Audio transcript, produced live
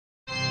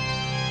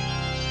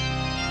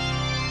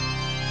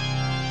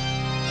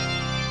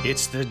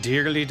It's the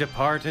Dearly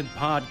Departed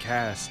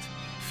podcast,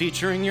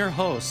 featuring your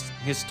hosts,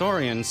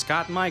 historian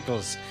Scott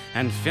Michaels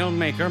and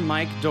filmmaker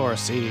Mike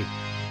Dorsey.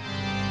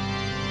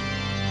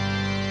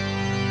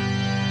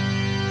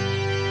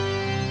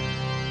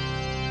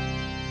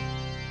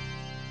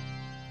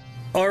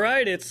 All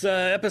right, it's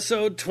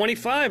episode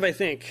 25, I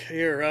think,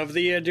 here of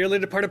the Dearly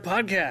Departed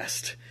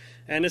podcast.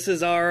 And this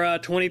is our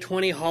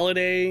 2020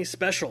 holiday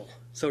special,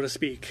 so to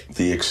speak.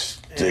 The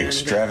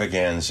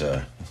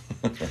extravaganza.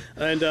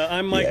 And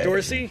I'm Mike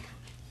Dorsey.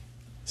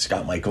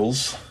 Scott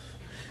Michaels.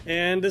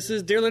 And this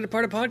is Dearly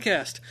Departed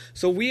podcast.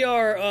 So we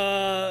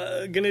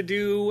are going to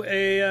do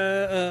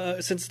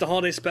since the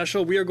holiday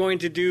special, we are going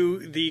to do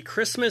the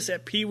Christmas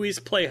at Pee-wee's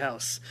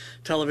Playhouse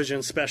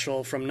television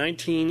special from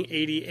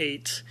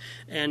 1988.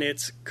 And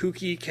it's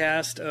kooky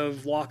cast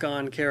of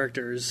walk-on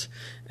characters.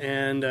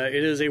 And it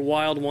is a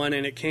wild one,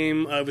 and it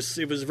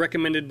was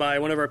recommended by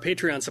one of our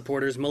Patreon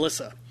supporters,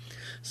 Melissa.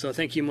 So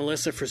thank you,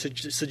 Melissa, for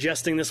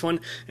suggesting this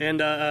one.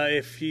 And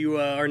if you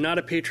are not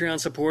a Patreon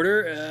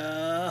supporter,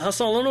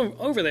 hustle on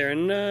over there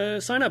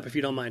and sign up if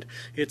you don't mind.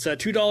 It's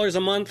 $2 a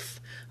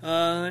month,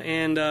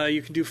 and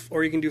you can do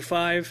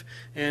 $5,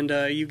 and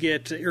you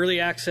get early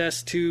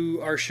access to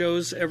our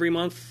shows every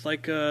month,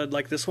 like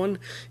this one.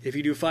 If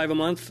you do $5 a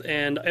month,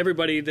 and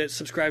everybody that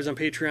subscribes on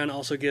Patreon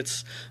also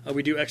gets.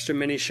 We do extra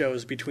mini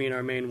shows between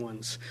our main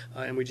ones,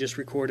 and we just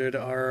recorded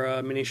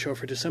our mini show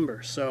for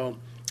December. So.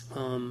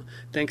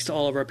 Thanks to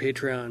all of our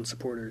Patreon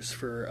supporters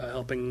for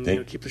helping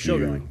keep the show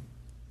going.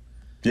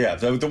 Yeah,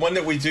 the one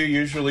that we do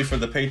usually for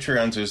the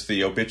Patreons is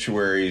the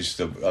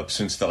obituaries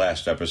since the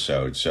last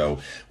episode. So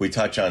we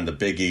touch on the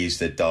biggies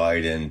that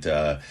died, and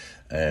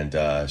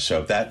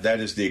so that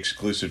is the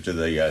exclusive to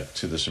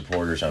the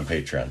supporters on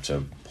Patreon.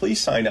 So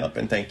please sign up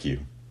and thank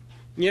you.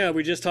 Yeah,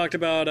 we just talked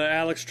about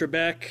Alex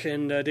Trebek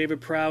and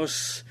David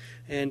Prowse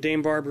and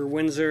Dame Barbara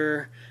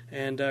Windsor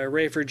and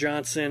Rayford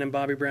Johnson and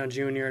Bobby Brown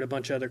Jr. and a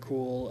bunch of other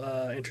cool,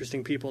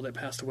 interesting people that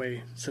passed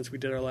away since we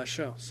did our last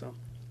show. So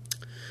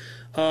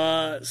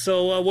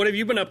what have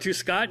you been up to,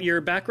 Scott?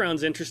 Your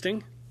background's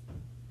interesting.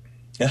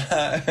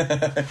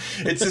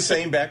 It's the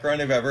same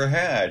background I've ever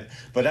had,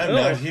 but I'm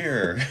not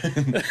here.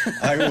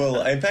 I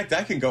will. In fact,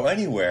 I can go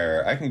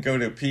anywhere. I can go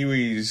to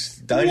Pee-wee's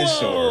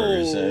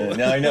Dinosaurs.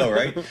 I know,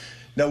 right?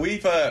 No,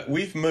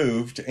 we've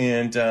moved,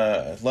 and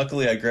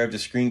luckily I grabbed a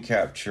screen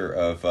capture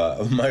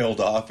of my old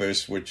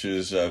office, which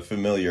is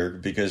familiar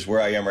because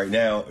where I am right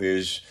now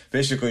is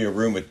basically a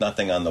room with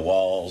nothing on the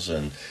walls,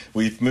 and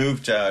we've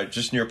moved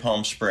just near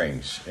Palm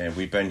Springs, and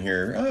we've been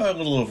here a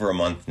little over a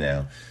month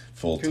now,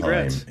 full time.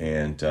 Congrats.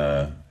 And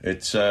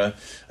it's a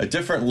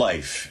different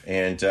life,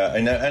 and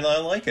I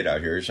like it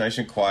out here. It's nice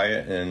and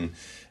quiet,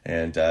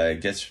 and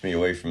it gets me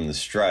away from the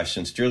stress.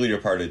 Since Dearly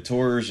Departed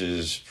Tours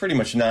is pretty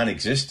much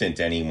non-existent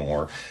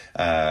anymore,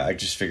 I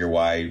just figure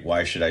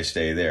why should I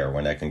stay there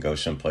when I can go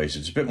someplace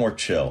it's a bit more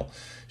chill.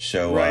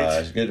 So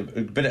get a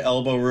bit of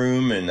elbow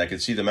room, and I can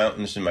see the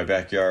mountains in my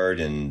backyard,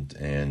 and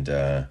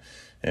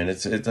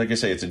it's like I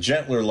say, it's a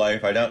gentler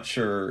life. I'm not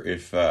sure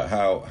if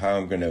how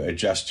I'm going to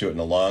adjust to it in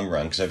the long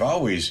run, because I've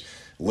always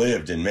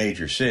lived in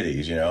major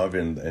cities. I've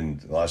been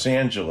in Los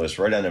Angeles,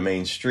 right on the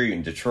main street,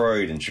 in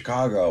Detroit and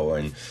Chicago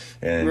and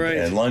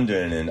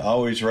London, and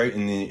always right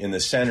in the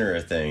center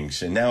of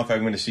things. And now if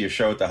I'm going to see a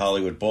show at the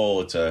Hollywood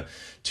Bowl, it's a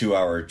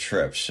 2-hour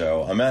trip.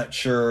 So I'm not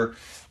sure,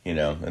 in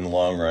the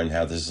long run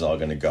how this is all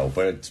going to go.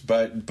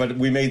 But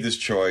we made this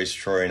choice,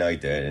 Troy and I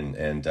did,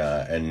 and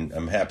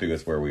I'm happy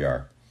with where we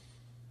are.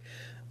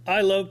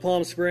 I love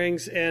Palm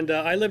Springs, and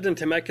I lived in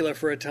Temecula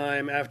for a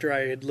time after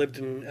I had lived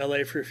in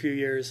L.A. for a few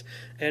years,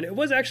 and it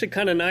was actually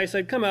kind of nice.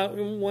 I'd come out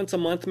once a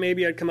month,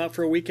 maybe. I'd come out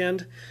for a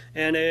weekend,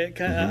 and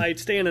I'd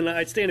stay in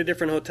a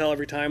different hotel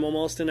every time,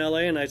 almost in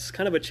L.A., and it's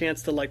kind of a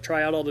chance to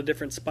try out all the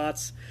different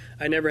spots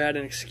I never had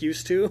an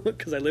excuse to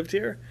because I lived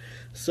here.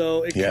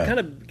 So it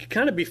can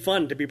kind of be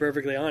fun, to be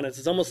perfectly honest.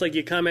 It's almost like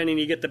you come in and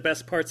you get the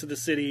best parts of the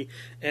city,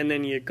 and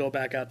then you go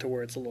back out to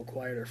where it's a little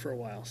quieter for a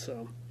while.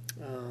 So,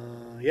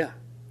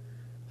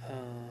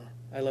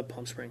 I love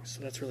Palm Springs, so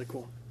that's really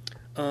cool.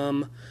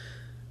 We'll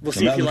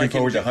see I'm not looking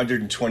forward to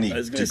 120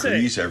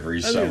 degrees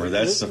every summer.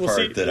 That's the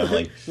part that I'm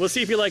like... We'll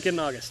see if you like it in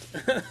August.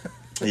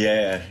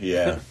 Yeah.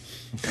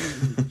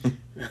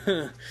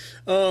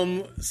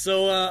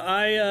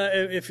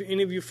 If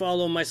any of you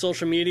follow my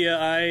social media,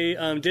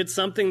 I did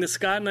something that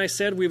Scott and I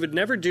said we would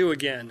never do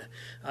again.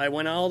 I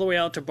went all the way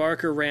out to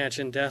Barker Ranch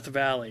in Death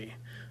Valley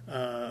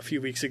a few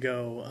weeks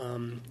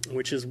ago,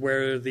 which is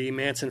where the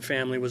Manson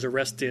family was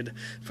arrested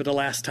for the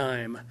last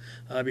time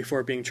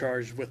before being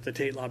charged with the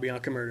Tate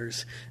LaBianca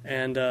murders.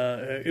 And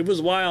it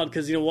was wild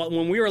because,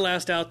 when we were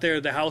last out there,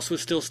 the house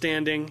was still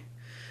standing.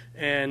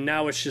 And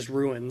now it's just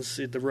ruins.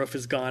 The roof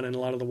is gone, and a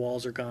lot of the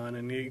walls are gone.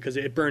 And because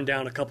it burned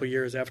down a couple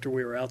years after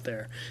we were out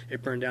there,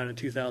 it burned down in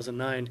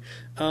 2009.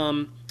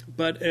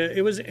 But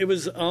it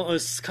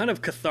was kind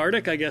of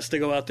cathartic, I guess, to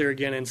go out there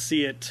again and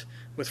see it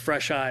with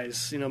fresh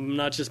eyes.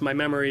 Not just my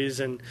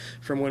memories and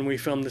from when we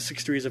filmed the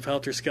 6 Degrees of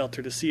Helter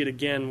Skelter. To see it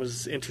again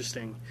was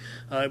interesting.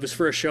 It was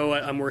for a show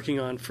I'm working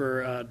on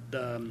for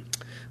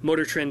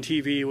Motor Trend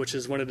TV, which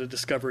is one of the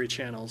Discovery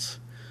channels.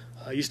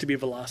 It used to be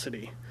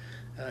Velocity.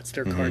 It's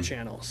their car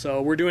channel.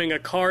 So we're doing a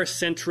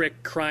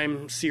car-centric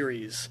crime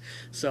series.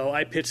 So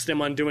I pitched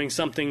them on doing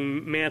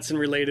something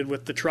Manson-related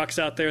with the trucks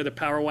out there, the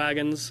power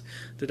wagons,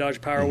 the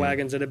Dodge power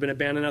wagons that have been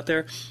abandoned out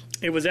there.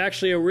 It was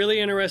actually a really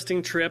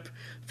interesting trip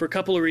for a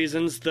couple of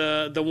reasons.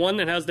 The one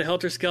that has the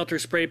Helter Skelter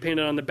spray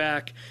painted on the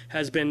back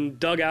has been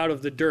dug out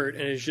of the dirt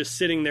and is just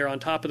sitting there on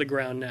top of the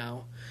ground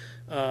now.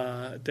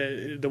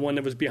 The one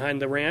that was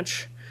behind the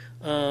ranch.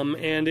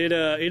 And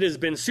it has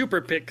been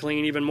super pick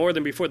clean, even more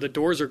than before. The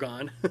doors are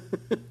gone.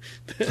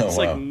 It's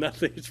like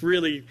nothing. It's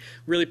really,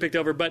 really picked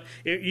over. But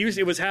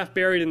it was half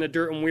buried in the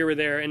dirt when we were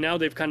there, and now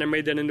they've kind of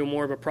made that into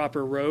more of a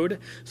proper road.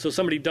 So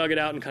somebody dug it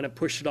out and kind of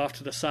pushed it off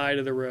to the side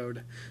of the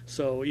road.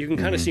 So you can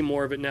kind of see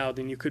more of it now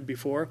than you could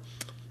before.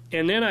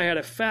 And then I had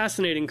a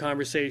fascinating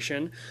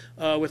conversation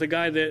with a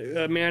guy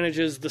that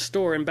manages the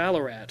store in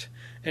Ballarat.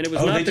 And it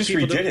was not they just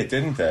redid it,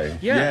 didn't they?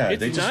 Yeah,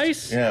 it's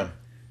nice. Yeah.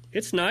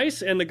 It's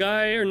nice, and the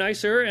guy, or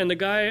nicer, and the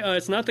guy,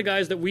 it's not the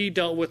guys that we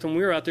dealt with when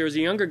we were out there. It was a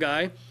younger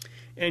guy,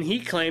 and he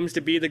claims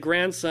to be the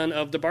grandson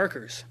of the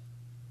Barkers.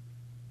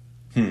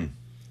 And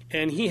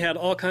he had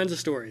all kinds of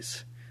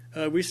stories.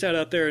 We sat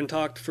out there and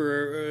talked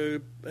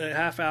for a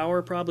half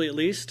hour, probably at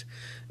least,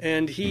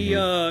 and he,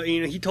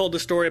 he told the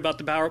story about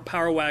the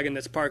power wagon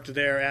that's parked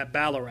there at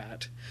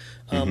Ballarat,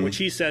 which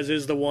he says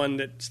is the one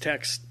that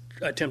Tex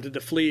attempted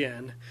to flee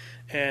in.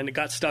 And it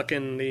got stuck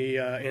in the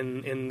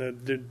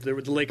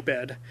lake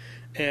bed.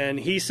 And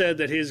he said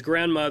that his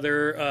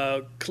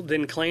grandmother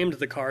then claimed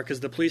the car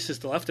because the police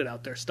just left it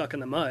out there stuck in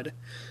the mud.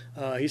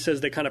 He says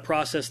they kind of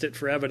processed it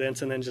for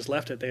evidence and then just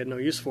left it. They had no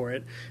use for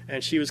it.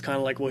 And she was kind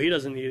of like, well, he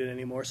doesn't need it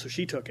anymore, so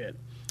she took it.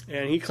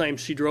 And he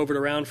claims she drove it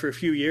around for a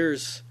few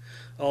years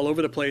all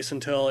over the place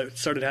until it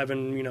started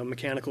having,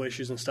 mechanical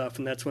issues and stuff.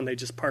 And that's when they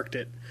just parked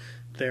it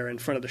there in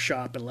front of the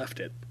shop and left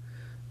it.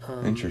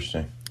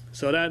 Interesting.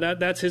 So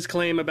that's his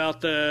claim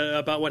about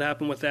what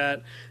happened with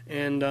that,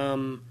 and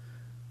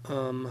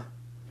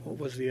what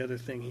was the other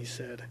thing he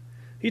said?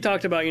 He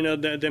talked about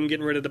them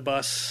getting rid of the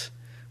bus,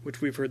 which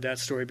we've heard that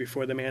story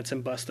before, the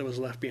Manson bus that was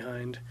left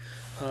behind.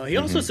 He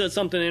also said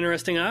something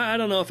interesting. I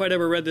don't know if I'd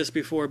ever read this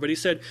before, but he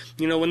said,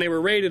 when they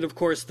were raided, of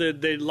course,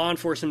 the law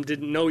enforcement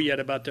didn't know yet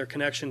about their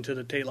connection to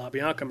the Tate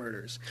LaBianca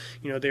murders.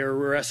 They were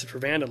arrested for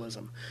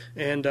vandalism.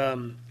 And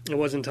it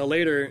wasn't until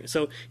later.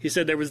 So he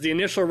said there was the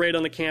initial raid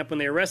on the camp when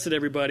they arrested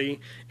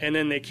everybody, and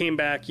then they came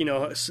back,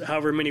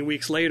 however many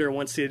weeks later,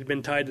 once they had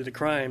been tied to the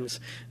crimes.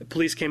 The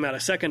police came out a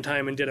second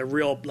time and did a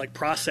real,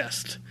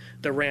 processed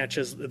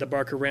the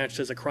Barker Ranch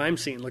as a crime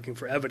scene, looking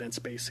for evidence,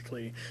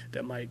 basically,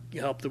 that might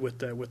help with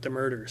the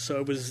murder.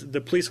 So the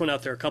police went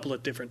out there a couple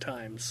of different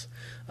times.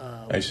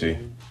 I see.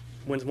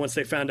 Once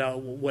they found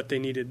out what they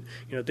needed,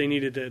 they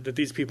needed that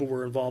these people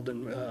were involved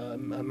in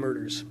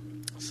murders.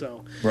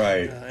 So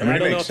right, and I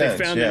don't know if they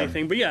found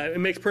anything, but yeah, it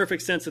makes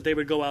perfect sense that they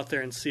would go out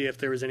there and see if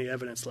there was any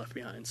evidence left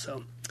behind.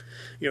 So,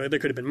 there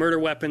could have been murder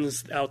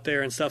weapons out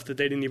there and stuff that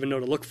they didn't even know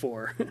to look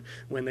for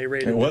when they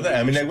raided. Well,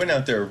 they went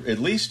out there at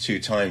least 2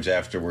 times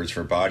afterwards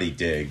for body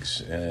digs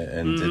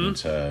and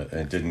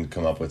didn't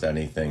come up with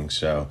anything.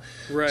 So,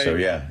 right. So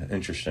yeah,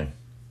 interesting.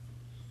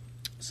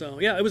 So,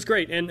 yeah, it was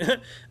great.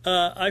 And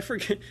I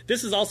forget,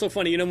 this is also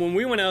funny. When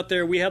we went out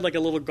there, we had like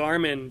a little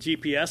Garmin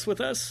GPS with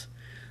us.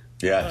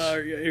 Yes.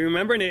 You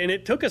remember? And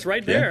it took us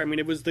right there. Yeah. I mean,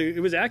 it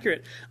was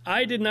accurate.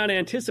 I did not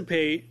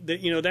anticipate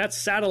that, that's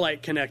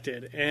satellite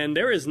connected. And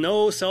there is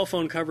no cell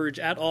phone coverage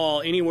at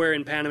all anywhere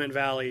in Panamint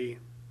Valley,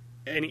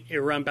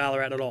 around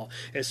Ballarat at all.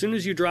 As soon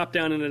as you drop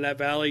down into that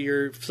valley,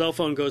 your cell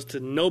phone goes to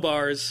no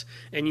bars,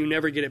 and you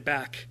never get it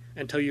back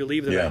until you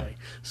leave the valley.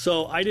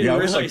 So I didn't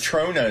realize... Yeah, it was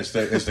like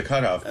Trona is the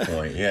cutoff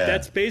point, yeah.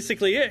 That's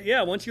basically it,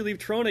 yeah. Once you leave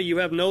Trona, you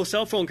have no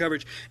cell phone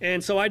coverage.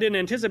 And so I didn't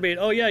anticipate,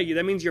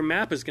 that means your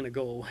map is going to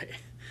go away.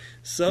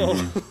 So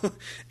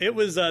it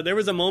was there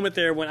was a moment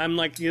there when I'm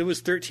like, it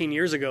was 13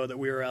 years ago that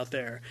we were out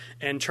there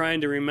and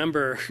trying to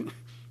remember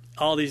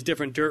all these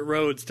different dirt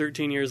roads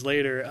 13 years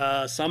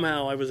later.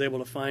 Somehow I was able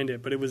to find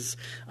it, but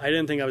I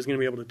didn't think I was going to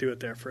be able to do it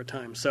there for a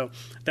time. So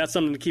that's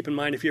something to keep in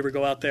mind if you ever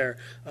go out there.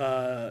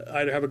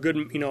 Either have a good,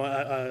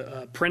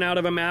 a printout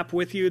of a map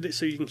with you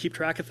so you can keep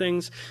track of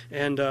things,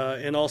 and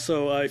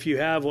also if you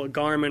have a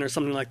Garmin or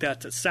something like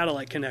that that's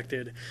satellite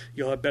connected,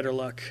 you'll have better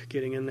luck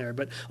getting in there.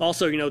 But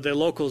also, the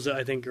locals,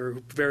 I think,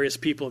 or various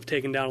people have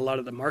taken down a lot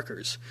of the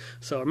markers.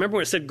 So remember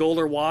when it said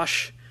Golder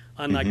Wash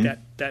on like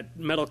that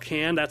metal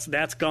can,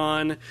 that's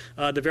gone.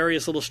 The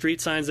various little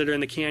street signs that are in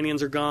the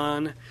canyons are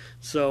gone.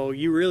 So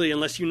you really,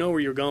 unless you know where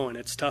you're going,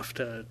 it's tough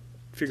to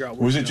figure out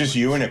where Was it just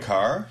you in a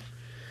car?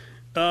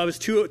 It was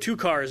two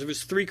cars. It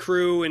was 3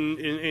 crew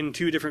in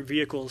 2 different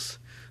vehicles.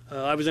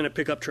 I was in a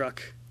pickup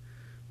truck.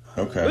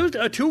 Okay. It was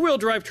a 2-wheel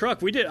drive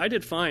truck. I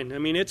did fine. I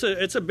mean, it's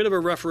a bit of a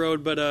rough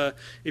road, but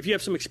if you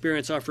have some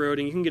experience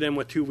off-roading, you can get in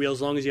with 2 wheels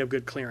as long as you have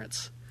good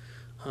clearance.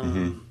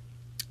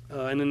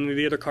 And then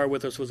the other car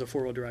with us was a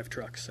 4-wheel drive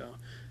truck. So,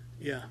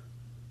 yeah.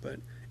 But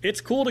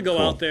it's cool to go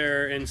out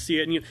there and see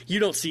it. And you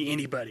don't see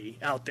anybody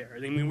out there. I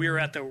mean, we were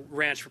at the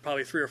ranch for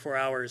probably 3 or 4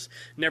 hours.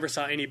 Never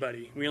saw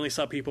anybody. We only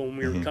saw people when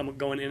we were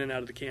going in and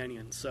out of the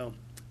canyon. So,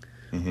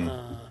 and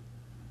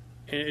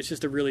it's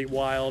just a really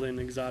wild and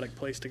exotic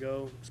place to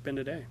go spend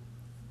a day.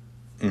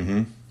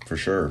 For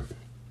sure.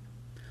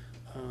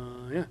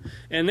 Yeah.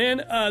 And then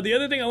the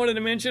other thing I wanted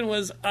to mention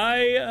was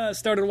I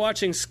started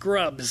watching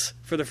Scrubs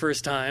for the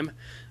first time,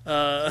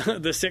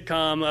 the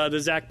sitcom, the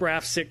Zach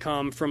Braff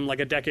sitcom from like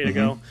a decade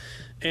ago.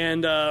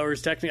 And or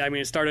technically, I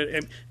mean,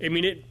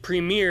 it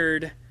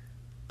premiered,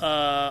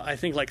 I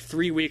think, like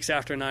 3 weeks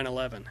after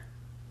 9/11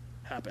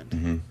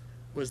 happened,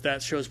 was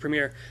that show's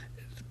premiere.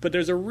 But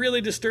there's a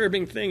really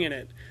disturbing thing in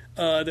it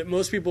that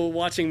most people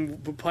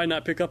watching would probably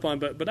not pick up on,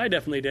 but I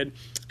definitely did.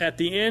 At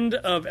the end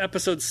of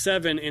episode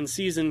 7 in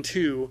season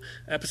 2,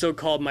 episode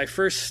called My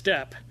First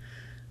Step,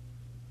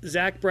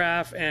 Zach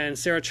Braff and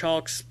Sarah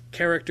Chalk's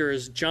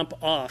characters jump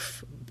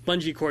off,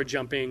 bungee cord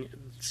jumping,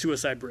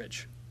 Suicide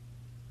Bridge.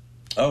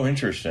 Oh,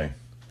 interesting.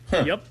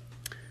 Huh. Yep.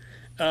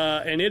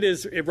 And it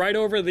is right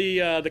over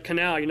the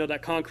canal,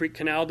 that concrete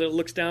canal that it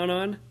looks down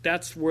on.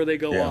 That's where they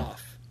go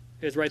off.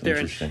 Is right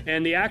there.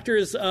 And the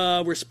actors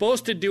were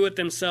supposed to do it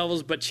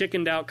themselves, but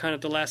chickened out kind of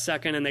at the last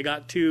second, and they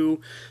got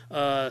 2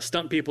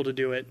 stunt people to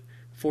do it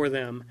for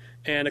them.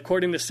 And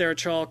according to Sarah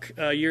Chalk,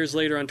 years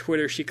later on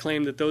Twitter, she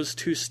claimed that those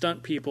 2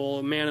 stunt people,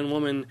 a man and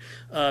woman,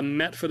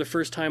 met for the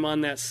first time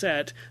on that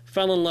set,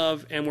 fell in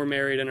love, and were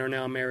married, and are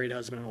now married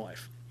husband and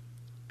wife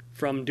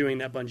from doing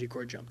that bungee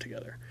cord jump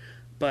together.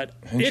 But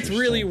it's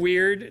really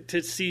weird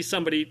to see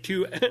somebody,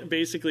 even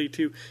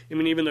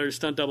though they're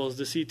stunt doubles,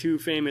 to see 2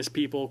 famous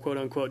people, quote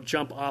unquote,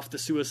 jump off the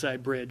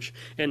Suicide Bridge,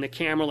 and the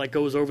camera like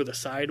goes over the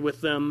side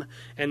with them,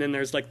 and then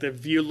there's like the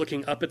view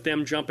looking up at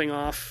them jumping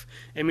off.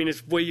 I mean, it's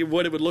what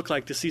it would look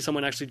like to see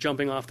someone actually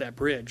jumping off that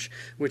bridge,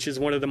 which is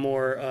one of the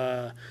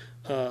more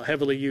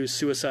heavily used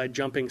suicide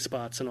jumping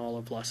spots in all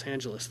of Los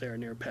Angeles, there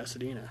near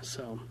Pasadena.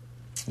 So.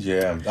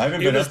 Yeah, I haven't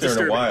been up there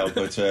in a while,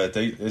 but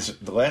the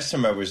last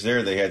time I was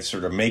there, they had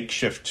sort of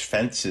makeshift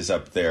fences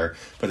up there,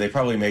 but they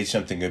probably made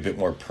something a bit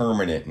more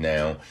permanent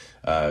now.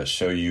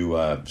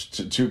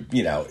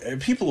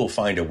 People will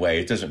find a way.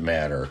 It doesn't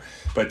matter.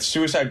 But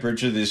Suicide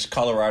Bridge is this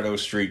Colorado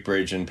Street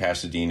Bridge in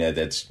Pasadena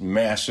that's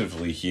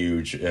massively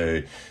huge.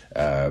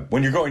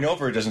 When you're going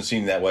over, it doesn't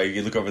seem that way.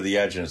 You look over the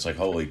edge, and it's like,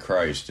 holy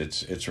Christ!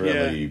 It's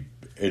really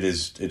it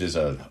is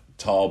a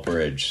tall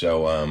bridge.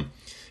 So.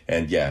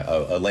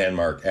 A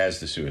landmark as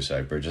the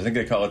Suicide Bridge. I think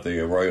they call it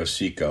the Arroyo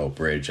Seco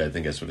Bridge. I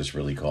think that's what it's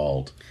really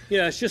called.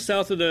 Yeah, it's just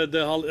south of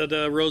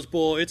the Rose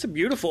Bowl. It's a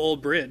beautiful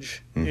old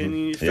bridge,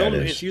 and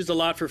it's used a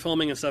lot for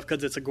filming and stuff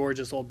because it's a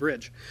gorgeous old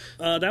bridge.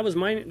 That was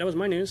my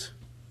news.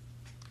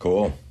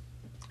 Cool.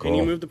 And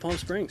you moved to Palm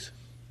Springs.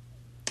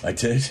 I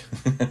did.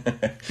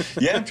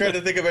 Yeah, I'm trying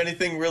to think of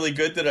anything really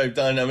good that I've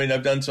done. I mean,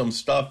 I've done some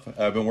stuff.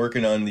 I've been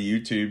working on the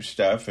YouTube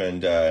stuff,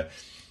 and the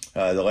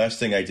last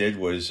thing I did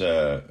was.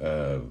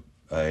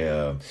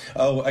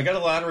 I got a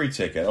lottery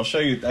ticket. I'll show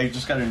you. I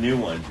just got a new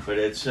one, but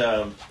it's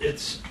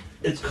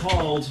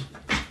called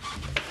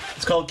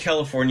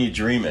California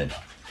Dreamin',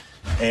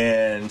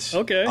 and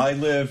I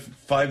live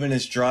 5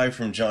 minutes drive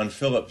from John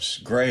Phillips'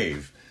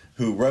 grave,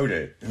 who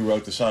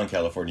wrote the song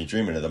California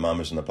Dreamin' of the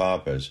Mamas and the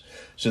Papas.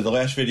 So the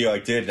last video I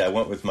did, I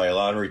went with my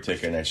lottery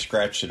ticket and I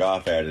scratched it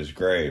off at his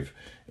grave.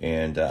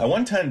 And I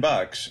won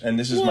 $10, and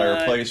this is my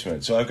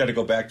replacement. So I've got to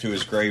go back to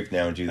his grave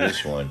now and do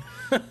this one.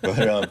 But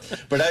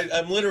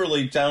I'm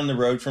literally down the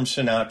road from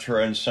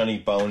Sinatra and Sonny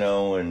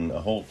Bono and a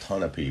whole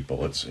ton of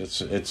people. It's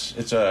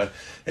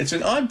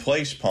an odd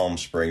place, Palm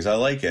Springs. I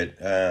like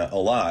it a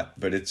lot,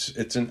 but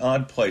it's an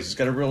odd place. It's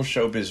got a real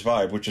showbiz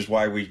vibe, which is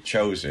why we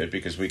chose it,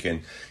 because we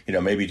can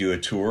maybe do a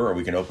tour, or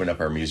we can open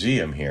up our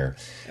museum here.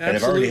 Absolutely. And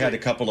I've already had a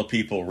couple of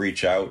people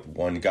reach out.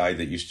 One guy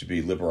that used to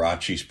be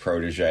Liberace's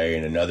protege,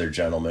 and another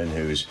gentleman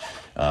who's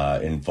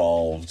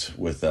involved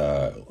with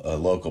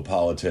local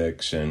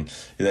politics, and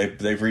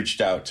they've reached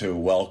out to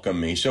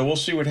welcome me. So we'll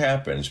see what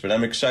happens. But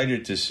I'm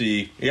excited to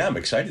see. Yeah, I'm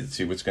excited to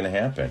see what's going to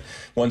happen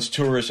once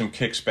tourism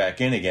kicks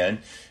back in again.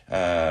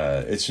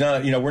 It's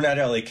not, we're not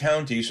LA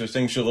County, so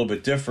things are a little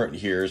bit different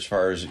here as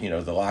far as the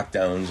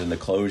lockdowns and the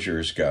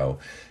closures go.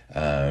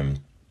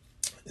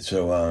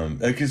 So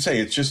I could say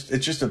it's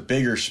just a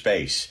bigger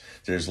space.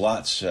 There's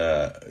lots,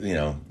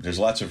 there's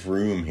lots of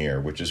room here,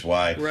 which is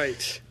why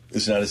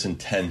it's not as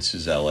intense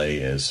as LA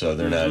is. So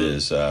they're not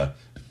as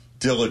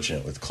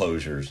diligent with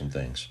closures and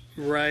things.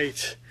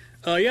 Right.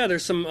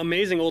 There's some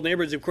amazing old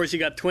neighborhoods. Of course, you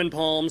got Twin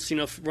Palms. One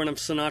of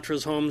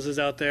Sinatra's homes is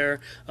out there.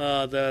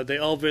 The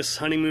Elvis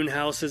honeymoon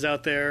house is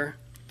out there.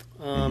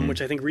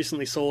 Which I think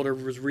recently sold or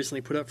was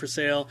recently put up for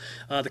sale.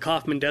 The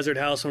Kaufman Desert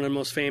House, one of the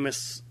most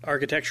famous,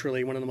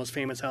 architecturally, one of the most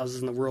famous houses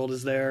in the world,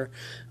 is there.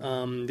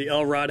 The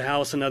Elrod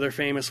House, another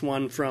famous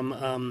one from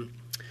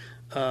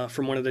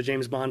one of the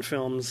James Bond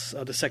films,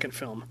 the second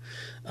film.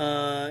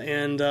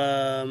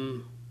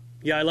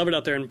 Yeah, I love it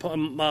out there. And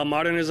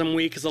Modernism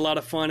Week is a lot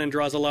of fun and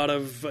draws a lot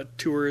of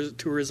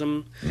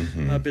tourism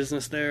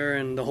business there,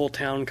 and the whole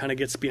town kind of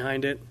gets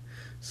behind it.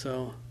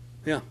 So,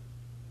 yeah.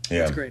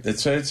 Yeah, it's great.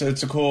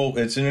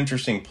 It's an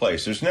interesting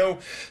place. It's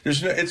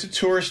a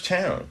tourist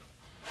town.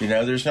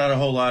 There's not a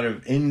whole lot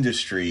of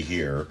industry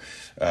here.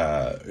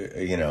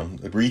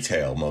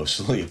 Retail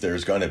mostly, if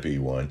there's going to be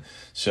one.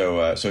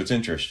 So it's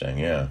interesting.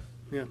 Yeah.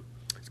 Yeah.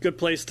 It's a good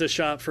place to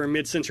shop for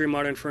mid-century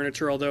modern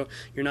furniture, although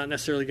you're not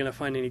necessarily going to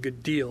find any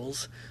good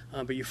deals,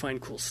 but you find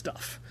cool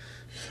stuff.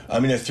 I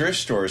mean, the thrift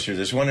stores here,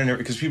 there's one in there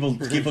because people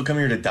come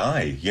here to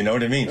die. You know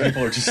what I mean?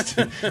 People are just,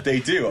 they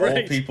do. Right.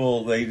 Old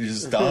people, they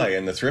just die,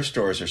 and the thrift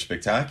stores are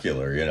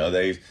spectacular.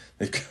 They've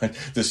got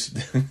this,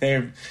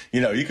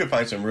 you could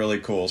find some really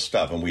cool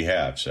stuff, and we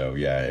have. So,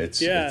 yeah,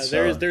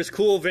 there's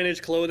cool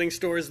vintage clothing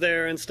stores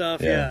there and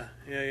stuff. Yeah.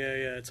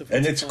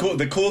 It's cool.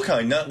 The cool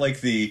kind, not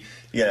like the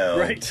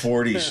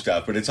 40s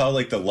stuff, but it's all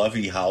like the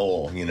Lovey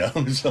Howell,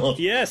 So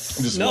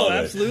yes. No,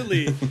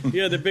 absolutely.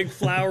 The big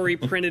flowery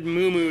printed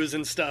muumuus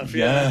and stuff.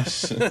 Yeah.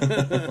 Yes.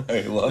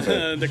 I love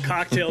it. The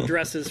cocktail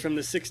dresses from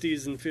the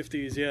 60s and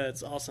 50s. Yeah,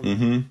 it's awesome.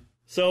 Mm-hmm.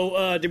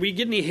 So, did we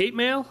get any hate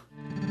mail?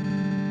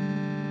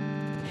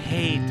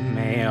 Hate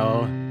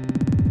mail.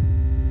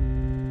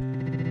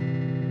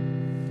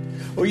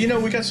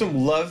 Well, we got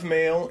some love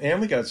mail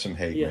and we got some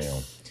hate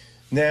mail.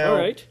 Now, all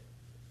right.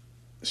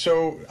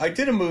 So I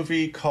did a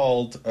movie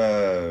called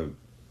on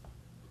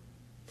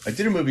my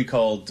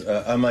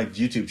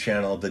YouTube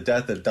channel, "The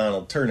Death of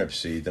Donald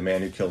Turnipseed, the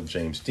Man Who Killed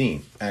James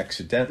Dean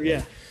Accidentally."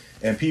 Yeah.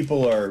 And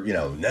people are,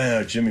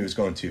 no, Jimmy was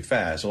going too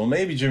fast. Well,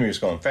 maybe Jimmy was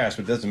going fast,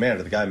 but it doesn't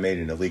matter. The guy made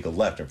an illegal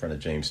left in front of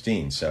James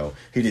Dean, so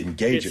he didn't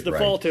gauge it right. It's the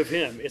fault of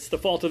him. It's the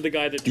fault of the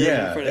guy that turned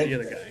in front of the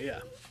other guy.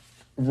 Yeah.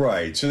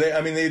 Right. So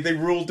they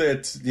ruled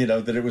it,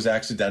 that it was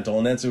accidental,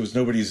 and it was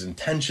nobody's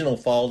intentional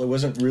fault. It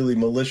wasn't really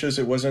malicious.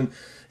 It wasn't.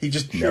 He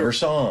just never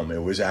saw him.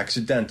 It was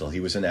accidental. He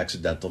was an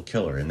accidental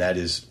killer, and that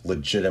is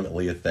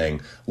legitimately a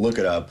thing. Look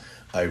it up.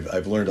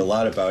 I've learned a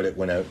lot about it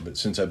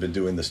since I've been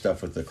doing the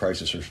stuff with the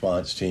crisis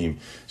response team.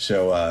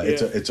 So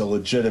it's a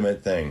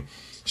legitimate thing.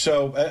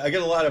 So I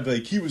get a lot of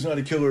he was not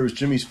a killer, it was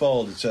Jimmy's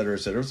fault, et cetera, et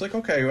cetera. It's like,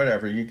 okay,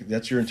 whatever.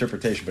 That's your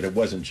interpretation, but it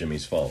wasn't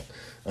Jimmy's fault,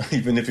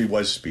 even if he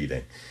was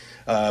speeding.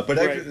 But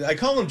right. I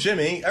call him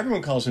Jimmy.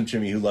 Everyone calls him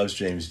Jimmy who loves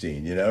James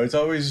Dean. It's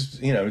always,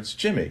 it's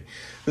Jimmy.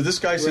 But this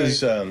guy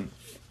says,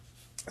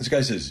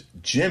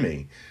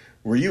 Jimmy,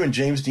 were you and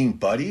James Dean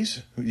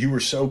buddies? You were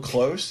so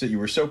close that you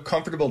were so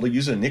comfortable to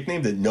use a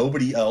nickname that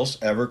nobody else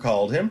ever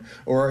called him?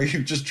 Or are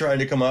you just trying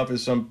to come off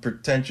as some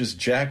pretentious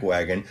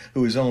jackwagon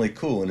who is only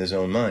cool in his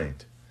own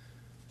mind?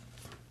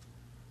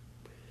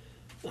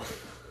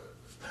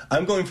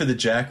 I'm going for the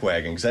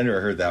jackwagon because I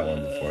never heard that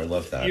one before. I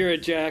love that. You're a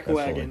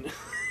jackwagon.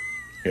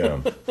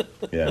 Yeah.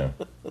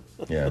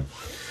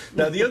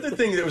 Now, the other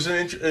thing that was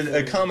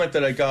a comment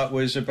that I got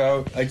was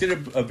about, I did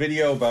a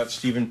video about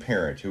Stephen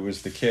Parent, who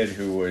was the kid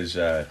who was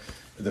the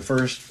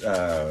first,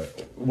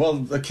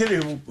 the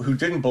kid who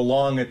didn't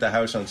belong at the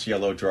house on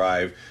Cielo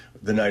Drive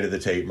the night of the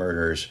Tate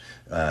murders.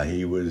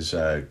 He was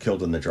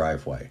killed in the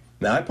driveway.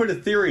 Now, I put a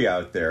theory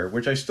out there,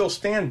 which I still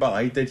stand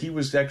by, that he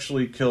was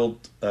actually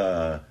killed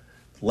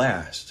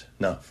last,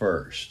 not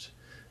first.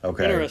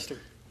 Okay. Interesting.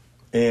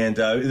 And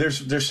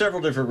there's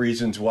several different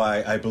reasons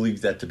why I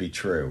believe that to be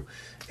true,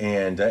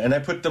 and I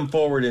put them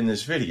forward in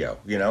this video,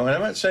 And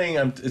I'm not saying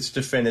it's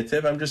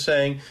definitive. I'm just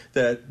saying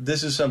that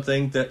this is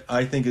something that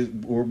I think is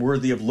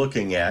worthy of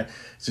looking at.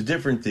 It's a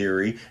different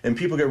theory, and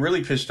people get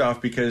really pissed off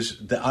because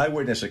the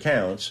eyewitness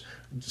accounts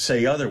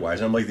say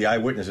otherwise. I'm like, the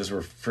eyewitnesses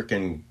were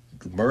freaking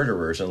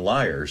murderers and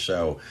liars.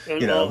 So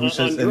who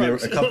says? And there were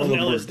a couple of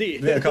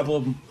LSD. A couple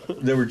of them,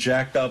 they were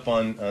jacked up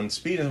on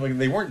speed, and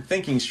they weren't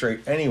thinking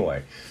straight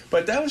anyway.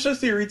 But that was a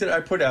theory that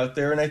I put out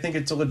there, and I think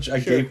it's I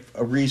gave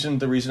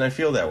the reason I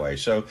feel that way.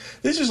 So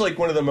this is like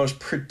one of the most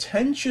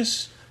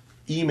pretentious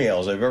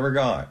emails I've ever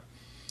got.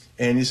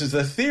 And this is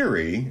the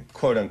theory,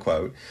 quote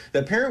unquote,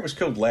 that Parent was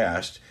killed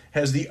last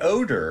has the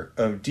odor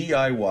of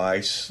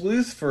DIY,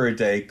 sleuth for a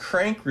day,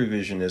 crank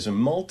revisionism,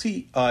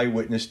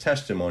 multi-eyewitness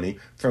testimony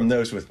from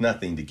those with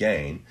nothing to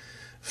gain,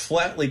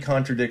 flatly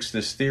contradicts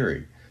this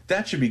theory.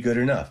 That should be good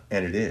enough,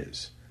 and it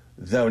is,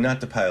 though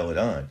not to pile it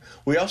on.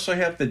 We also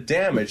have the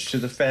damage to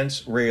the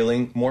fence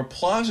railing more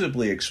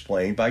plausibly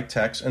explained by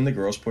Tex and the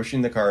girls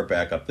pushing the car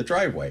back up the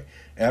driveway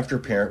after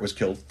Parent was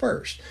killed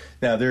first.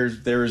 Now,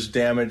 there's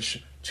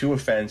damage to a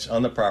fence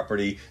on the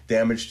property,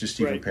 damage to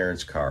Stephen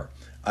Parent's car.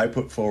 I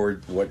put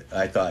forward what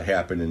I thought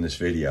happened in this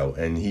video,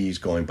 and he's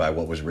going by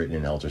what was written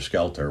in Helter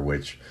Skelter,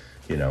 which,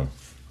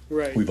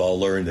 we've all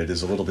learned that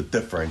is a little bit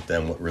different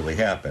than what really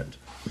happened.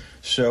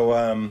 So,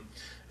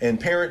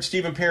 and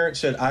Stephen Parent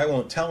said, "I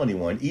won't tell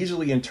anyone,"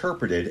 easily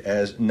interpreted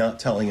as not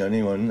telling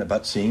anyone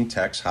about seeing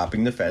Tex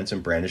hopping the fence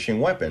and brandishing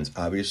weapons,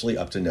 obviously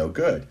up to no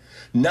good.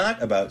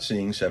 Not about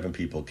seeing 7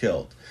 people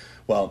killed.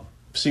 Well,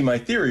 see, my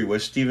theory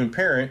was Stephen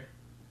Parent,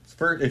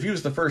 if he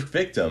was the first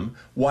victim,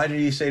 why did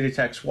he say to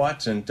Tex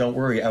Watson, "Don't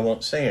worry, I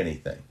won't say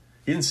anything"?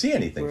 He didn't see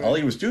anything. Right. All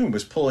he was doing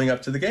was pulling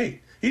up to the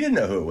gate. He didn't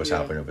know who it was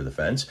hopping over the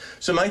fence.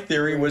 So my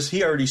theory was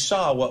he already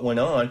saw what went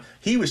on.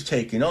 He was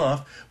taking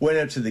off, went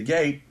up to the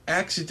gate,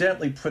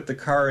 accidentally put the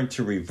car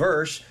into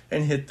reverse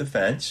and hit the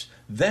fence,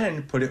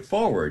 then put it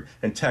forward.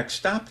 And Tex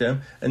stopped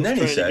him, and then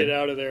he said, to get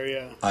out of there,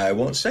 yeah. I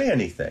won't say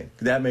anything.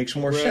 That makes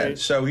more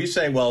sense. So he's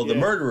saying, well, the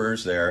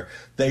murderers there,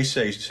 they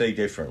say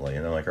differently.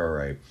 And I'm like, all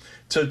right.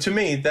 So to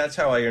me, that's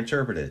how I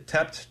interpret it.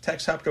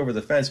 Tex hopped over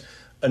the fence.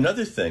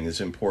 Another thing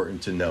that's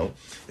important to note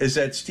is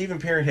that Stephen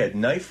Parent had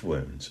knife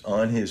wounds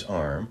on his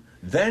arm.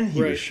 Then he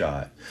was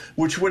shot,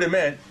 which would have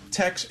meant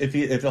Tex, if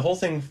the whole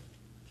thing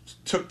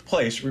took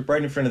place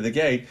right in front of the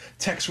gate,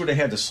 Tex would have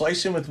had to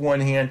slice him with one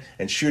hand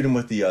and shoot him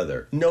with the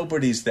other.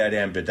 Nobody's that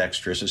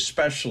ambidextrous,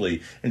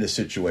 especially in a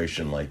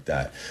situation like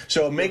that.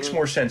 So it makes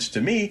more sense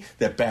to me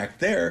that back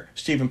there,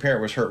 Stephen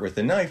Parent was hurt with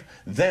the knife,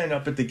 then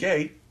up at the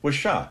gate was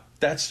shot.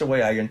 That's the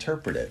way I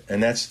interpret it,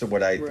 and that's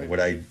what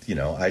I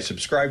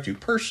subscribe to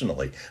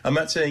personally. I'm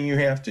not saying you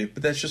have to,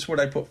 but that's just what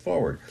I put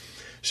forward.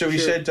 So he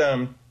said,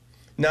 Tex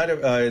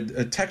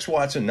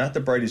Watson, not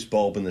the brightest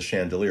bulb in the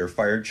chandelier,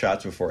 fired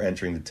shots before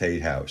entering the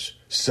Tate house.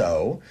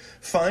 So,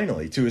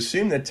 finally, to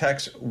assume that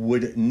Tex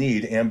would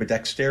need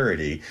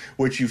ambidexterity,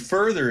 which you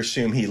further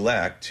assume he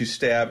lacked to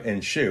stab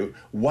and shoot,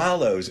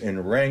 wallows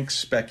in rank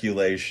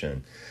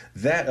speculation.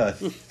 That a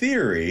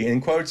theory,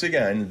 in quotes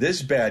again,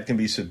 this bad can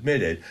be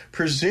submitted,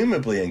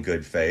 presumably in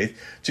good faith,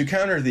 to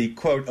counter the,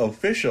 quote,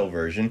 official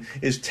version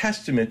is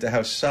testament to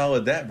how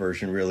solid that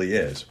version really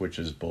is, which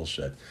is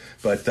bullshit.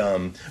 But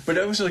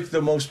it was like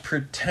the most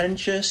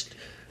pretentious,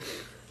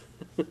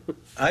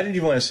 I didn't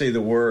even want to say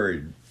the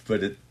word,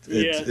 but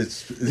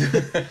it's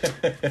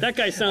that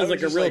guy sounds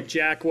like a real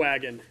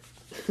jackwagon.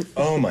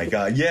 Oh my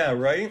God. Yeah,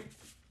 right?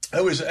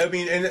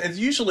 And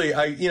usually,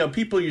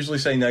 people usually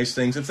say nice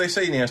things. If they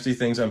say nasty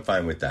things, I'm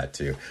fine with that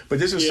too. But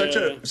this is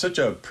such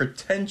a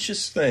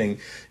pretentious thing,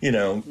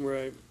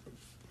 Right.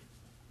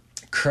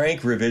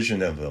 Crank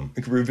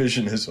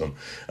revisionism.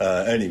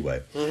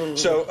 Anyway,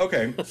 so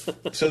okay,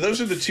 so those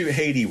are the two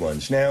Haiti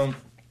ones. Now,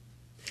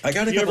 I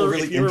got a couple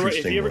really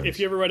interesting ones. If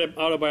you ever write an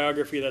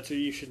autobiography, that's what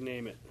you should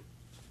name it.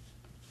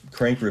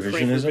 Crank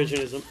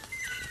revisionism.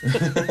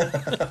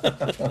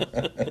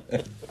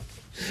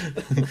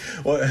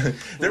 Well,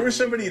 there was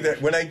somebody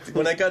that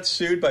when I got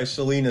sued by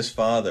Selena's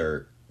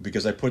father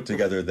because I put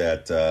together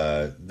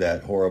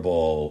that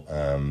horrible.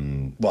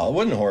 Well, it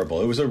wasn't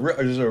horrible. It was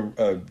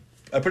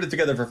I put it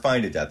together for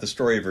Find a Death, the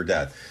story of her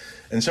death,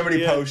 and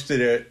somebody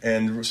posted it,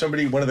 and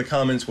one of the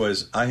comments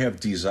was, "I have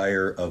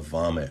desire of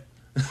vomit."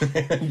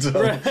 And so,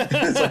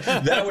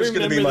 that was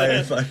going to be my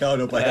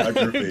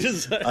autobiography.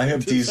 I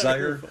have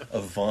desire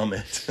of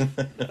vomit.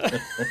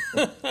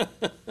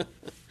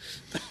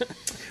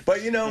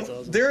 But,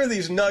 there are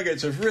these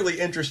nuggets of really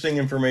interesting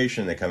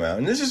information that come out.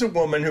 And this is a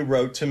woman who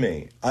wrote to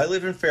me. I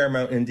live in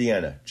Fairmount,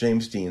 Indiana,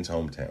 James Dean's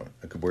hometown,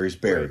 where he's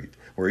buried,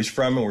 where he's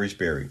from and where he's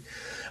buried.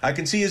 I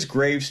can see his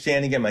grave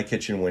standing at my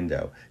kitchen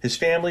window. His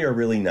family are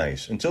really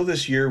nice. Until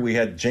this year, we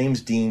had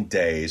James Dean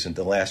Days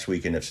until the last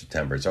weekend of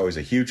September. It's always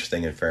a huge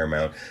thing in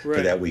Fairmount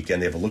for that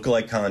weekend. They have a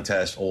lookalike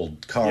contest,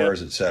 old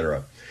cars,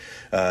 etc.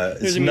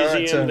 There's a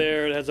museum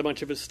there that has a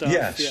bunch of his stuff.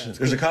 Yes,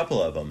 there's a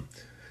couple of them.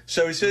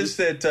 So he says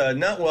that,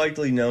 not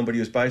widely known, but he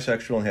was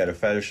bisexual and had a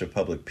fetish of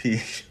public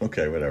pee.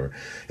 Okay, whatever.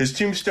 His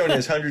tombstone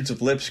has hundreds of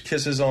lips,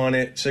 kisses on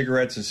it,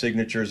 cigarettes, and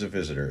signatures of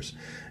visitors.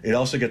 It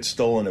also gets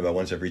stolen about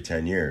once every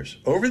 10 years.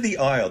 Over the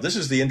aisle, this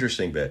is the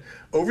interesting bit,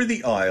 over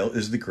the aisle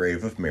is the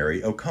grave of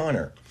Mary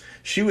O'Connor.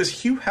 She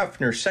was Hugh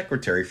Hefner's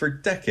secretary for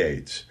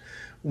decades.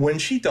 When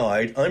she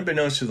died,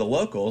 unbeknownst to the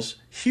locals,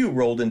 Hugh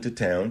rolled into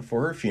town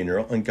for her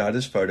funeral and got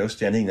his photo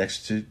standing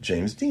next to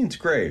James Dean's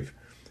grave.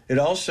 It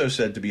also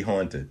said to be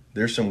haunted.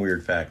 There's some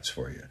weird facts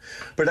for you.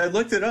 But I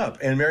looked it up,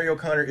 and Mary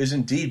O'Connor is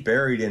indeed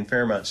buried in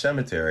Fairmount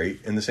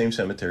Cemetery, in the same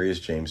cemetery as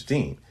James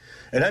Dean.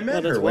 And I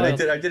met her when I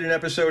did an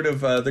episode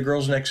of The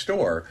Girls Next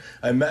Door.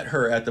 I met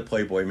her at the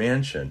Playboy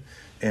Mansion.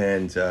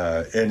 And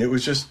it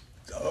was just,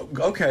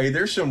 okay,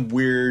 there's some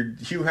weird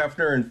Hugh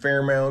Hefner in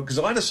Fairmount, because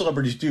a lot of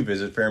celebrities do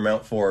visit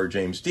Fairmount for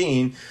James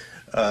Dean,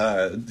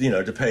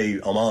 to pay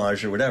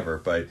homage or whatever.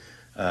 But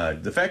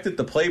the fact that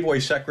the Playboy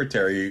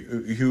secretary,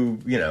 who,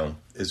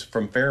 is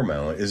from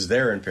Fairmount, is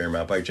there in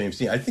Fairmount by James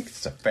Dean, I think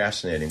it's a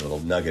fascinating little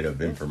nugget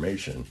of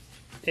information.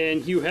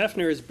 And Hugh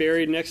Hefner is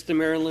buried next to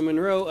Marilyn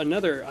Monroe,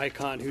 another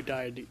icon who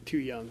died too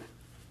young.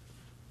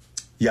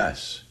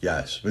 Yes,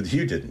 but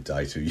Hugh didn't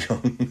die too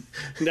young.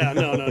 No,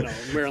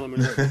 Marilyn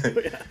Monroe.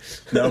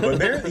 No,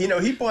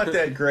 but he bought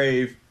that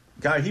grave.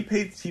 God, he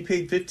paid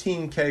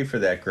 $15K for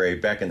that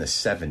grave back in the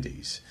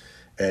 70s.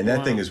 And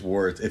that thing is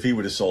worth, if he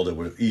would have sold it,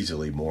 would have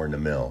easily more in the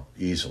mill,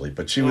 easily.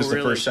 But she was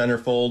the first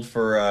centerfold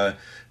for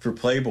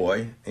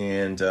Playboy,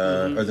 and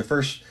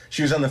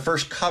she was on the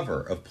first cover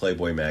of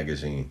Playboy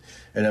magazine.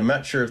 And I'm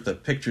not sure if the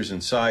pictures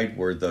inside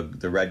were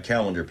the red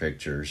calendar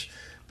pictures,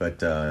 but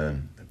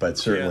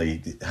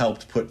certainly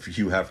helped put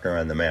Hugh Hefner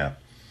on the map.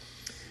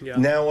 Yeah.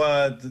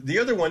 Now, the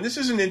other one, this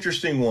is an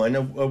interesting one.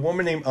 A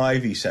woman named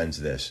Ivy sends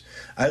this.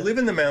 I live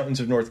in the mountains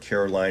of North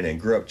Carolina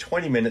and grew up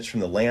 20 minutes from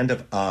the Land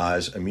of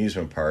Oz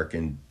amusement park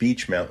in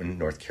Beach Mountain,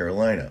 North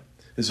Carolina.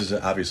 This is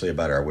obviously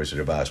about our Wizard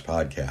of Oz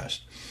podcast.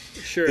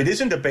 Sure. It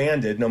isn't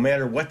abandoned, no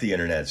matter what the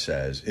internet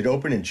says. It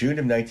opened in June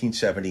of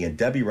 1970, and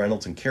Debbie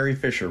Reynolds and Carrie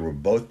Fisher were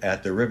both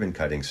at the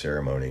ribbon-cutting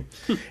ceremony.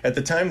 At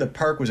the time, the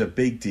park was a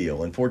big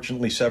deal.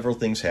 Unfortunately, several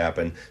things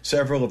happened.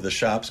 Several of the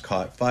shops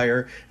caught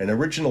fire. An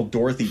original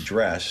Dorothy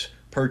dress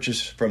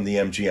purchased from the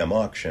MGM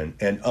auction,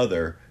 and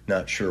other,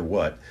 not sure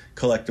what,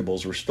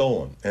 collectibles were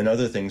stolen, and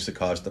other things that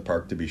caused the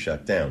park to be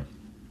shut down.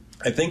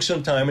 I think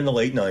sometime in the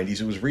late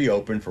 90s, it was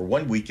reopened for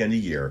one weekend a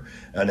year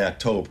in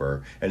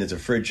October, and it's a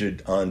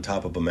frigid on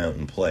top of a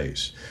mountain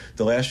place.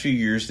 The last few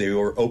years, they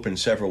were open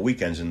several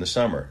weekends in the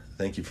summer.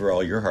 Thank you for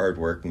all your hard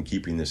work in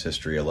keeping this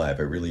history alive.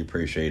 I really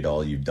appreciate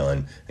all you've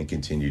done and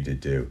continue to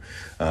do.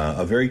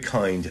 A very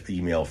kind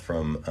email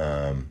from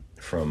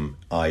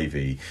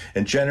Ivy.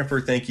 And Jennifer,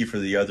 thank you for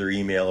the other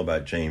email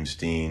about James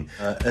Dean.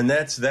 And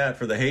that's that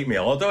for the hate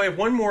mail. Although I have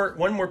one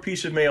more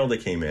piece of mail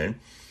that came in.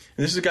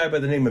 And this is a guy by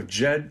the name of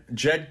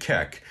Jed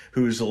Keck,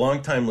 who's a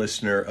longtime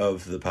listener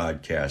of the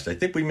podcast. I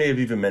think we may have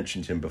even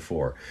mentioned him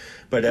before.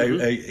 But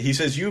he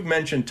says, you've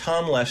mentioned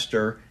Tom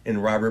Lester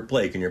and Robert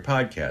Blake in your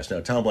podcast. Now,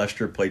 Tom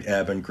Lester played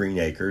Ab in Green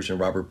Acres, and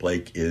Robert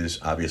Blake is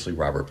obviously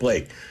Robert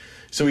Blake.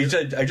 So he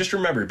said, I just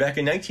remembered, back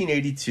in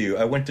 1982,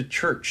 I went to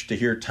church to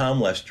hear Tom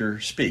Lester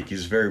speak.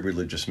 He's a very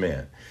religious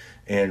man.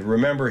 And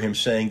remember him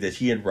saying that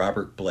he and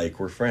Robert Blake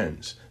were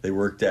friends. They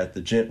worked out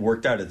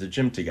at the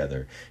gym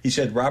together. He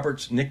said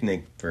Robert's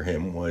nickname for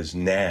him was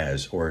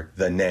Naz, or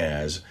the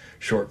Naz,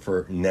 short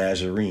for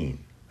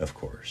Nazarene, of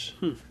course.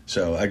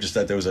 So I just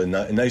thought there was a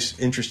nice,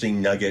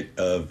 interesting nugget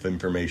of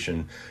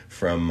information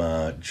from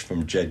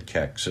Jed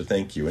Keck. So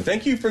thank you. And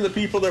thank you for the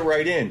people that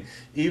write in.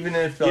 Even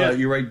if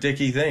you write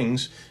dicky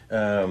things,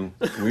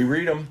 we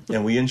read them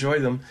and we enjoy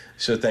them.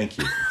 So thank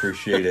you.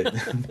 Appreciate it.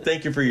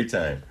 Thank you for your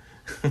time.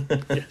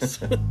 Yes.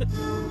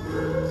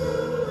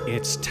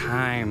 It's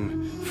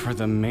time for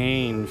the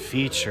main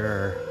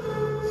feature.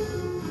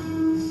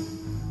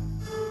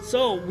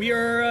 So we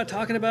are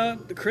talking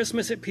about the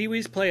Christmas at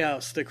Pee-wee's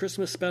Playhouse, the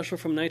Christmas special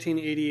from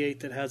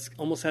 1988 that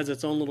almost has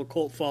its own little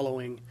cult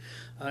following,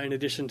 in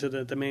addition to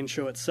the main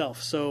show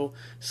itself. So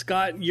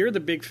Scott, you're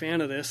the big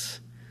fan of this.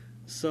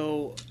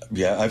 So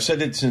yeah, I've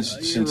said it since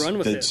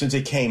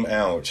it came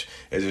out.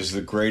 It is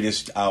the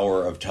greatest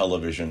hour of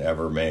television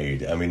ever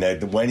made. I mean,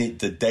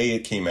 the day it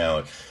came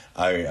out,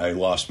 I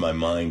lost my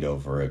mind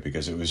over it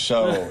because it was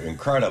so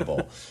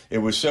incredible. It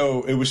was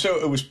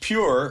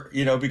pure,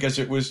 because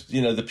it was,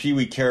 the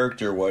Pee-wee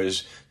character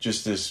was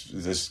just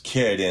this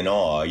kid in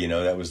awe,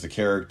 that was the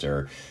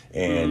character.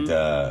 And,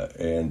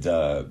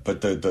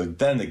 but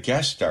then the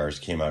guest stars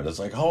came out. It's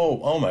like,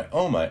 oh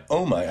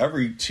my,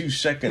 every 2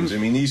 seconds. I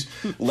mean, these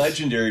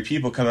legendary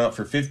people come out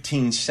for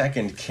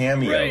 15-second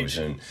cameos,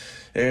 right. And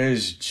it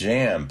is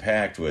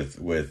jam-packed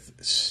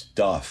with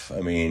stuff.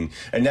 I mean,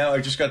 and now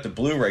I just got the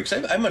Blu-ray,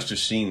 because I must have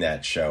seen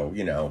that show,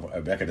 I'm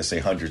not going to say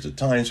hundreds of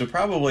times, but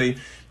probably,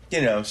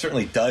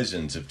 certainly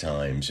dozens of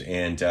times.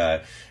 And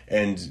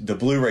the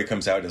Blu-ray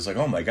comes out, and it's like,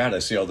 oh my God, I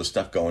see all the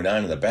stuff going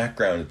on in the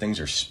background, and things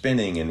are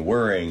spinning and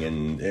whirring,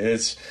 and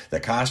the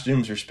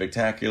costumes are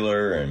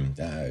spectacular, and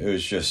it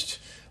was just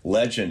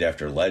legend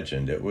after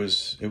legend. It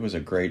was a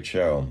great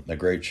show,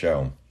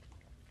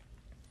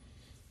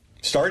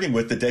 Starting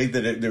with the day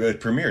that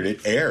it premiered.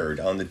 It aired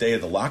on the day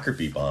of the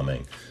Lockerbie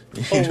bombing.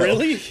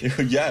 Really?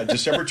 Yeah,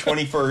 December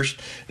 21st,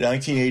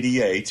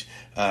 1988.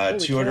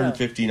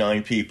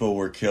 259 people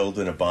were killed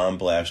in a bomb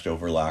blast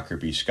over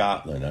Lockerbie,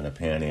 Scotland on a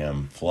Pan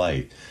Am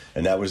flight.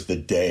 And that was the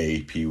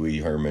day Pee-wee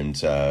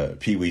Herman's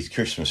Pee-wee's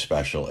Christmas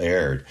special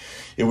aired.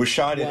 It was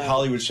shot at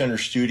Hollywood Center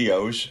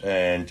Studios,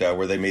 and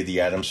where they made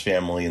the Addams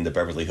Family and the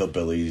Beverly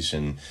Hillbillies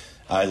and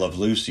I Love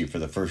Lucy for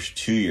the first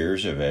 2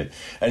 years of it.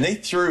 And they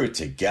threw it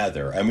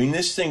together. I mean,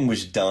 this thing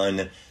was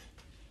done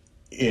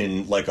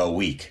in like a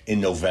week,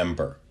 in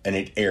November, and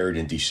it aired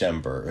in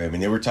December. I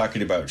mean, they were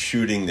talking about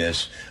shooting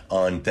this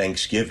on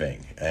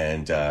Thanksgiving,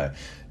 and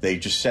they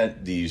just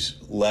sent these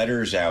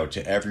letters out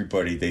to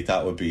everybody they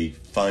thought would be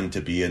fun to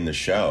be in the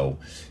show.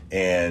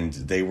 And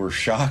they were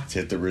shocked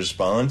at the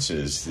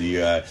responses,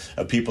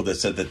 of people that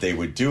said that they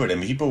would do it. I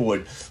mean, people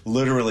would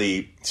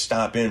literally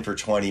stop in for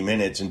 20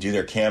 minutes and do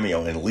their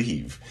cameo and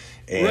leave.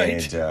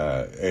 And,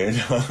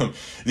 right.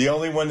 The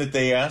only one that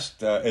they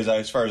asked,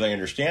 as far as I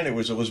understand it,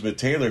 was Elizabeth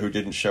Taylor, who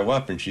didn't show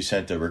up, and she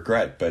sent a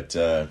regret.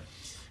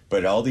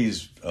 But all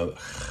these,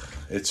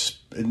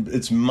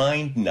 it's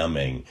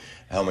mind-numbing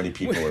how many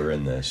people are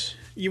in this.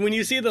 When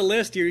you see the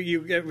list,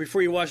 you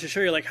before you watch the show,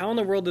 you're like, how in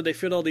the world did they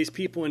fit all these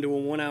people into a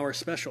 1 hour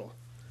special?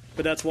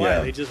 But that's why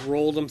they just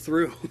rolled them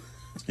through.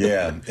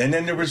 Yeah, and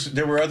then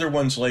there were other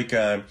ones like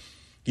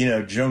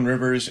Joan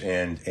Rivers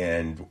and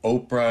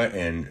Oprah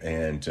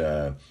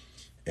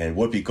and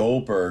Whoopi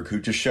Goldberg, who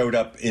just showed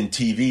up in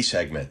TV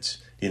segments,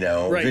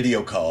 right.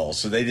 video calls,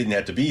 so they didn't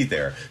have to be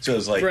there. So it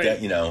was like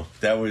right.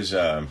 that was.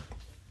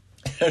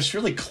 It's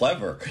really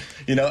clever,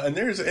 and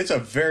it's a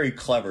very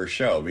clever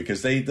show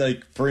because they,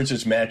 like, for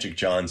instance, Magic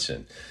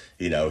Johnson,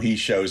 he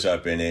shows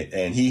up in it,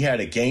 and he had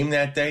a game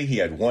that day. He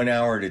had 1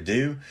 hour to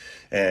do,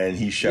 and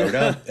he showed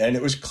up. And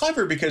it was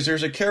clever because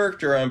there's a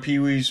character on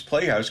Pee-wee's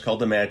Playhouse called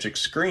the Magic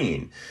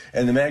Screen.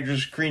 And the Magic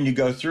Screen, you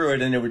go through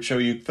it, and it would show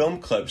you film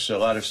clips, a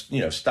lot of,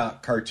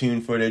 stock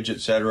cartoon footage,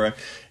 etc.,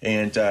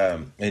 and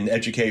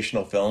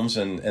educational films.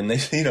 And they,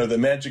 the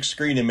Magic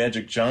Screen and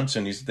Magic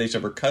Johnson, they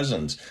said were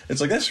cousins. It's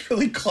like, that's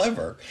really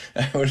clever.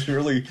 I was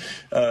really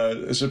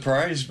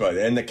surprised by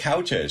that. And the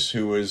Countess,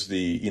 who was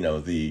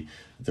the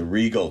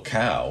regal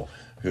cow,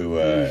 who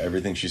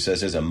everything she says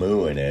has a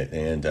moo in it,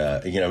 and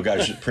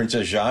got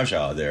Princess Zsa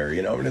Zsa there,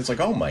 and it's like,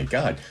 oh my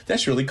God,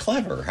 that's really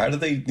clever. How did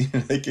they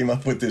they came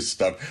up with this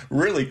stuff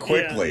really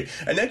quickly?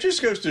 Yeah. And that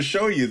just goes to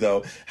show you,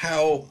 though,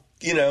 how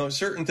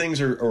certain things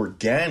are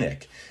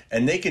organic,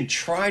 and they can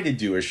try to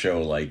do a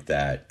show like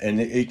that, and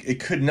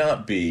it could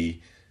not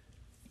be.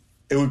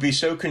 It would be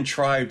so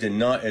contrived and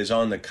not as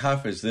on the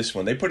cuff as this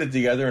one. They put it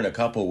together in a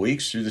couple of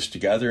weeks, threw this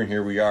together, and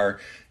here we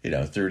are,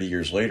 30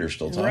 years later,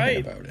 still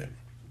talking about it.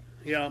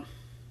 Yeah.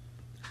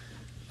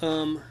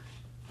 All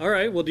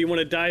right. Well, do you want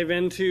to dive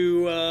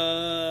into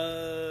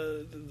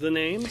the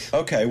names?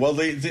 Okay. Well,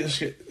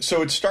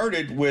 so it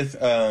started with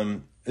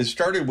the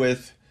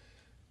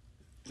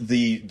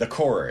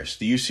chorus,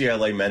 the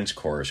UCLA men's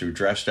chorus, who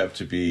dressed up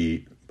to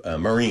be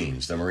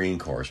Marines, the Marine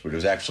chorus, but it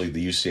was actually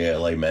the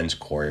UCLA men's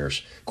choir,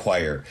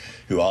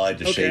 who all had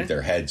to shave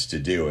their heads to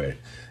do it,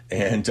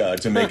 and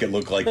to make it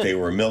look like they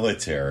were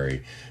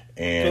military.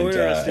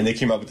 And they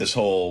came up with this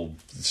whole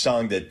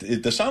song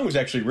the song was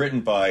actually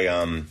written by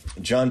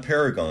John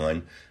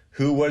Paragon,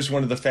 who was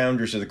one of the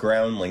founders of the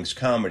Groundlings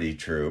comedy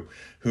troupe,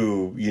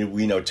 who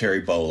we know Terry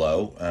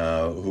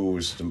Bolo, who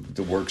was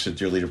the works at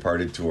Dearly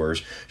Departed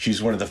Tours.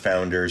 She's one of the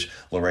founders.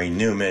 Lorraine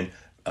Newman,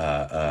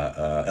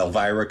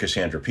 Elvira,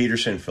 Cassandra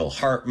Peterson, Phil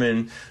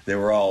Hartman. They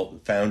were all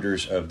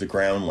founders of the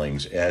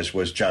Groundlings, as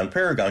was John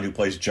Paragon, who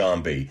plays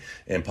John B.,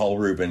 and Paul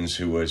Rubens,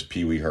 who was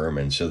Pee Wee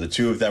Herman. So the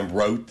two of them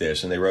wrote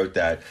this, and they wrote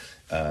that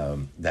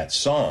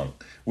song,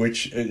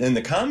 which in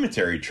the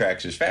commentary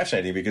tracks is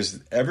fascinating because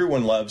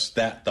everyone loves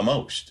that the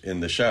most in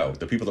the show.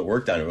 The people that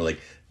worked on it were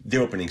like, the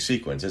opening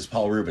sequence. It's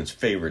Paul Rubens'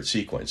 favorite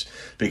sequence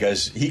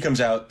because he comes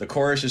out, the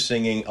chorus is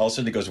singing, all of a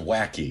sudden it goes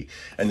wacky,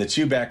 and the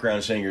two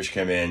background singers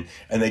come in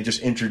and they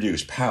just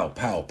introduce pow,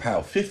 pow,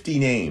 pow, 50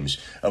 names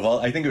of all.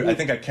 I think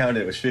I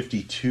counted it was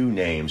 52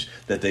 names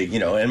that they,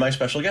 and my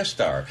special guest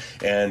star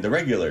and the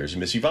regulars,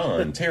 Miss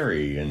Yvonne,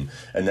 Terry, and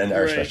then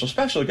our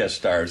special guest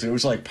stars. It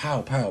was like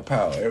pow, pow,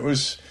 pow. It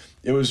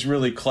was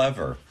really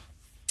clever.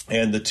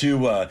 And the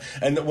two,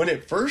 and when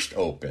it first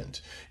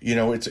opened,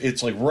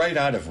 it's like right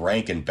out of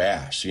Rankin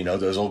Bass,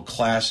 those old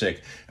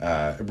classic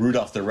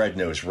Rudolph the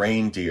Red-Nosed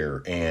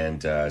Reindeer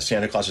and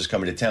Santa Claus is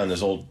Coming to Town,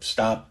 those old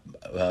stop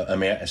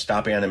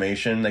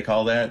animation, they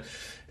call that.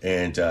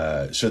 And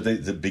so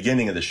the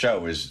beginning of the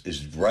show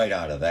is right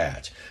out of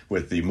that,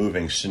 with the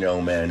moving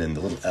snowmen and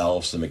the little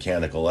elves, the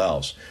mechanical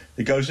elves.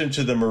 It goes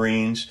into the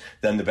Marines,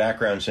 then the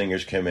background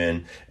singers come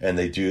in, and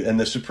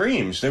the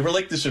Supremes, they were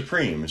like the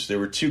Supremes. There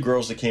were two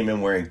girls that came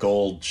in wearing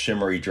gold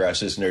shimmery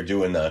dresses, and they're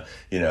doing the,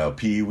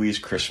 Pee-wee's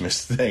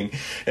Christmas thing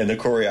and the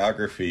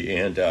choreography.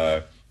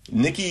 And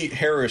Nikki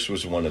Harris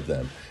was one of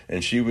them,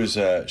 and she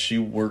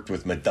worked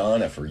with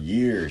Madonna for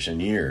years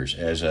and years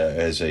as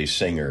a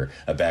singer,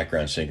 a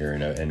background singer,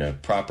 and a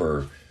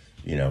proper,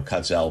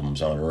 cuts albums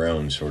on her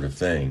own sort of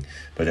thing.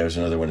 But it was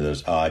another one of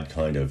those odd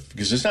kind of,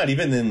 because it's not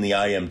even in the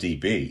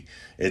IMDb.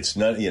 It's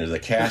not, the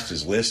cast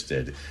is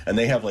listed, and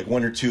they have like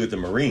one or two of the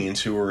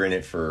Marines who were in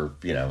it for,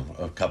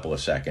 a couple of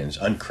seconds,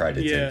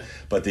 uncredited. Yeah.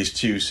 But these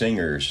two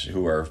singers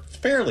who are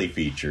fairly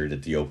featured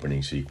at the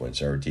opening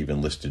sequence aren't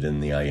even listed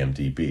in the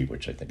IMDb,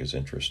 which I think is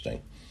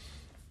interesting.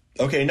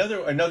 Okay,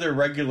 another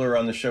regular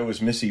on the show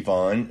was Miss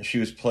Yvonne. She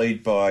was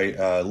played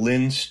by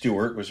Lynn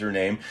Stewart, was her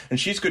name, and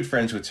she's good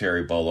friends with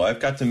Terry Bolo. I've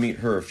got to meet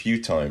her a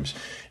few times,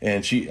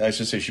 and she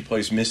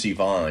plays Miss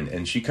Yvonne,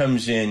 and she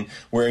comes in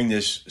wearing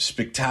this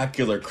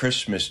spectacular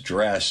Christmas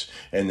dress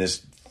and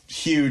this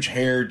huge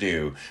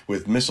hairdo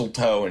with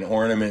mistletoe and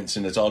ornaments,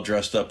 and it's all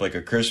dressed up like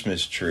a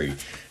Christmas tree.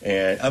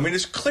 And I mean,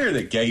 it's clear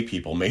that gay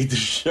people made the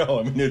show.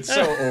 I mean, it's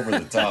so over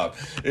the top.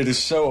 It is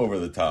so over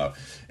the top.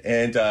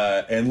 And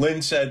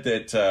Lynn said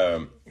that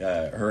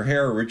her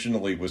hair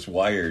originally was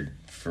wired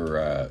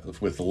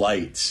with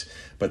lights,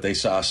 but they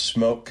saw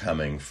smoke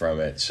coming from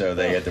it, so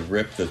they had to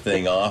rip the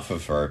thing off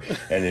of her.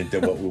 And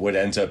what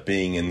ends up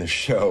being in the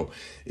show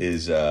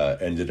is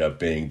ended up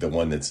being the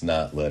one that's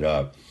not lit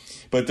up.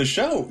 But the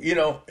show,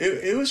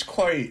 it was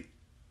quite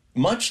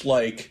much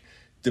like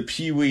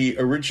the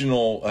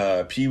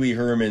original Pee Wee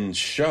Herman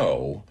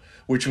show,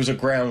 which was a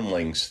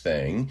Groundlings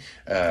thing,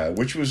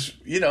 which was,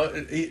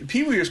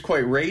 Pee Wee was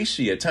quite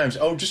racy at times.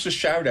 Oh, just a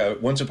shout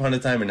out, Once Upon a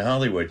Time in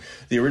Hollywood,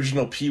 the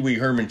original Pee Wee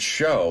Herman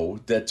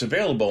show that's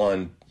available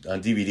on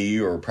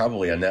DVD or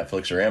probably on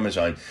Netflix or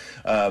Amazon.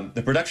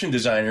 The production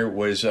designer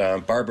was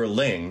Barbara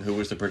Ling, who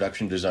was the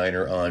production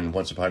designer on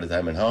Once Upon a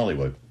Time in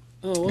Hollywood.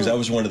 Oh, wow. Because that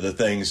was one of the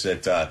things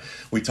that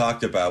we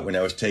talked about when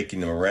I was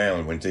taking them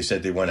around, when they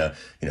said they want to,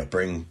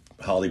 bring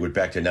Hollywood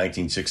back to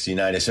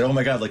 1969. I said, "Oh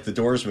my God, like the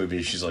Doors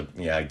movie." She's like,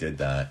 "Yeah, I did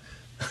that."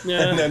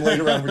 Yeah. And then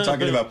later on, we're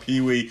talking about Pee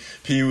Wee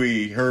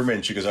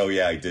Herman. She goes, "Oh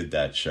yeah, I did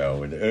that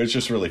show," and it was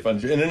just really fun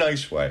in a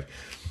nice way.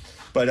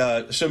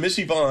 But so Miss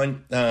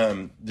Yvonne,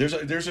 there's a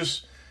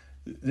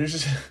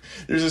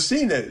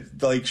scene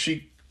that like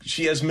she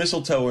has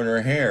mistletoe in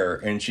her hair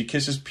and she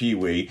kisses Pee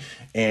Wee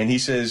and he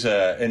says,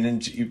 and then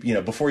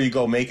before you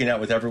go making out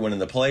with everyone in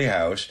the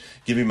playhouse,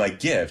 give me my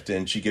gift,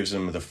 and she gives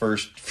him the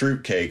first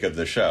fruitcake of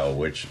the show,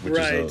 which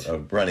is a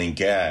running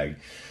gag.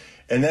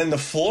 And then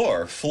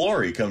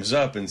Flory comes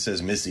up and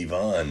says, "Miss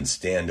Yvonne,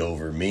 stand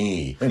over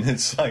me." And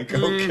it's like,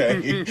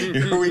 okay,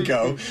 here we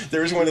go.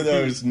 There's one of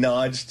those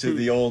nods to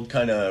the old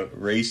kind of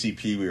racy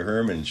Pee Wee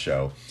Herman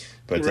show.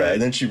 But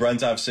and then she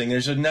runs off saying,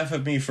 "There's enough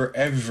of me for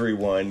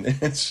everyone."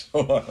 And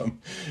so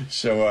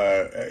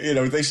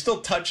they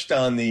still touched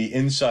on the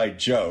inside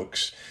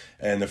jokes.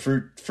 And the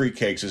fruit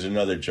cakes is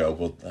another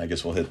joke. I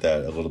guess we'll hit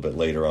that a little bit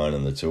later on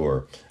in the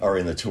tour, or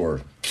in the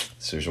tour.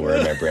 This is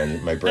where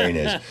my brain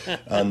is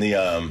on the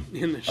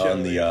in the show,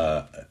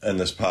 on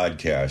this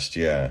podcast.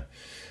 Yeah,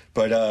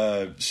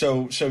 but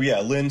so yeah,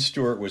 Lynn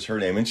Stewart was her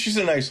name, and she's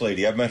a nice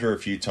lady. I've met her a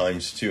few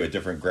times too at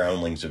different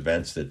Groundlings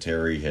events that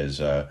Terry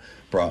has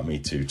brought me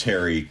to.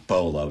 Terry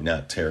Bolo,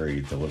 not Terry,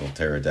 the little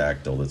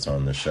pterodactyl that's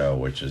on the show,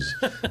 which is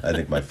I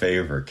think my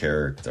favorite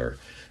character.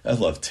 I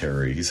love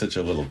Terry. He's such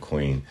a little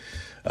queen.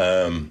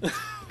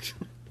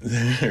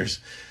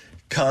 There's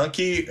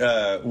Conky,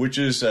 which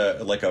is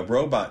like a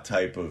robot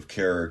type of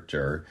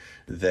character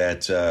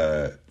that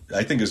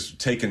I think is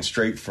taken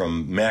straight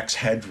from Max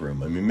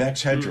Headroom. I mean,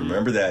 Max Headroom,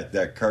 remember that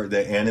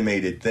that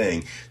animated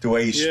thing? The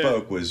way he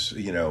spoke was,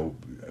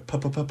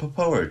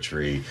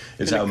 poetry.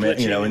 Is how,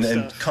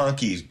 and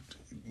Conky,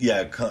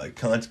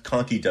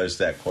 Conky does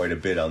that quite a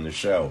bit on the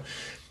show.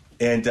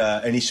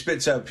 And he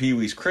spits out Pee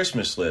Wee's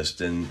Christmas list,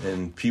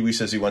 and Pee Wee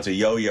says he wants a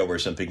yo-yo or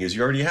something. He goes,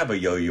 "You already have a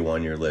yo-yo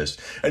on your list."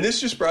 And this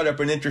just brought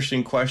up an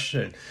interesting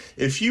question.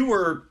 If you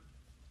were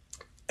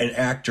an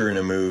actor in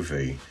a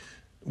movie,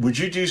 would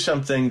you do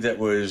something that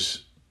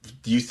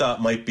you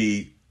thought might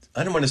be,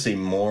 I don't want to say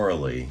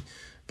morally,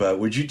 but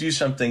would you do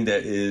something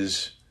that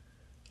is,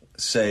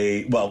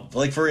 say, well,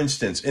 like for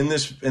instance, in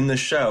this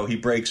show, he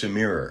breaks a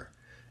mirror.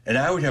 And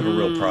I would have a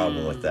real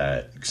problem with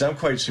that because I'm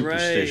quite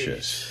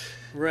superstitious.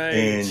 Right.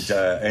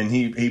 And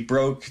he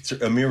broke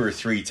a mirror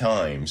 3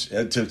 times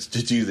to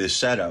do this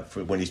setup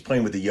for when he's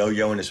playing with the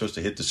yo-yo and it's supposed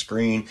to hit the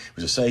screen. It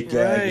was a sight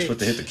gag. It's supposed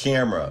to hit the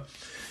camera.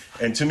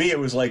 And to me, it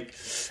was like,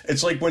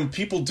 it's like when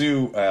people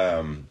do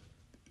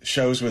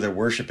shows where they're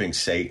worshiping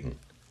Satan.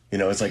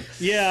 It's like...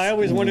 Yeah, I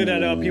always wondered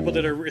about people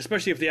that are,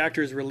 especially if the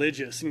actor is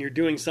religious and you're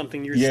doing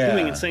something, you're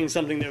doing and saying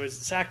something that was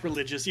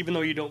sacrilegious, even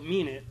though you don't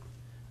mean it.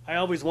 I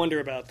always wonder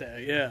about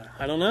that. Yeah,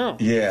 I don't know.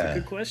 Yeah. That's a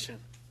good question.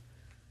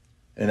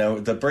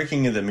 The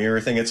breaking of the mirror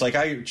thing, it's like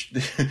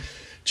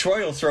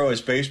Troy will throw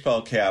his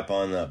baseball cap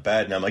on the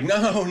bed, and I'm like,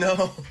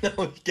 no,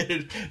 get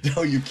it.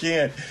 No, you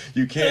can't.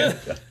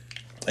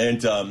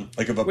 And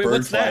like if a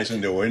bird flies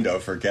into a window,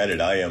 forget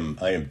it. I am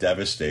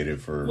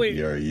devastated for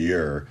a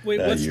year.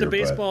 What's the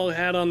baseball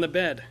hat on the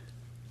bed?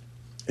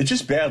 It's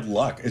just bad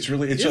luck. It's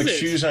like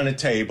shoes on a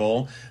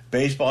table,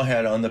 baseball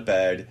hat on the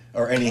bed,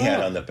 or any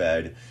hat on the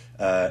bed.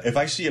 If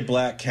I see a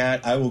black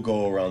cat, I will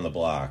go around the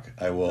block.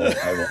 I will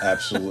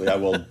absolutely. I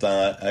will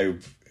not.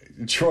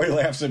 Troy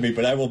laughs at me,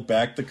 but I will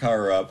back the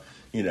car up.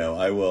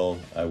 I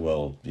will.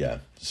 Yeah.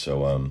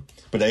 So,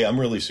 but hey, I'm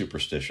really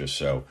superstitious,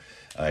 so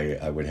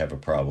I would have a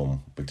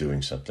problem with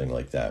doing something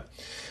like that.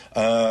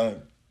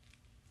 And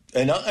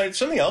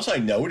something else I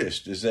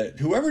noticed is that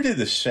whoever did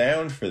the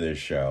sound for this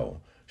show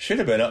should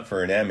have been up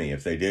for an Emmy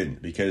if they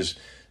didn't, because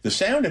the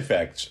sound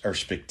effects are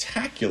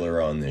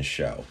spectacular on this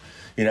show.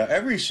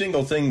 Every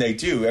single thing they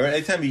do,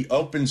 every time he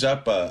opens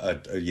up a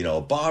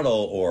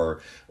bottle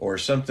or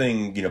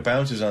something,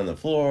 bounces on the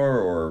floor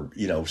or,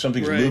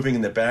 something's moving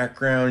in the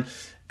background,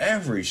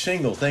 every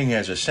single thing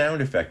has a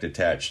sound effect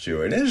attached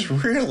to it. It is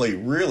really,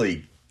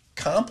 really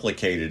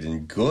complicated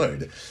and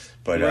good.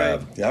 But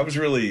I was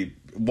really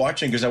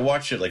watching, because I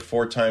watched it like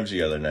 4 times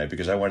the other night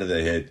because I wanted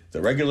to hit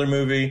the regular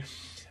movie.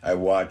 I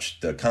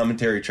watched the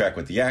commentary track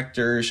with the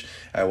actors.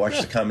 I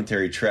watched the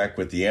commentary track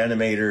with the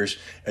animators,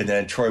 and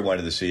then Troy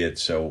wanted to see it,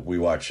 so we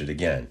watched it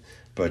again.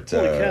 But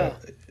but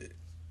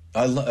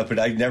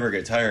I never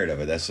get tired of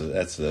it. That's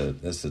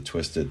the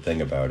twisted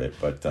thing about it.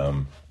 But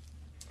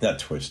not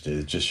twisted.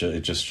 It just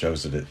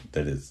shows that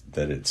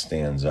it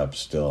stands up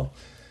still.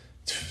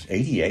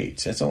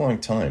 88. That's a long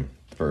time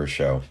for a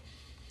show.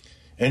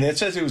 And it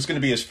says it was going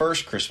to be his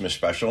first Christmas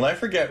special, and I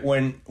forget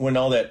when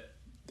all that.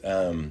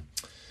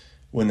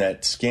 When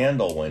that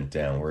scandal went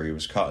down where he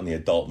was caught in the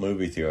adult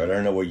movie theater. I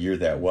don't know what year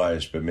that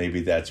was, but maybe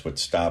that's what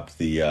stopped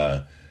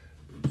the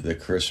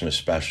Christmas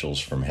specials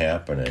from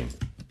happening.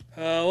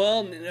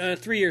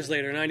 3 years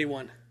later,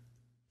 91.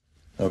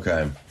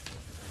 Okay.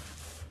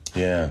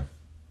 Yeah.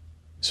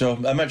 So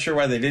I'm not sure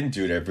why they didn't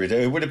do it every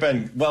day. It would have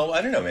been, well,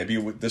 I don't know, maybe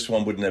this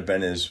one wouldn't have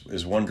been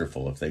as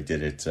wonderful if they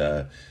did it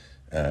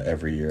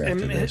every year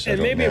after this.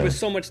 And maybe it was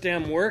so much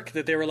damn work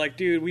that they were like,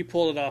 dude, we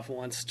pulled it off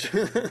once.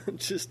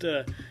 Just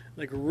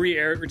like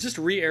re-air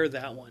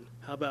that one.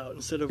 How about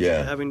instead of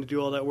having to do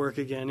all that work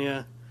again?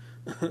 Yeah.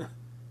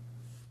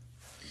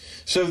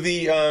 So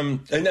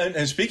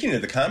and speaking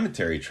of the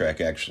commentary track,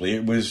 actually,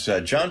 it was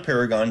John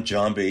Paragon,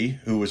 John B.,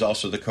 who was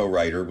also the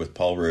co-writer with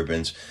Paul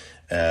Rubens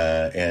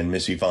and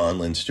Miss Yvonne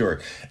Lynn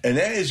Stewart. And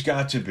that has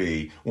got to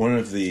be one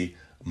of the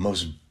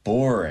most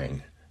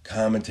boring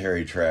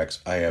commentary tracks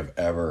I have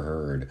ever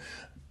heard.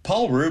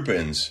 Paul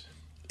Rubens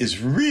is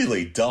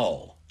really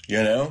dull,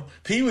 you know?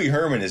 Pee Wee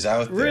Herman is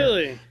out there.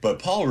 Really? But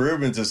Paul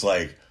Rubens is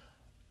like,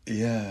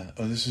 yeah,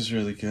 oh, this is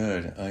really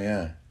good. Oh,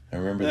 yeah. I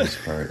remember this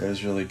part. It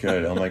was really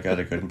good. Oh my God,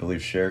 I couldn't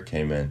believe Cher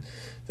came in.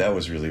 That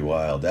was really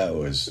wild. That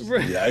was,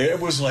 yeah, it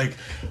was like,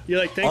 you're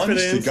like, thanks for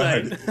the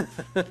insight.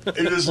 God,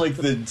 it was like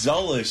the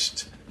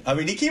dullest. I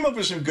mean, he came up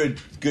with some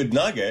good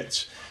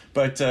nuggets,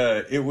 but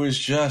it was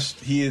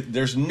just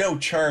there's no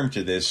charm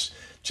to this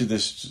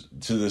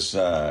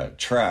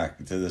track,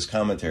 to this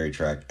commentary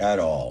track at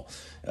all.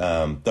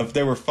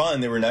 They were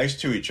fun. They were nice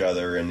to each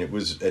other, and it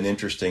was an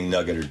interesting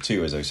nugget or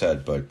two, as I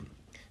said. But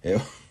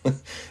it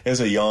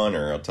was a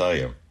yawner, I'll tell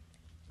you.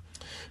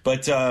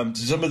 But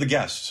some of the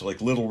guests,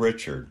 like Little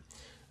Richard.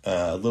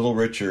 Little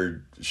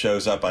Richard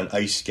shows up on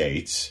ice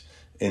skates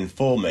in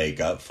full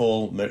makeup,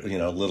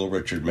 Little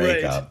Richard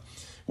makeup,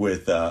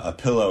 with a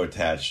pillow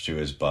attached to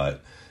his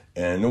butt.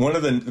 And one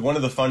of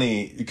the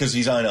funny, because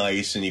he's on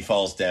ice and he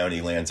falls down,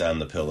 he lands on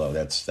the pillow.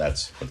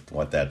 That's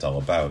what that's all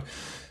about.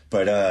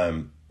 But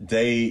I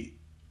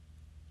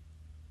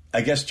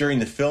guess during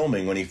the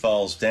filming, when he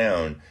falls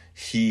down,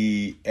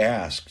 he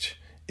asked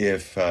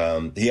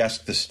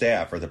the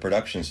staff or the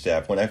production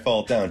staff, when I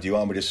fall down, do you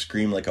want me to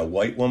scream like a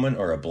white woman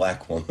or a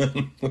black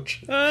woman?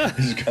 Which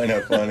is kind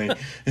of funny.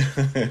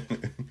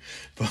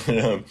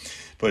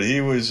 But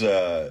he was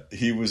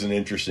an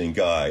interesting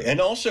guy. And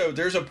also,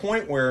 there's a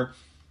point where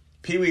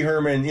Pee Wee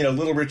Herman,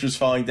 Little Richard's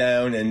falling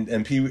down,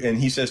 and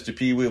he says to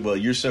Pee Wee, "Well,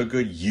 you're so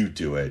good, you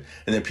do it."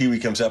 And then Pee Wee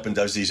comes up and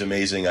does these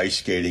amazing ice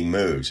skating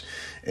moves,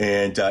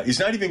 and he's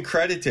not even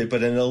credited,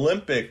 but an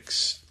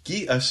Olympics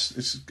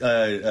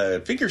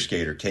figure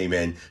skater came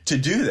in to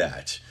do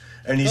that.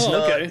 And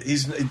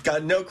he's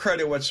got no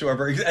credit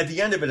whatsoever. At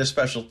the end of it, a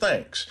special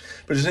thanks.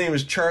 But his name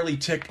was Charlie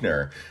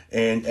Tickner,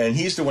 and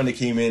he's the one that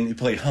came in. He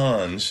played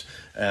Hans,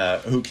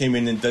 who came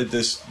in and did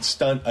this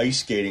stunt ice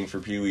skating for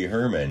Pee Wee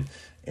Herman.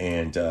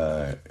 And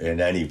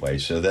anyway,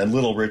 so then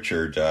Little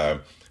Richard,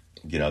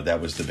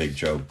 that was the big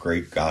joke.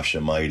 Great gosh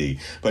almighty.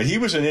 But he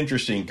was an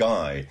interesting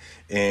guy.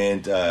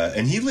 And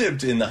he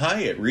lived in the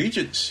Hyatt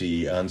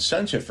Regency on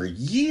Sunset for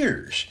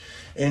years.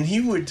 And he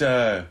would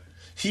drive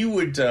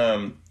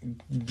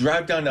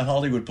down to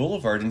Hollywood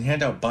Boulevard and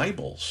hand out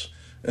Bibles.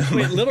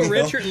 Wait, Little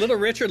Richard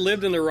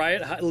lived in the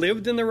Riot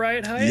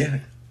Hyatt? Yeah.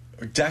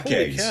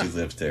 Decades he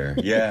lived there.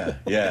 Yeah.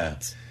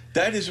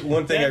 That is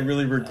one thing I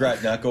really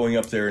regret, not going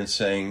up there and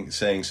saying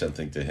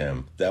something to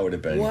him. That would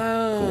have been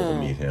cool to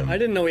meet him. I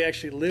didn't know he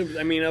actually lived.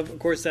 I mean, of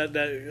course, that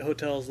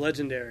hotel is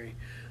legendary,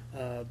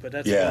 but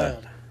that's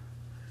wild.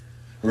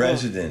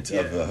 Resident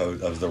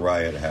of the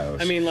Riot House.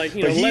 I mean,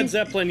 Led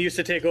Zeppelin used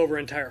to take over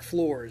entire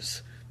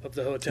floors of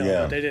the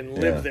hotel, but they didn't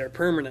live there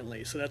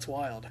permanently, so that's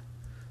wild.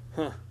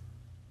 Huh.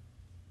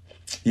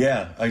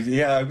 Yeah,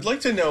 I would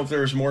like to know if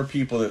there was more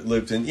people that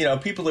lived in,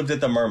 people lived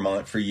at the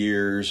Marmont for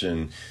years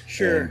and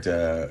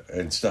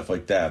stuff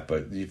like that.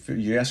 But you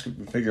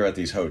figure out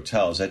these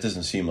hotels, that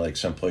doesn't seem like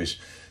someplace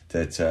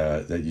that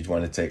you'd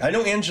want to take. I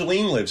know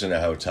Angeline lives in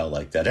a hotel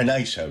like that, a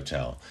nice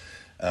hotel.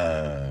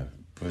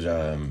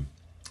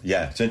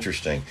 It's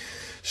interesting.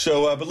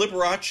 So, but Little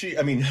Richard,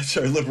 not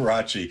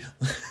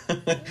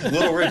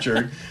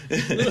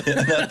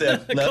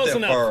that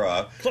far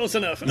off. Close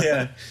enough.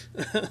 Yeah.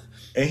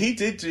 And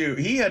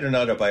he had an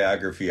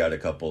autobiography out a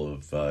couple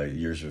of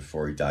years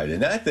before he died.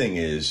 And that thing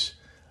is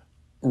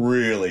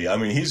really,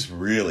 he's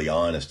really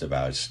honest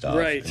about stuff.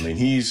 Right.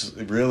 He's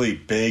really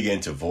big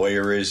into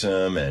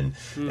voyeurism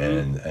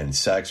and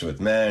sex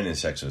with men and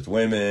sex with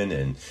women.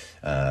 And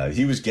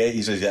he was gay.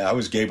 He says, I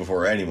was gay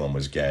before anyone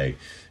was gay.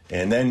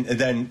 And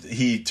then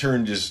he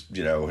turned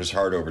his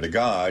heart over to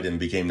God and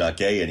became not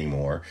gay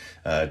anymore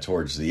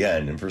towards the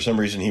end. And for some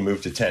reason, he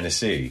moved to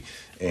Tennessee,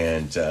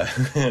 and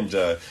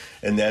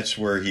that's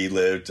where he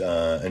lived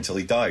until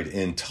he died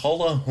in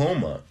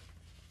Tullahoma,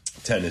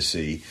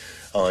 Tennessee,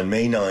 on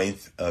May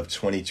 9th of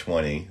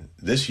 2020,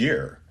 this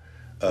year,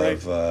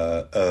 of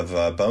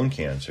bone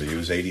cancer. He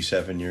was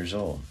 87 years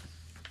old.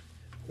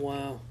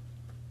 Wow.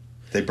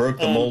 They broke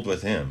the mold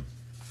with him.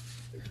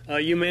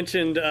 You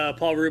mentioned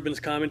Paul Rubens'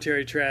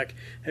 commentary track.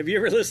 Have you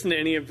ever listened to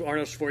any of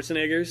Arnold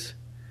Schwarzenegger's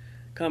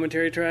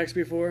commentary tracks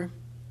before?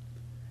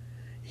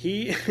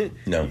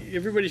 No.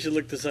 Everybody should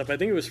look this up. I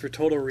think it was for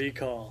Total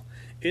Recall.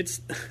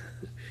 It's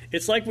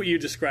like what you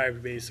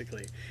described,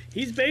 basically.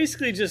 He's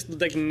basically just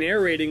like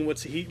narrating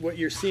what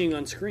you're seeing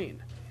on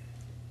screen.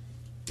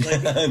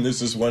 And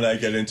this is when I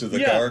get into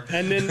the car.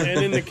 And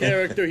then the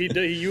character he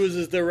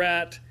uses the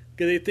rat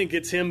they think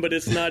it's him, but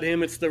it's not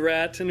him, it's the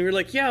rat. And we were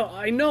like, yeah,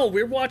 I know,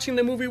 we're watching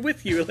the movie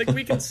with you. Like,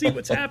 we can see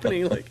what's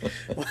happening. Like,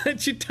 why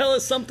don't you tell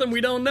us something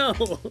we don't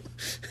know?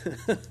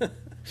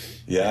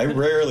 Yeah, I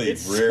rarely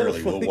so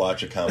will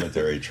watch a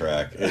commentary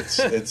track.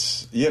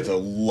 It's you have to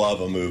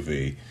love a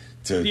movie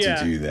to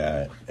do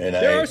that. And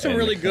there are some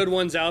really good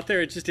ones out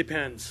there. It just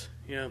depends.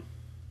 Yeah.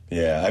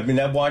 Yeah, I mean,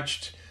 I've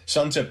watched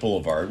Sunset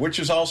Boulevard, which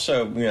is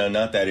also,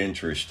 not that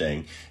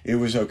interesting. It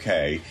was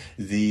okay.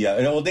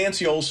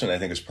 Nancy Olsen, I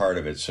think, is part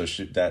of it, so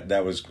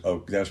that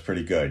was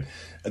pretty good.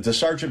 The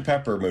Sgt.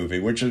 Pepper movie,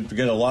 which we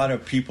get a lot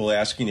of people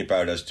asking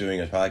about us doing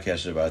a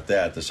podcast about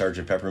that. The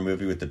Sgt. Pepper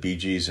movie with the Bee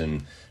Gees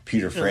and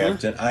Peter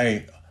Frampton.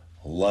 I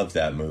love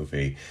that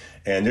movie.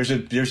 And there's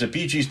a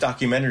Bee Gees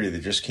documentary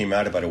that just came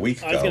out about a week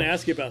ago. I was going to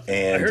ask you about that.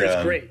 And, I heard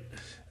it's great.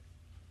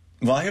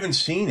 Well, I haven't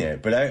seen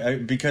it,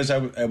 but because I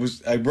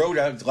wrote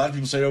out, a lot of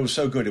people said, oh, it was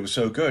so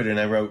good, and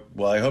I wrote,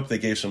 well, I hope they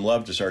gave some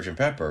love to Sgt.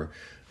 Pepper,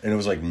 and it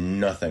was like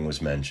nothing was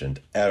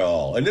mentioned at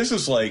all. And this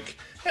is like,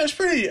 it was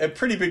a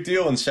pretty big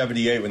deal in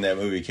 '78 when that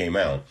movie came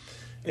out,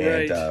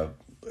 and right.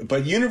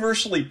 But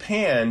universally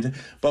panned.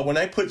 But when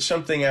I put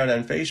something out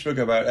on Facebook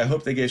about, I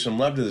hope they gave some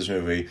love to this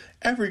movie,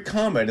 every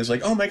comment is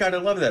like, oh my God, I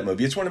love that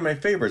movie. It's one of my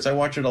favorites. I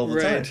watch it all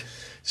the time.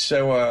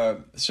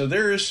 So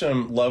there is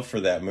some love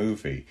for that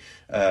movie.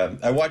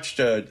 I watched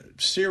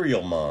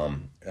Serial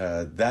Mom,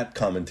 that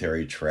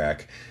commentary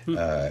track,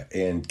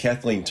 and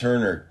Kathleen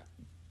Turner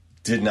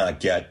did not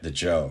get the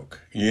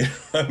joke.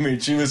 I mean,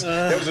 she was.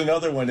 There was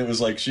another one. It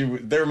was like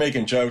they were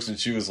making jokes, and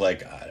she was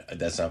like,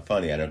 "That's not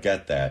funny. I don't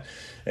get that."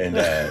 And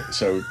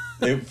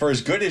for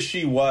as good as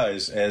she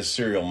was as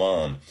Serial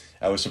Mom,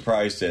 I was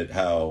surprised at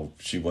how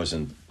she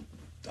wasn't.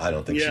 I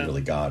don't think she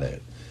really got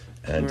it.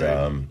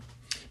 And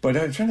but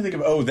I'm trying to think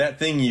of That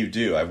Thing You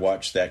Do. I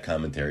watched that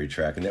commentary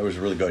track, and that was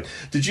really good.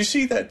 Did you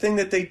see that thing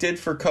that they did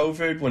for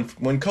COVID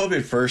when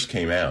COVID first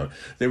came out?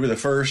 They were the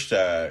first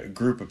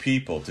group of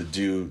people to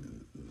do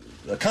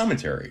a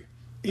commentary.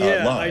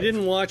 Yeah, live. I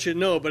didn't watch it,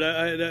 no, but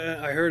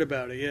I heard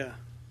about it. Yeah.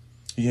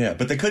 Yeah,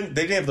 but they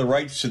didn't have the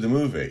rights to the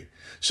movie,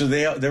 so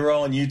they were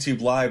all on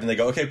YouTube Live, and they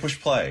go, okay, push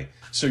play.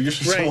 So you're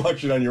supposed to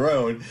watch it on your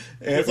own,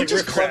 and which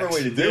is a clever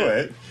way to do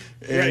it.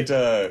 And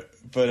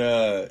but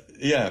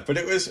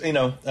it was, I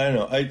don't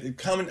know.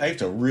 I have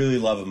to really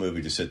love a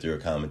movie to sit through a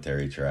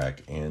commentary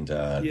track, and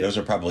those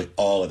are probably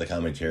all of the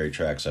commentary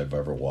tracks I've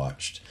ever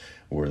watched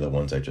were the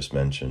ones I just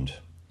mentioned.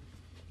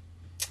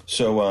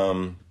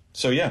 So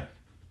yeah,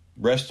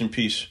 rest in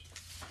peace,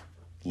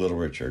 Little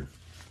Richard.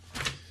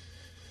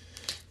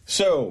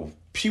 So,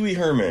 Pee Wee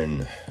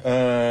Herman.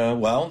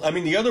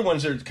 The other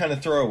ones are kind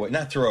of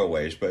not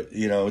throwaways, but,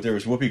 there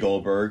was Whoopi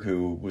Goldberg,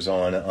 who was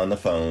on the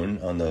phone,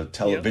 on the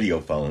video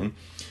phone.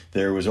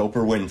 There was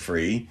Oprah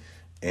Winfrey,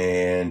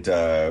 and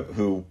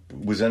who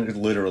was in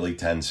literally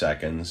 10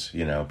 seconds.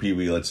 Pee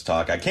Wee, let's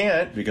talk. I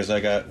can't, because I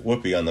got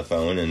Whoopi on the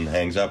phone and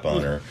hangs up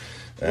on her.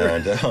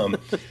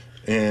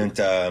 And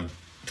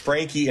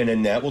Frankie and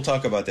Annette, we'll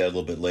talk about that a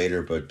little bit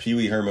later, but Pee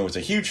Wee Herman was a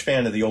huge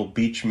fan of the old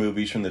beach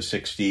movies from the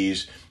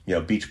 60s,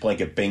 Beach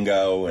Blanket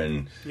Bingo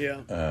and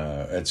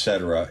et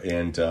cetera.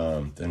 And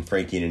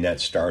Frankie and Annette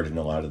starred in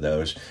a lot of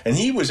those. And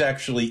he was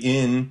actually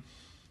in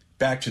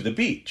Back to the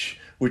Beach,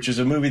 which is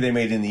a movie they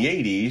made in the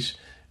 80s,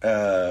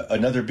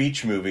 another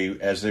beach movie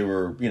as they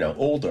were,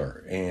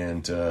 older.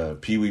 And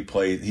Pee Wee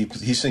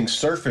he sings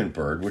Surfin'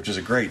 Bird, which is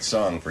a great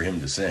song for him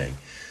to sing.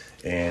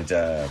 And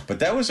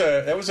but it was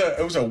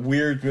a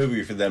weird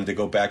movie for them to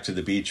go back to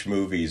the beach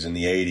movies in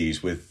the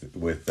 80s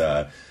with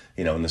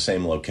in the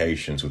same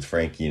locations with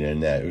Frankie and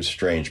Annette. It was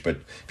strange, but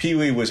Pee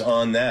Wee was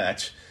on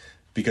that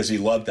because he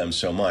loved them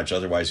so much.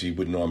 Otherwise, he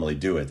wouldn't normally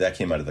do it. That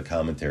came out of the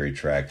commentary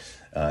track.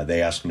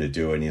 They asked him to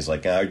do it, and he's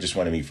like, I just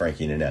want to meet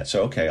Frankie and Annette.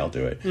 So, okay, I'll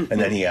do it. And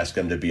then he asked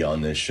them to be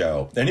on this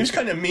show. And he was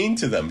kind of mean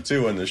to them,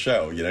 too, on the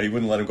show. He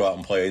wouldn't let them go out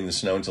and play in the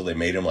snow until they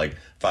made him,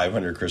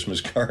 500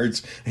 Christmas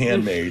cards,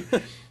 handmade.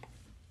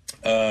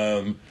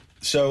 And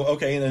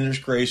then there's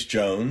Grace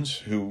Jones,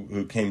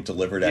 who came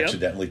delivered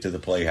accidentally to the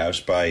Playhouse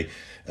by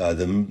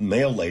the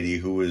mail lady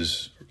who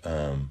was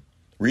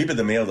Reba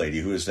the mail lady,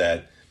 who is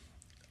that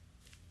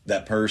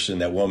person,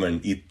 that woman,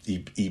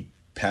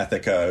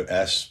 Epathica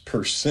S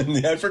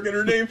person. I forget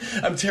her name.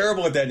 I'm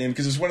terrible at that name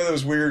because it's one of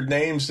those weird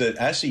names that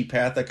S.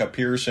 Epathica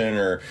Pearson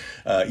or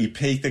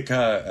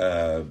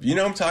Epathica. You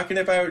know what I'm talking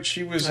about?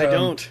 She was. I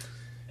don't.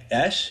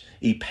 S.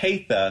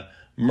 Epatha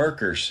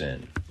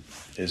Merkerson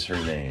is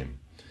her name.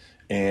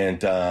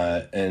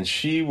 And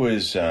she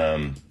was,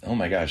 oh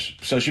my gosh.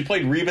 So she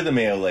played Reba the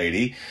Mail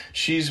Lady.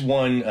 She's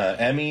won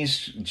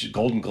Emmys,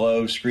 Golden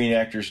Globes, Screen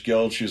Actors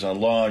Guild. She was on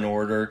Law and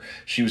Order.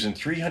 She was in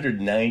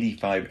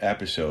 395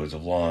 episodes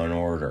of Law and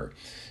Order.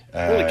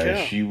 Holy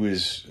cow. She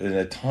was in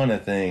a ton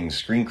of things.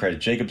 Screen credit,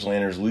 Jacob's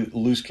Ladder's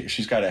Loose.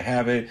 She's Got a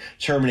Habit,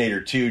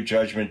 Terminator 2,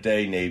 Judgment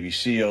Day, Navy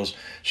SEALs.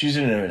 She's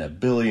in a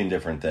billion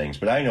different things.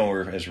 But I know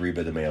her as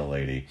Reba the Mail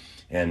Lady.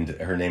 And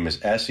her name is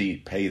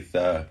Essie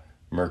Patha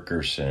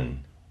Merkerson,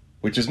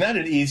 which is not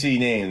an easy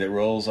name that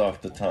rolls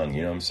off the tongue,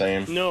 you know what I'm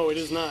saying? No, it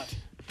is not.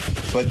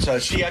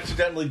 But she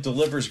accidentally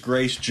delivers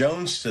Grace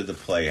Jones to the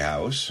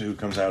Playhouse, who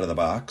comes out of the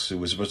box, who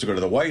was supposed to go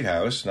to the White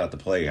House, not the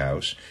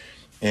Playhouse,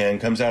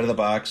 and comes out of the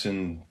box.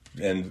 And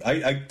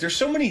I there's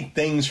so many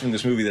things from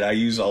this movie that I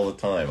use all the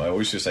time. I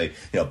always just say,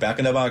 back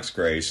in the box,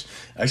 Grace.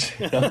 I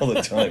say it all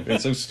the time.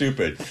 It's so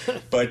stupid.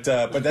 But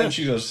then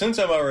she goes, since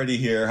I'm already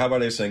here, how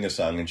about I sing a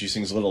song? And she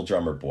sings Little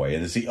Drummer Boy.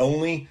 And it's the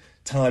only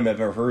time I've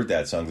ever heard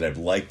that song that I've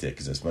liked it,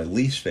 because it's my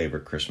least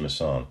favorite Christmas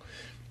song.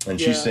 And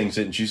she sings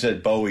it, and she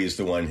said Bowie is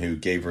the one who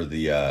gave her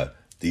the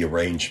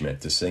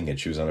arrangement to sing it.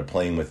 She was on a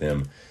plane with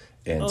him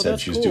and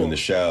said she was doing the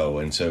show.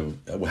 And so,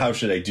 how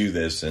should I do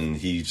this? And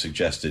he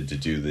suggested to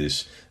do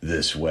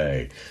this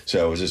way.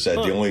 So, as I said,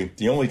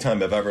 the only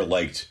time I've ever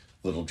liked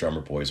Little Drummer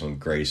Boy is when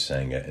Grace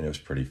sang it, and it was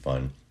pretty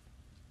fun.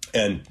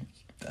 And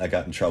I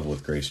got in trouble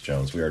with Grace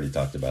Jones. We already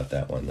talked about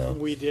that one, though.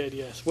 We did,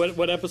 yes.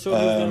 What episode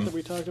was that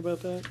we talked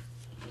about that?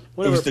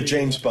 It was the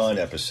James Bond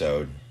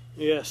episode.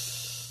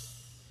 Yes.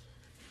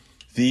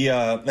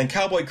 And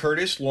Cowboy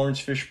Curtis,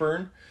 Lawrence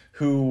Fishburne,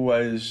 who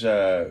was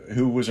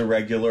a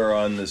regular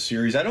on the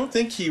series. I don't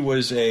think he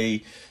was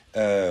a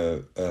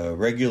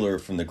regular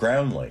from the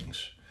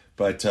Groundlings,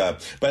 but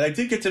I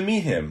did get to meet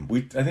him.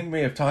 I think we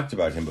may have talked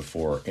about him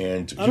before,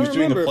 and he was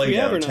doing a play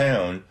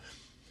downtown.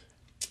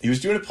 He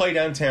was doing a play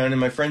downtown, and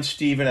my friend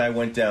Steve and I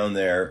went down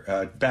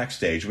there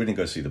backstage. We didn't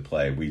go see the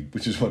play. We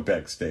just went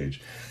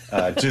backstage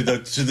to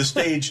the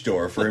stage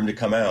door for him to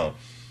come out.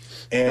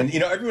 And,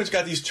 everyone's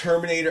got these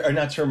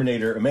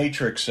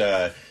Matrix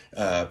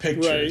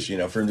pictures,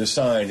 right, for him to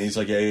sign. And he's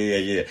like,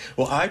 yeah.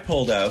 Well, I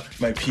pulled out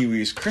my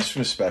Pee-wee's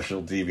Christmas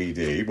Special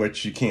DVD,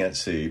 which you can't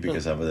see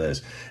because of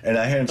this. And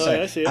I had him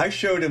sign. I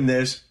showed him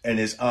this, and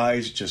his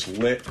eyes just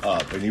lit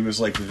up. And he was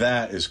like,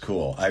 that is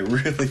cool. I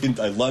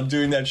love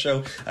doing that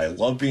show. I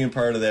love being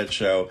part of that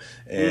show.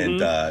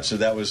 And so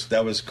that was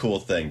a cool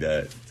thing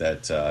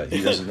that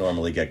he doesn't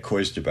normally get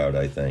quizzed about,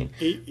 I think.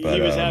 He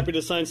was happy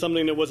to sign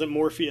something that wasn't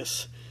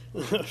Morpheus.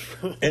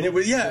 And it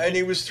was and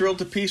he was thrilled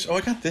to pieces. Oh,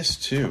 I got this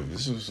too.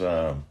 This was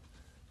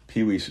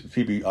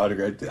Pee-wee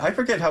autograph. I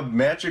forget how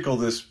magical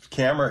this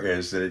camera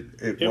is that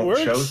it won't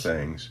works. Show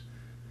things.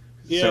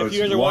 Yeah, so if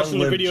you guys are watching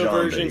the video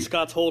version,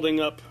 Scott's holding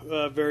up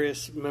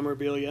various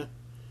memorabilia.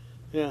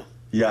 Yeah.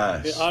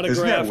 Yes.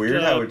 Isn't that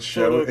weird how it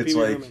shows? It's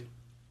like, Herman.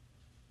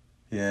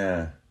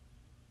 Yeah,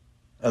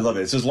 I love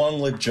it. It says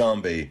 "Long live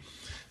John B."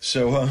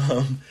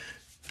 So.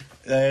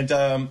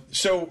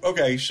 So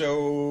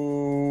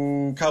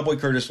Cowboy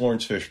Curtis,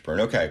 Lawrence Fishburne.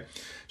 Okay.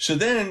 So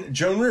then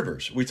Joan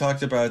Rivers, we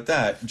talked about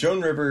that.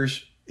 Joan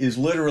Rivers is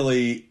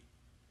literally,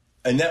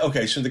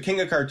 so the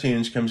King of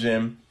Cartoons comes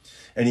in,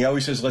 and he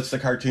always says, "Let the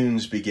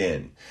cartoons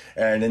begin."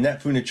 And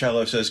Annette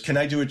Funicello says, "Can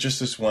I do it just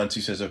this once?" He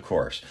says, "Of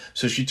course."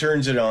 So she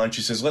turns it on.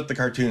 She says, "Let the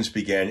cartoons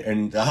begin."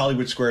 And the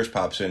Hollywood Squares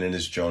pops in and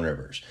is Joan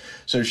Rivers.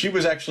 So she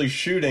was actually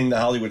shooting the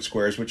Hollywood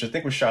Squares, which I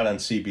think was shot on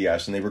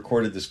CBS, and they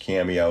recorded this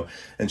cameo.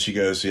 And she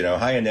goes,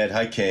 "Hi, Annette.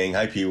 Hi, King.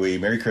 Hi, Pee-wee.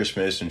 Merry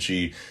Christmas." And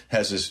she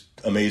has this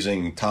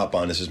amazing top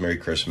on. This is Merry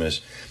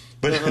Christmas.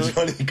 But it's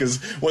funny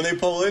because when they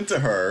pull into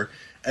her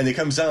and it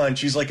comes on,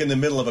 she's like in the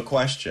middle of a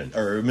question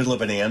or middle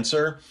of an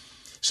answer.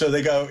 So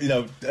they go,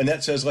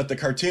 Annette says, "Let the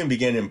cartoon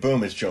begin," and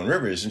boom, it's Joan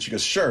Rivers. And she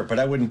goes, "Sure, but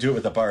I wouldn't do it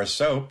with a bar of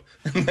soap."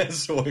 And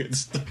that's the way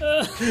it's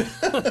done.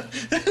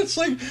 It's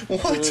like,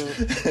 what?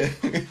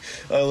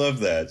 I love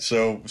that.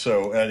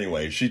 So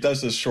anyway, she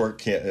does this short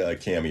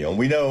cameo. And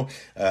we know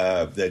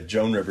that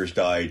Joan Rivers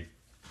died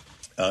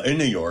in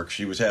New York.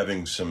 She was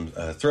having some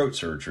throat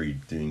surgery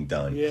being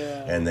done.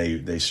 Yeah. And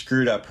they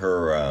screwed up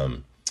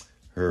her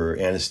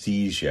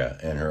anesthesia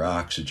and her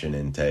oxygen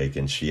intake,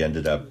 and she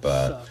ended up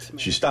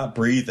she stopped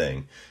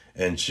breathing,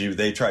 and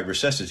they tried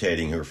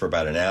resuscitating her for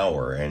about an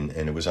hour, and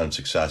it was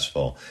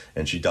unsuccessful,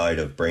 and she died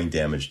of brain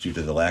damage due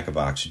to the lack of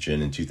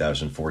oxygen in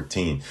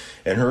 2014.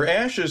 And her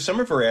ashes, some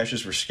of her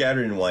ashes were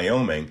scattered in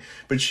Wyoming,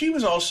 but she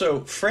was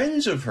also,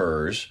 friends of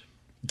hers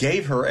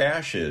gave her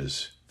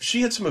ashes.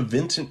 She had some of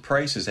Vincent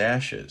Price's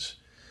ashes,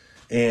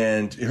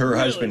 and her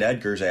husband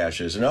Edgar's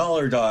ashes, and all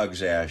her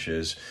dog's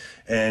ashes.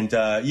 And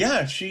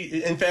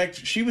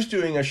she was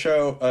doing a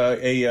show,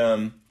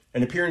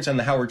 an appearance on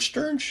the Howard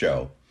Stern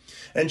show,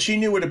 and she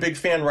knew what a big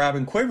fan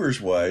Robin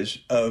Quivers was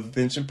of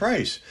Vincent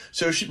Price.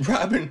 So she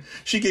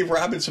gave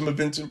Robin some of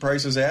Vincent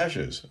Price's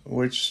ashes,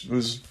 which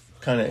was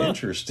kind of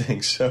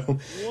interesting. So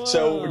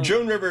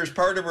Joan Rivers,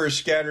 part of her is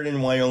scattered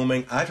in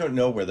Wyoming. I don't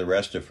know where the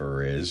rest of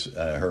her is,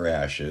 her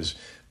ashes,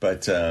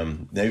 but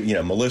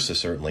Melissa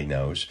certainly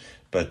knows.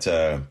 But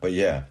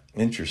yeah,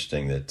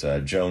 interesting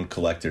that Joan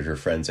collected her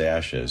friend's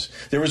ashes.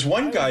 There was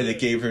one guy that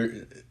gave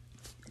her...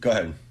 Go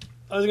ahead.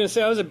 I was going to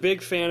say, I was a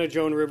big fan of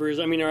Joan Rivers.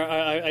 I mean,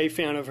 a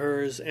fan of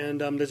hers.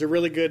 And there's a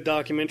really good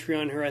documentary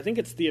on her. I think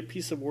it's A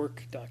Piece of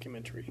Work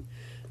documentary.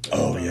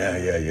 Yeah.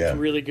 It's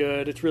really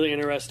good. It's really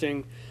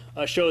interesting.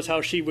 Shows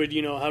how she would,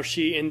 how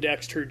she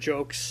indexed her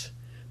jokes,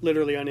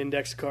 literally on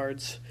index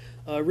cards.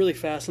 Really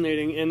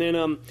fascinating. And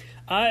then,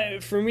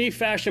 for me,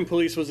 Fashion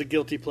Police was a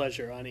guilty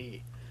pleasure on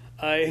E!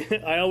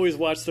 I always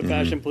watch the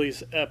Fashion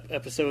Police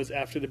episodes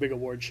after the big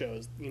award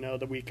shows,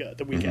 the week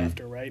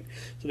after, right?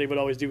 So they would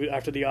always do it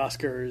after the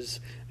Oscars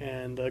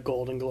and the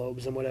Golden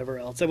Globes and whatever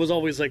else. That was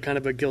always like kind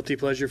of a guilty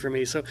pleasure for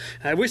me. So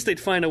I wish they'd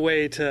find a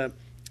way to,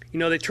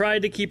 they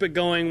tried to keep it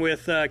going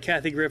with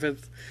Kathy Griffin,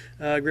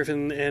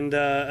 and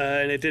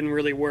it didn't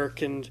really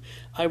work. And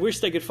I wish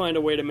they could find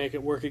a way to make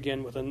it work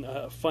again with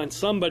find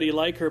somebody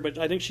like her. But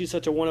I think she's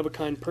such a one of a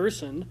kind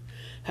person.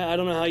 I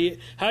don't know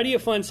how do you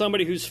find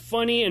somebody who's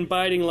funny and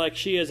biting like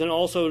she is, and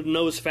also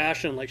knows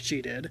fashion like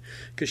she did,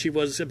 because she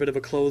was a bit of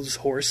a clothes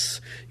horse.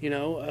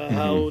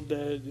 How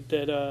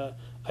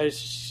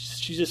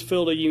she just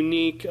filled a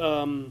unique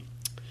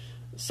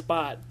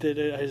spot that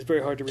is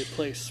very hard to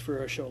replace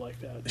for a show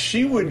like that.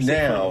 She would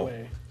now.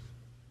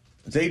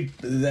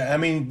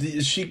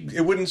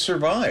 It wouldn't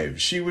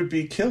survive. She would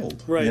be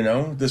killed. Right.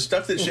 The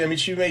stuff that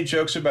she made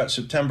jokes about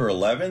September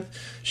 11th.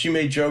 She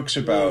made jokes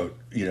about,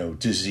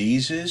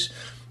 diseases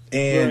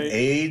and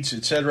AIDS,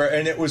 etc.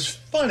 And it was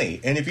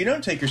funny. And if you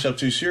don't take yourself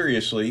too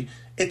seriously,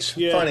 it's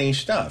funny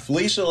stuff.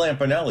 Lisa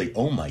Lampanelli,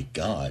 oh my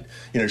God.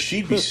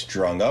 She'd be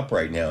strung up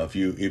right now if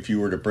you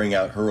were to bring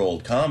out her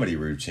old comedy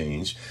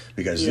routines,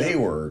 because they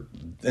were,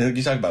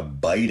 you talk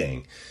about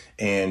biting.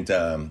 And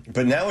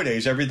but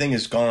nowadays everything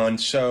has gone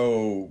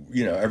so,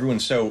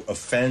 everyone's so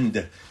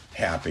offend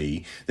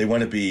happy. They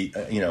want to be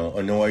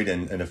annoyed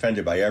and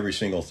offended by every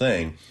single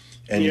thing,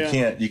 and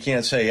you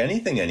can't say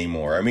anything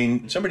anymore. I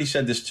mean, somebody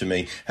said this to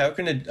me. How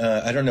can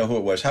I don't know who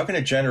it was. How can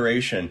a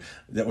generation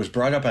that was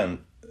brought up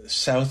on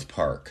South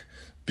Park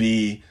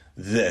be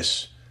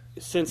this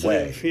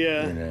sensitive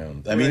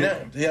way? I mean,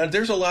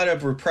 there's a lot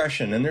of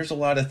repression, and there's a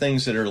lot of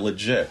things that are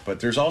legit, but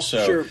there's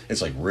also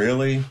it's like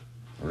really.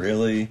 I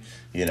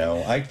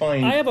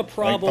have a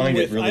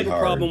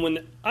problem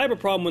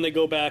when they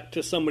go back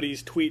to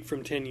somebody's tweet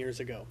from 10 years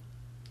ago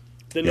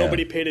that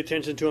nobody paid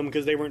attention to them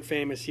because they weren't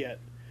famous yet.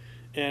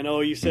 And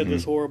you said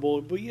this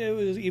horrible, but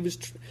it was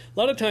a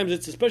lot of times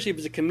it's, especially if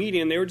it's a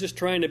comedian, they were just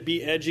trying to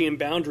be edgy and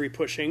boundary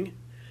pushing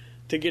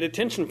to get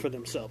attention for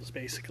themselves,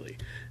 basically.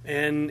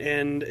 And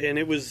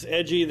it was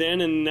edgy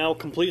then, and now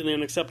completely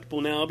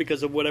unacceptable now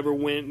because of whatever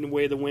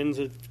way the winds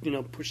have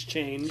pushed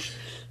change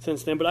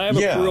since then. But I have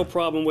a real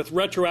problem with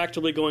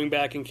retroactively going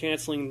back and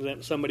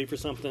canceling somebody for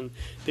something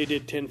they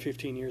did 10,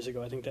 15 years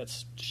ago. I think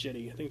that's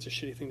shitty. I think it's a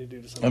shitty thing to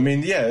do to somebody.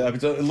 I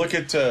mean, look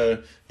at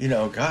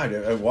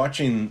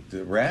watching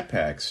the Rat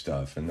Pack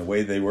stuff and the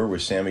way they were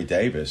with Sammy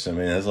Davis. I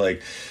mean, it's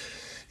like,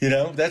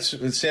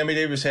 that's Sammy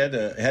Davis had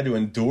to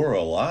endure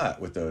a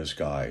lot with those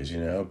guys,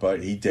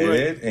 but he did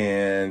it,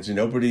 and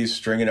nobody's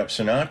stringing up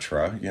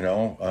Sinatra,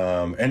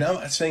 and I'm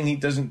not saying he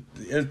doesn't.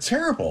 It's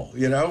terrible,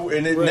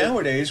 and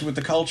nowadays, with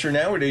the culture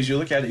nowadays, you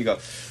look at it, you go,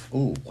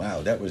 oh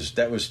wow, that was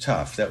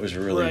tough, that was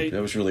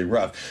really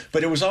rough.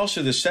 But it was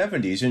also the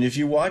 70s, and if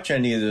you watch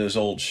any of those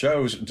old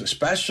shows,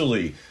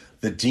 especially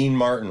the Dean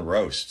Martin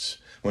roasts,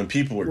 when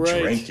people were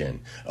drinking,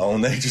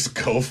 and they just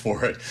go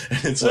for it.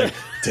 And it's like,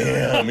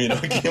 damn,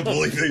 I can't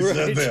believe they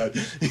said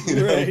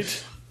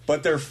that.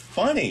 But they're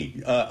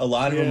funny. A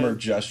lot of them are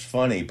just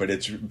funny, but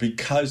it's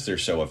because they're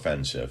so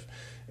offensive.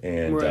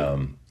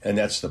 And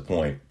that's the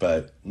point.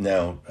 But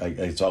now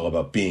it's all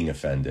about being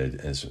offended,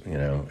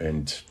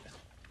 and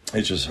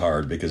it's just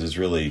hard because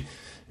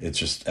it's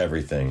just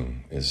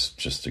everything is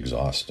just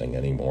exhausting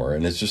anymore.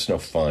 And it's just no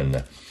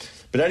fun.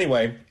 But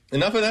anyway,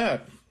 enough of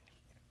that.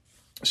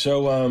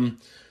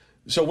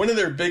 So one of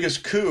their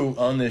biggest coup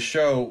on this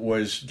show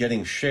was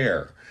getting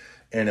Cher,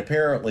 and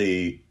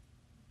apparently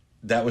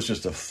that was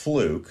just a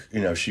fluke.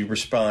 She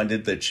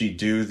responded that she'd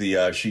do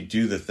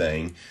the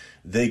thing.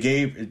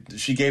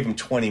 She gave him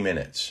 20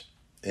 minutes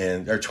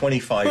or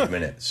 25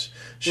 minutes.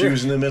 She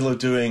was in the middle of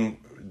doing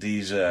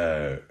these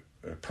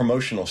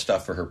promotional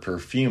stuff for her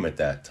perfume at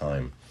that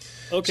time.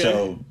 Okay.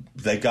 So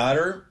they got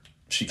her.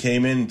 She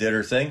came in, did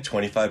her thing.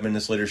 25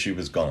 minutes later, she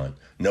was gone.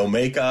 No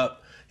makeup.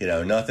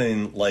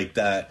 Nothing like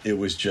that. It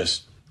was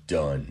just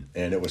done.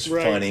 And it was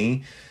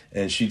funny.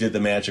 And she did the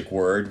magic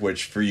word,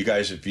 which for you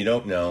guys, if you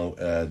don't know,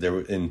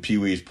 there in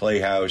Pee-wee's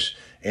Playhouse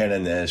and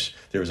in this,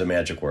 there was a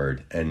magic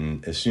word.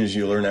 And as soon as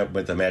you learn out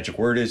what the magic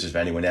word is, if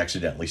anyone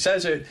accidentally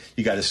says it,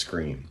 you got to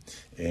scream.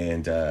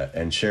 And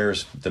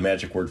Cher's, the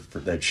magic word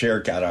that Cher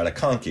got out of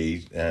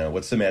Conky,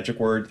 what's the magic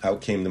word?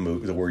 Out came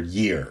the word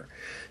year.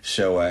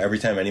 So every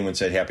time anyone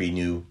said Happy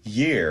New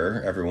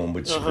Year, everyone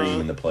would scream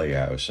in the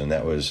Playhouse. And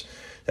that was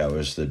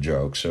the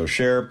joke. So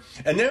Cher,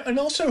 and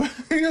also,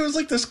 it was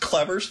like this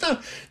clever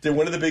stuff. That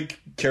one of the big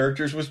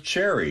characters was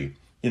Cherry,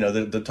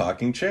 the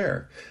talking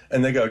chair.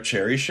 And they go,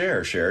 Cherry,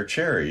 Cher,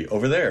 Cherry,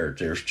 over there.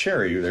 There's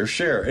Cherry, there's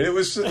Cher. And it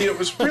was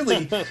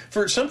really,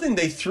 for something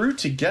they threw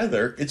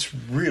together, it's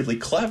really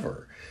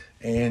clever.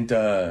 And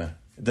the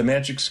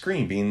magic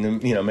screen being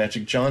the,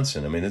 Magic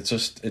Johnson. I mean, it's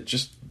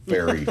just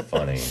very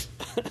funny.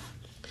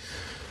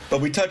 But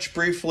we touched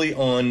briefly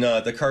on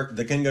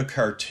the King of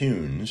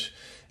Cartoons.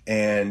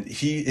 And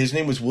his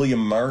name was William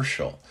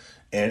Marshall.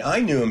 And I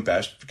knew him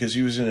best because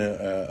he was in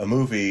a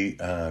movie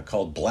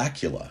called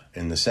Blackula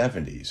in the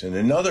 70s. And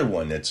another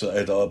one, it's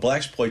a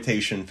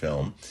blaxploitation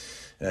film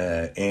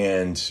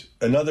and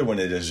another one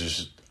that is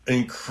just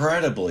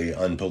incredibly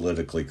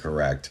unpolitically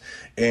correct,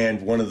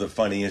 and one of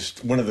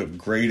the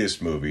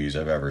greatest movies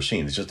I've ever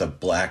seen. It's just a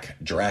Black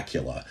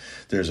Dracula.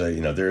 There's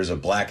a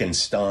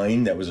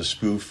Blackenstein that was a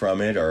spoof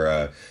from it,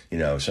 or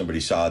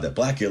somebody saw that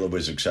Blackula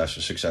was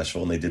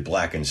successful and they did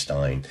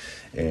Blackenstein,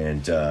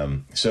 and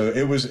so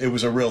it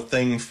was a real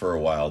thing for a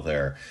while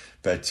there.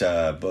 But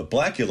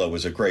Blackula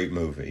was a great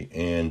movie,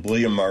 and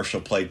William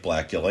Marshall played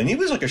Blackula, and he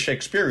was like a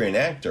Shakespearean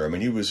actor. I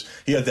mean,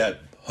 he had that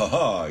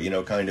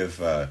kind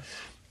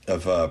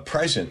of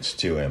presence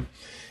to him,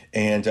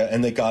 and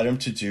they got him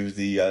to do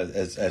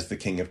as the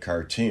king of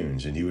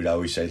cartoons, and he would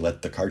always say,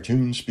 "Let the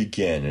cartoons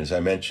begin." And as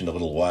I mentioned a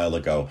little while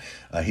ago,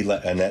 he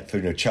let Annette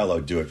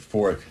Funicello do it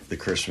for the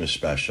Christmas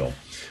special.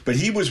 But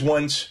he was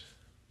once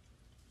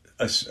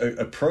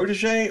a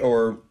protege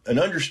or an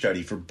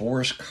understudy for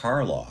Boris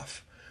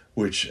Karloff,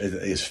 which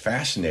is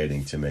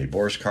fascinating to me.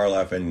 Boris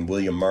Karloff and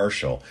William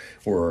Marshall,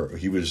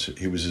 he was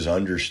his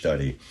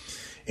understudy.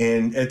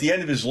 And at the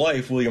end of his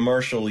life, William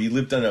Marshall, he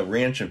lived on a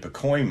ranch in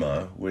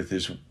Pacoima with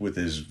his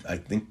I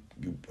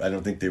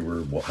don't think they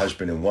were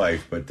husband and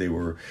wife, but they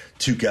were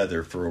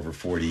together for over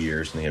 40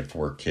 years, and they had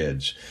 4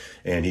 kids.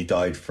 And he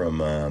died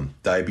from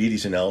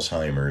diabetes and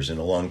Alzheimer's in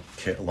a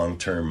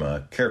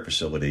long-term care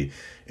facility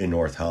in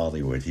North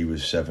Hollywood. He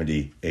was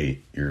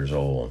 78 years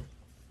old.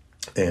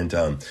 And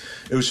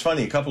it was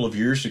funny, a couple of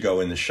years ago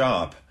in the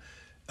shop,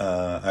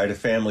 I had a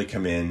family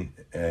come in,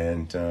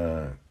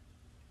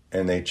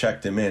 and they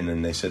checked him in,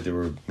 and they said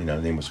the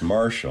name was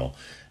Marshall,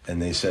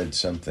 and they said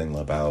something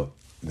about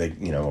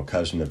a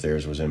cousin of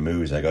theirs was in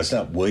movies. I go, "It's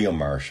not William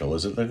Marshall,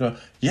 is it?" They go,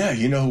 "Yeah,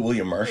 you know who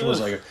William Marshall is?"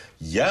 I go,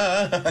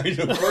 "Yeah,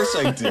 of course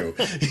I do.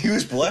 He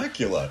was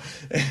Blackula."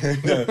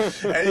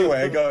 And,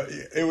 anyway, I go,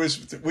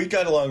 we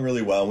got along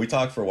really well, and we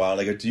talked for a while,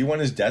 and I go, "Do you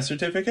want his death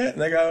certificate?"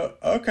 And they go,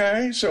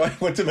 "Okay." So I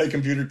went to my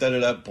computer, did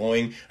it up,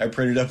 boing, I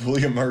printed up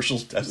William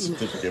Marshall's death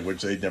certificate,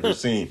 which they'd never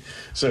seen.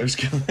 So it was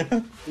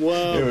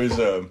wow. It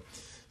was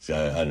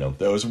I don't know.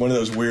 That was one of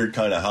those weird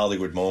kind of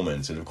Hollywood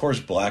moments. And, of course,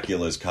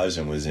 Blackula's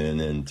cousin was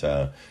in, and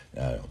that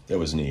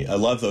was neat. I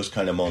love those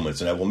kind of moments,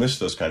 and I will miss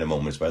those kind of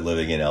moments by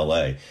living in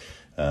L.A.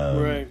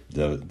 Right.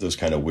 Those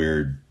kind of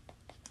weird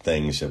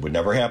things that would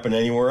never happen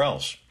anywhere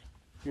else.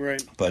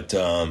 Right. But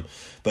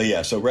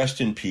yeah, so rest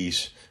in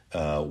peace.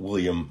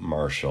 William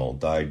Marshall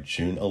died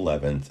June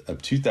 11th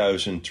of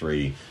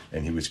 2003,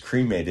 and he was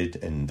cremated,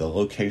 and the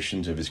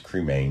locations of his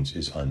cremains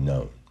is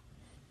unknown.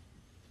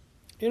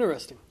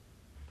 Interesting.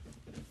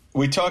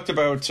 We talked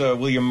about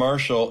William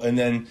Marshall, and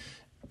then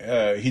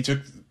he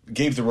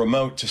gave the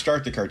remote to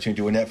start the cartoon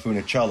to Annette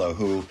Funicello,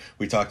 who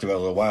we talked about a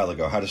little while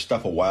ago. How to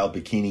Stuff a Wild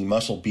Bikini,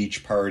 Muscle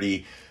Beach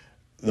Party,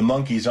 The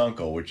Monkey's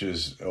Uncle, which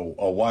is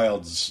a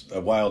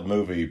wild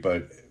movie,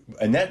 but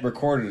Annette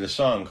recorded a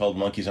song called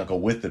Monkey's Uncle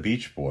with the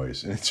Beach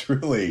Boys, and it's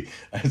really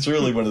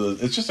one of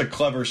those. It's just a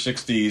clever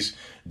 '60s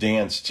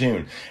dance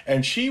tune,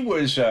 and she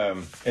was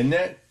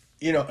Annette.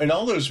 In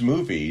all those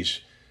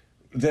movies,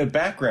 the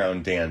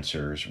background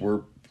dancers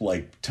were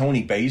like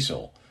Tony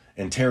Basil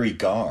and Terry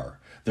Garr.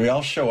 They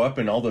all show up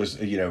in all those,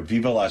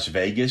 Viva Las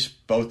Vegas.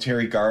 Both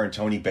Terry Garr and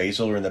Tony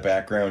Basil are in the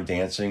background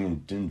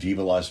dancing in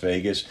Viva Las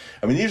Vegas.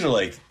 I mean, these are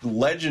like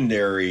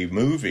legendary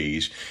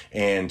movies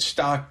and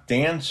stock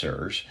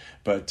dancers.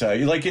 But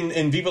like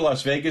in Viva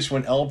Las Vegas,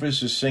 when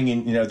Elvis is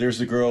singing, there's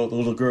the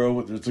little girl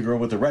with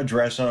the red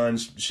dress on.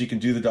 She can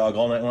do the dog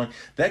all night long.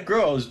 That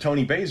girl is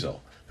Tony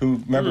Basil. Who,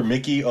 remember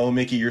Mickey? Oh,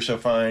 Mickey, you're so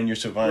fine, you're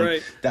so fine.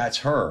 Right. That's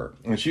her.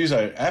 And she's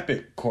an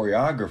epic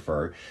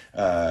choreographer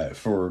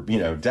for,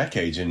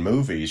 decades in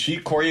movies. She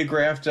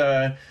choreographed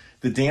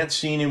the dance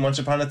scene in Once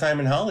Upon a Time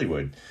in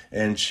Hollywood.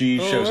 And she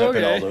shows up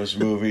in all those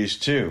movies,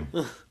 too.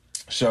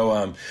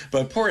 So,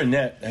 but poor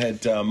Annette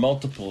had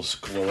multiple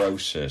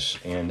sclerosis.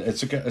 And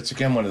it's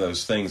again one of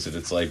those things that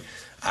it's like,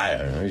 I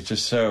don't know. It's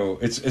just so.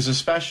 It's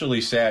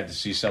especially sad to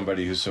see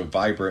somebody who's so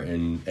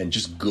vibrant and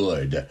just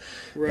good,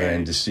 right.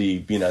 And to see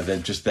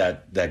then just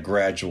that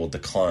gradual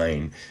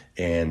decline,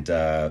 and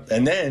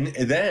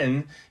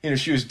then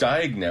she was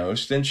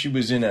diagnosed. Then she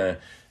was in a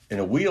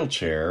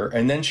wheelchair,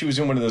 and then she was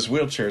in one of those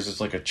wheelchairs that's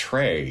like a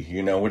tray.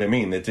 You know what I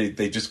mean? That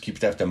they just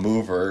have to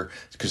move her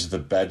because of the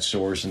bed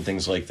sores and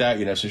things like that.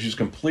 So she's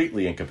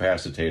completely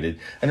incapacitated,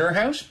 and her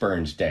house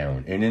burns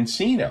down in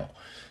Encino.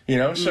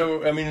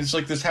 So, I mean, it's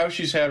like this house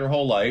she's had her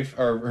whole life,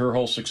 or her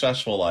whole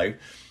successful life,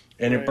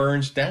 and It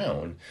burns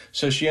down.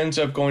 So she ends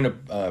up going to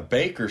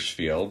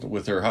Bakersfield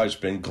with her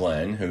husband,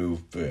 Glenn, who,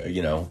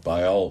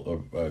 by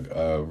all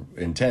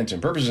intents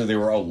and purposes, they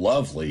were a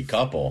lovely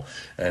couple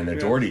and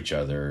adored each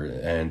other.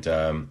 And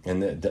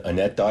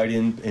Annette died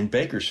in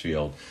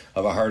Bakersfield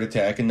of a heart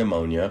attack and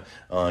pneumonia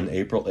on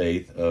April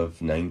 8th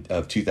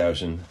of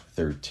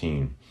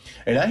 2013.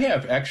 And I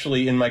have,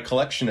 actually, in my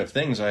collection of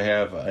things, I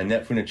have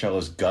Annette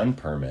Funicello's gun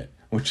permit,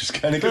 which is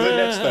kind of, because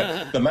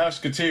Annette's the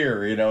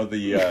Mouseketeer,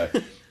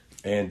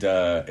 and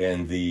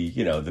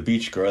the the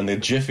beach girl and the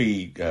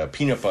Jiffy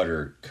peanut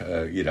butter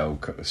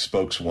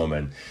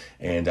spokeswoman,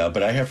 and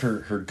but I have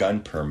her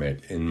gun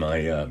permit in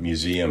my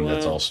museum. Wow.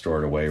 That's all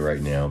stored away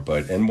right now.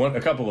 But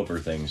a couple of her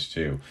things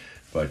too,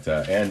 but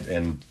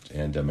and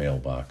a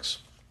mailbox.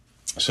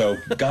 So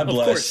God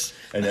bless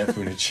Annette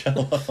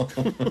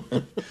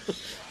Funicello.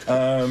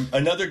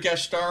 Another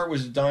guest star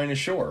was Dinah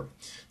Shore.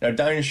 Now,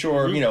 Dinah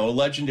Shore, a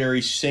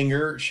legendary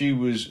singer.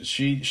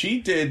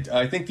 She did,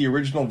 I think, the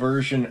original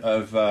version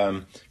of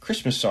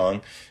Christmas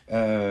song.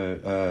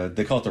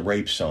 They call it the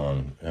rape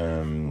song.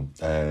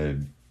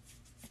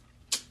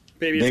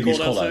 Baby, it's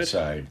cold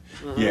outside.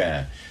 Uh-huh.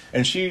 Yeah.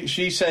 And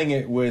she sang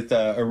it with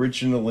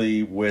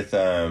originally with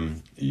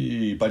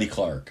Buddy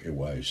Clark. It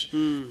was,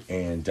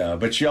 and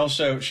but she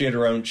had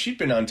her own. She'd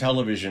been on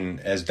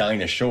television as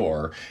Dinah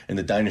Shore in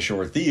the Dinah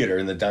Shore Theater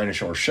and the Dinah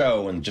Shore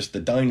Show and just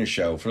the Dinah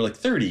Show for like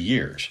 30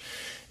 years,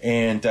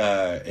 and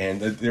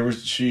there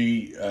was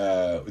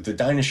the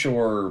Dinah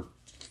Shore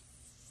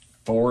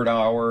Forward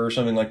Hour or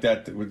something like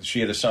that. She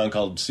had a song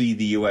called "See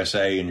the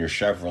USA in Your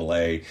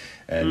Chevrolet,"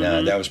 and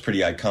that was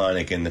pretty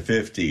iconic in the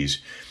 50s.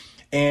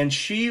 And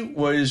she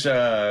was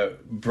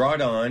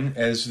brought on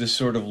as this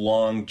sort of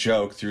long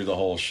joke through the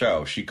whole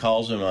show. She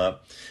calls him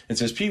up and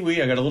says, "Pee-wee,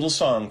 I got a little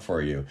song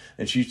for you."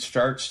 And she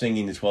starts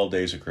singing the 12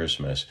 Days of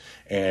Christmas.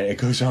 And it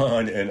goes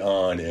on and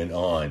on and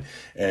on.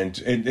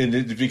 And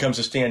it becomes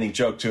a standing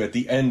joke, too. At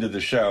the end of the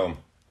show,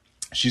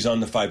 she's on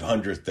the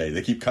 500th day.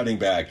 They keep cutting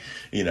back,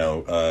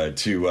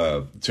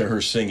 to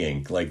her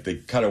singing. Like, they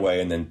cut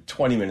away, and then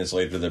 20 minutes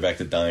later, they're back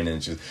to Dinah,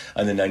 and she's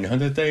on the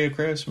 900th day of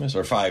Christmas,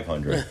 or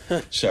 500.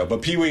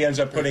 But Pee-wee ends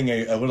up putting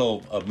a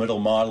middle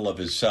model of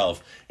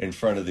himself in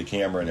front of the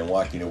camera and then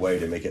walking away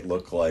to make it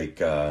look like,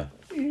 Are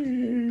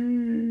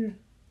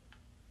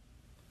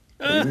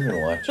you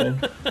even watching?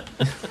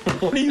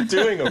 What are you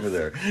doing over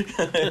there?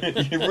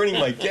 You're ruining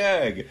my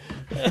gag.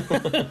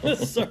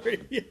 Sorry,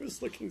 I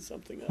was looking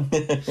something up.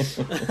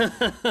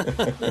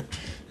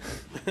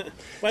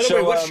 By the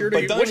way, what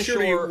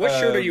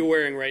shirt are you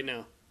wearing right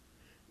now?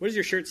 What does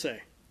your shirt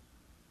say?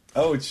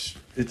 Oh, it's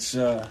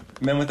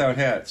Men Without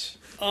Hats.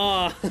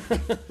 Ah,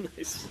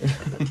 nice.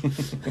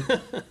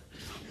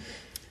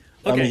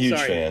 I'm a huge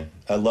fan.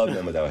 I love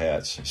Men Without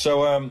Hats.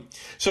 So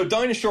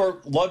Dinah Shore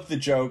loved the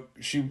joke.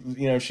 She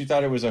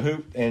thought it was a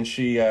hoot, and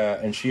she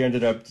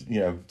ended up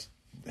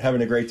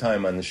having a great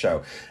time on the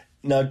show.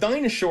 Now,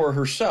 Dinah Shore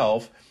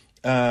herself,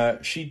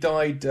 she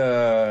died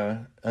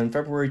on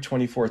February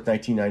 24th,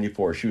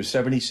 1994. She was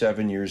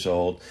 77 years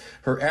old.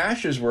 Her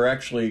ashes were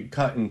actually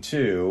cut in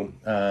two,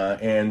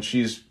 and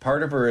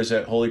part of her is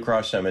at Holy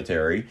Cross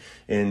Cemetery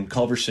in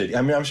Culver City.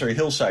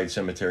 Hillside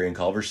Cemetery in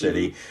Culver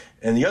City. Mm-hmm.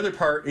 And the other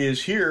part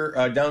is here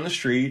down the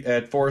street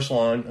at Forest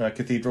Lawn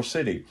Cathedral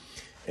City.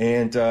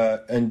 And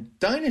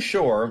Dinah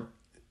Shore,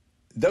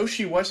 though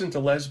she wasn't a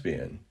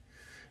lesbian,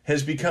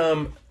 has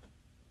become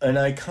an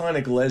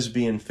iconic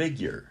lesbian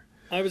figure.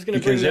 I was going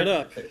to bring that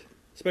up,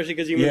 especially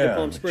because you moved to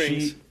Palm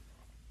Springs.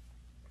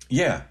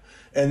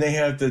 And they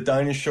have the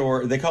Dinah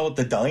Shore. They call it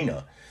the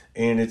Dinah,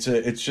 and it's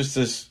just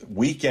this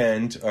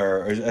weekend,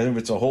 or I think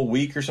it's a whole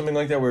week or something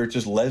like that, where it's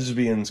just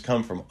lesbians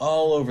come from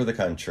all over the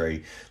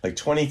country. Like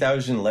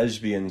 20,000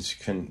 lesbians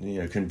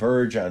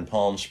converge on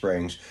Palm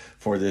Springs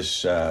for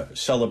this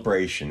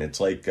celebration. It's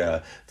like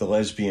the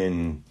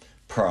lesbian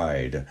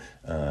pride,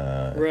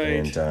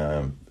 right?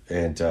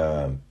 And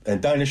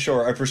Dinah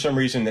Shore, for some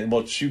reason,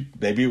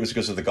 maybe it was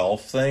because of the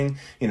golf thing,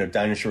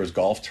 Dinah Shore's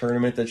golf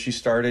tournament that she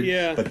started.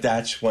 Yeah. But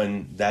that's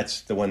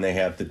the one they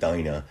have the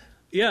Dinah.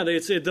 Yeah,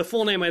 the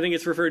full name, I think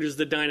it's referred to as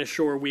the Dinah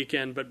Shore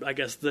Weekend, but I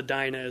guess the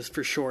Dinah is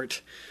for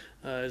short,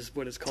 is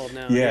what it's called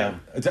now. Yeah.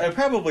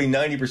 Probably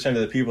 90%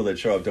 of the people that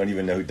show up don't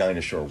even know who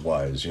Dinah Shore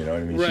was. You know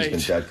what I mean? Right.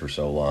 She's been dead for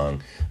so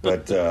long.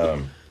 But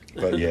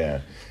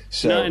yeah.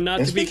 So,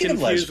 not to be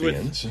confused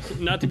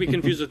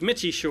with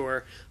Mitzi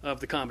Shore of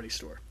the Comedy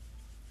Store.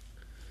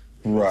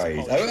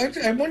 Right.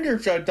 I wonder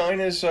if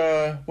Dinah's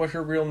what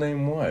her real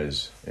name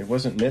was. It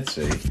wasn't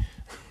Mitzi.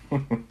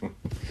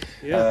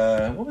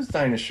 Yeah. What was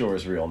Dinah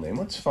Shore's real name?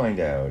 Let's find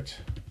out.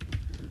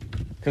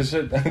 Because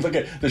look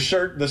at the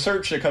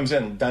search that comes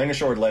in, Dinah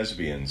Shore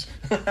lesbians.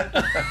 When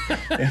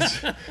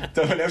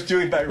I was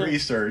doing my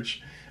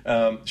research,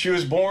 she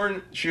was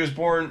born.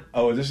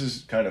 Oh, this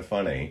is kind of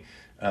funny.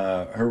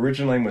 Her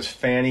original name was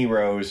Fanny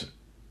Rose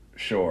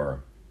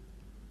Shore.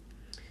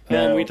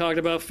 Now, we talked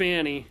about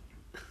Fanny.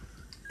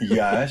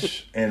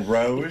 Yes, and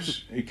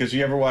Rose, because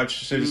you ever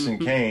watch Citizen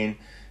Kane,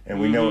 and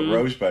we know what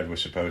Rosebud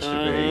was supposed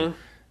to be.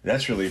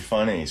 That's really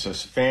funny. So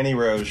Fanny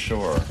Rose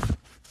Shore.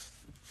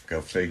 Go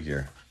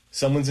figure.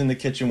 Someone's in the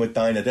kitchen with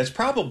Dinah. That's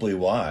probably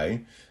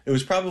why. It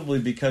was probably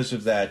because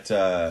of that,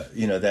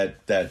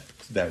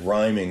 that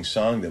rhyming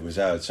song that was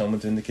out.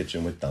 Someone's in the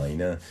kitchen with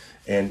Dinah.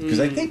 And because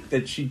I think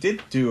that she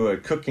did do a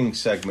cooking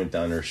segment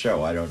on her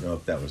show. I don't know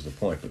if that was the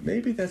point, but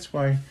maybe that's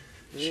why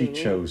she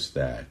chose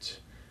that.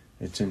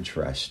 It's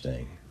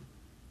interesting.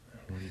 I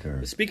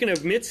wonder. Speaking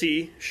of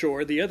Mitzi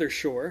Shore, the other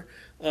Shore,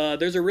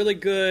 there's a really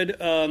good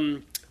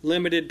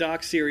limited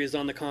doc series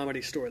on the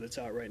Comedy Store that's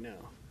out right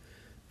now.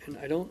 and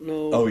I don't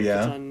know Oh, if yeah?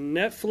 it's on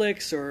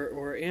Netflix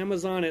or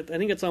Amazon. I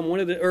think it's on one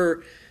of the,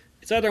 or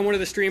it's either on one of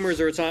the streamers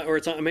or it's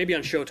on maybe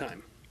on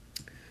Showtime,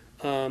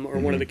 or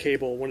one of the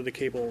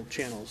cable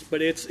channels.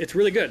 But it's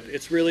really good.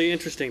 It's really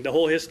interesting. The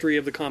whole history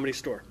of the Comedy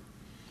Store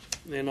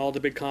and all the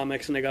big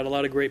comics, and they got a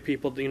lot of great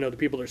people. You know, the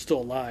people that are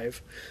still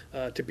alive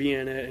to be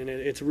in it, and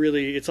it's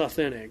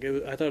authentic.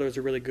 I thought it was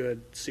a really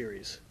good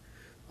series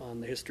on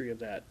the history of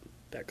that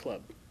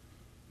club,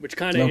 which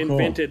kind of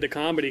invented the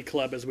comedy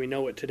club as we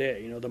know it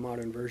today. You know, the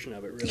modern version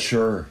of it. Really,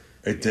 Sure,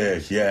 it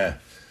did. Yeah,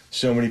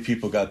 so many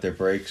people got their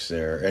breaks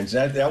there, and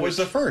that was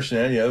the first.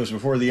 And, it was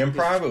before the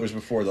Improv. It was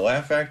before the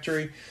Laugh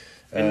Factory.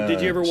 And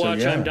did you ever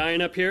watch I'm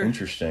Dying Up Here?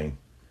 Interesting.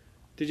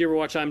 Did you ever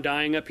watch I'm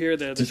Dying Up Here,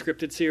 the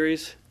scripted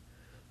series?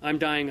 I'm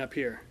Dying Up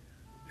Here.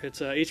 It's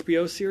a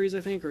HBO series,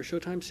 I think, or a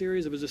Showtime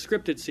series. It was a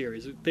scripted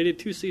series. They did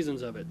 2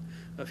 seasons of it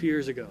a few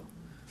years ago.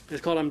 It's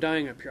called I'm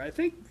Dying Up Here. I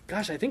think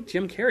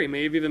Jim Carrey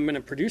may have even been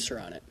a producer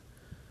on it.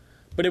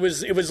 But it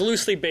was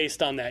loosely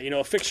based on that. You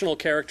know, fictional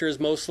characters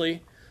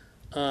mostly.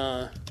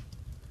 The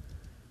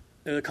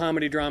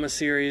comedy drama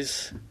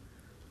series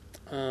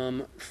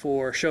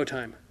for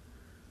Showtime.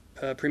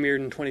 Premiered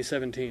in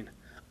 2017.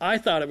 I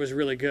thought it was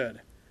really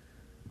good.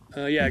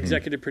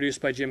 Executive produced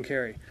by Jim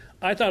Carrey.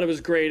 I thought it was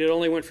great. It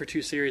only went for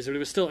 2 series, but it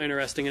was still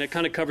interesting, and it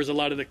kind of covers a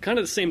lot of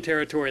the same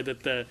territory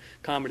that the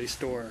Comedy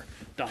Store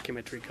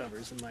documentary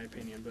covers, in my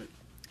opinion.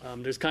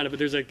 But there's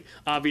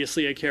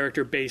obviously a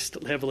character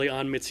based heavily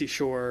on Mitzi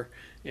Shore,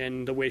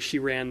 and the way she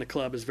ran the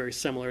club is very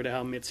similar to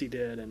how Mitzi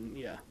did, and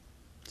yeah.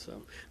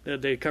 So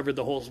they covered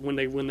the whole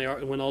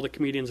when all the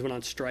comedians went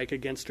on strike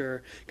against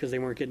her because they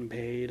weren't getting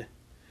paid.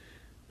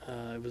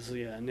 It was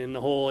and then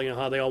the whole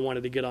how they all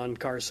wanted to get on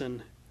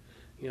Carson,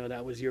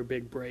 that was your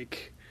big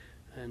break,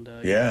 and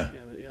I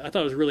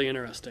thought it was really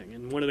interesting.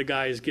 And one of the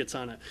guys gets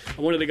on it.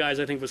 One of the guys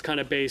I think was kind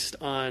of based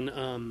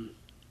on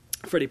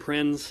Freddie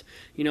Prinze.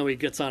 He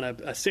gets on a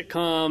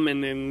sitcom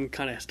and then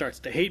kind of starts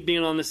to hate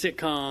being on the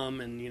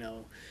sitcom, and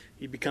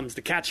he becomes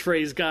the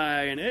catchphrase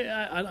guy, and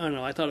I don't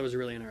know. I thought it was a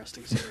really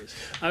interesting series.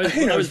 I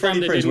was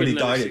Freddie Prinze when he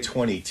died at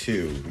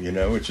 22.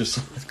 It's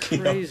just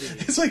crazy.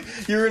 It's like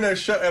you're in a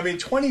show. I mean,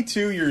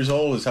 22 years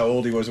old is how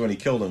old he was when he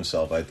killed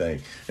himself. I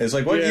think it's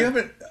like, what you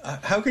haven't.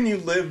 How can you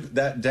live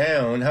that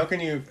down? How can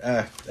you?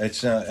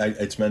 It's not.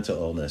 It's mental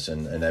illness,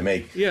 and I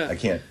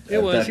can't.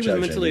 It was. He was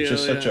mentally ill.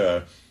 It's just such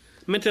a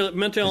mental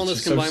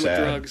illness combined with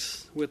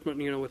drugs, with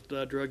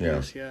drug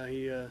use. Yeah,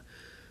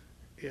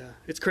 Yeah,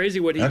 it's crazy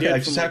what he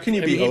did. How can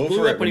you be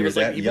over it when he was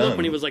that young? He blew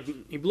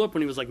up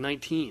when he was like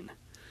 19.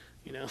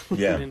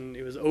 Yeah. And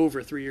it was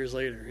over 3 years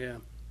later. Yeah.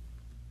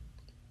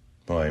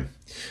 Boy,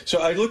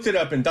 so I looked it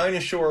up, and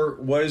Dinah Shore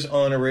was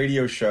on a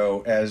radio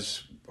show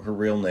as her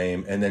real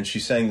name, and then she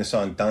sang the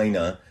song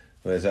Dinah,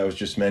 as I was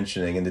just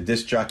mentioning, and the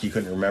disc jockey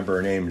couldn't remember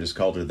her name and just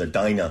called her the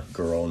Dinah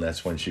Girl, and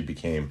that's when she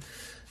became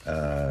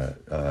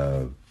Dinah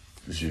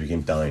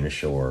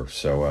Shore.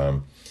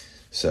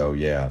 So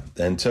yeah,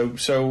 and so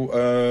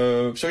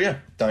yeah,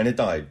 Dinah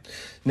died.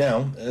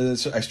 Now,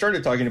 so I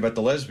started talking about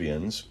the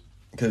lesbians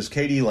because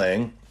Katie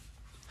Lang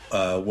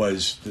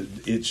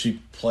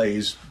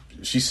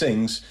she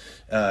sings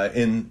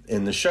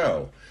in the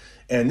show,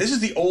 and this is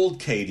the old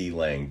Katie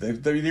Lang.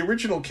 The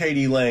original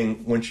Katie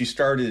Lang, when she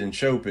started in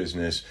show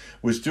business,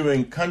 was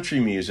doing country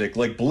music,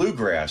 like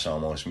bluegrass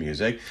almost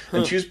music,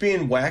 and she was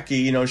being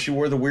wacky. She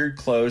wore the weird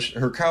clothes.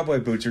 Her cowboy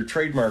boots, her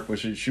trademark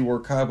was that she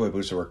wore cowboy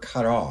boots that were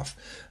cut off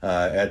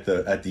at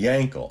the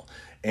ankle,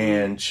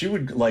 and she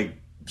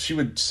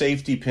would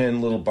safety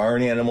pin little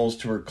barn animals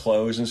to her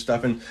clothes and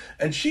stuff,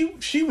 and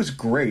she was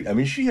great. I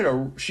mean,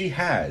 she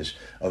has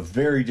a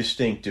very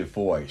distinctive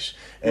voice,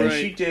 and right.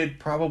 She did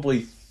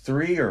probably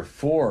 3 or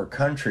 4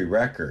 country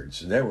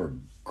records. They were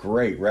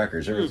great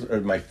records. They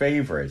were my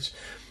favorites.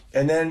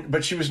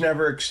 But she was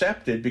never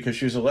accepted because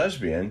she was a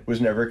lesbian.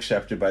 Was never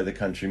accepted by the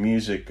country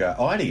music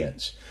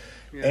audience.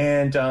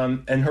 Yeah.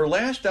 And her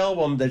last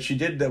album that she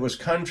did that was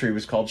country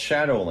was called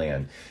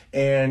Shadowland,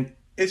 and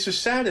it's the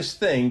saddest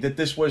thing that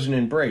this wasn't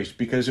embraced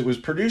because it was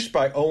produced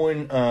by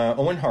Owen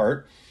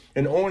Hart,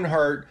 and Owen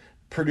Hart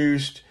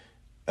produced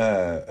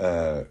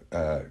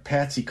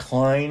Patsy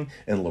Cline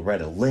and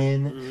Loretta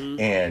Lynn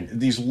and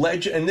these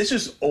and this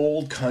is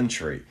old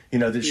country,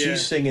 that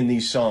she's singing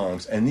these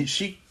songs, and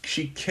she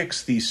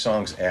kicks these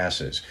songs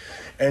asses.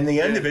 And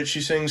the end of it,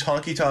 she sings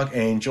Honky Tonk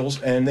Angels,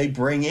 and they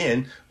bring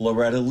in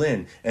Loretta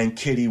Lynn and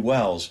Kitty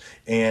Wells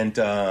and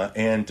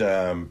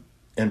Brenda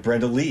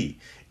Lee.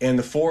 And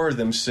the 4 of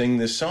them sing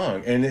this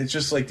song. And it's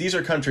just like, these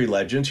are country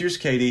legends. Here's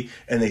Katie.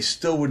 And they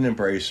still wouldn't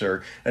embrace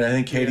her. And I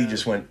think Katie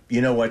just went,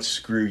 you know what,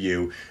 screw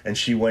you. And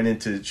she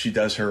she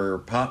does her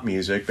pop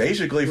music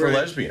basically for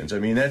lesbians. I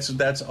mean,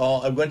 that's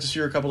all. I went to see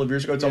her a couple of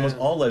years ago. It's almost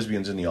all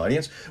lesbians in the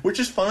audience, which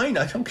is fine.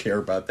 I don't care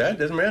about that. It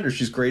doesn't matter.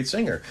 She's a great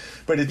singer.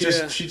 But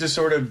she just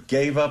sort of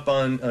gave up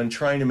on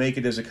trying to make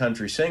it as a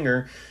country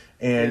singer.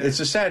 And it's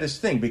the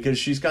saddest thing because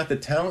she's got the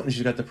talent and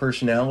she's got the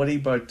personality,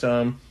 but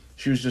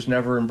she was just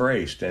never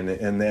embraced,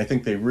 and I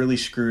think they really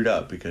screwed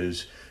up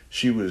because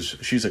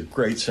she's a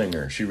great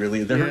singer. She really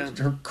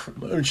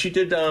she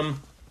did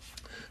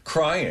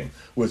crying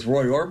with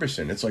Roy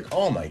Orbison. It's like,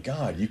 oh my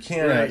God, you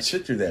can't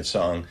sit through that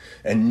song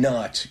and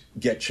not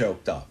get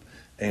choked up.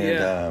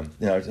 And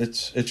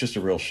it's just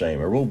a real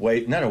shame, a real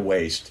not a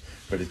waste,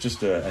 but it's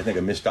just I think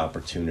a missed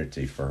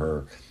opportunity for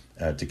her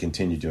to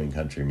continue doing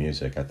country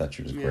music. I thought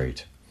she was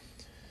great,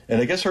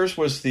 and I guess hers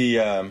was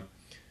the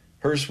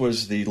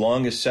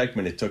longest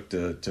segment it took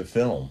to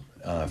film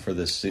for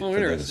this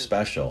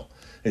special.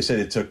 They said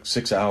it took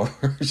 6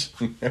 hours.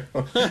 It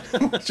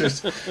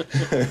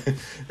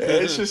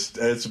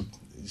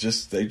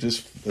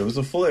was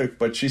a fluke.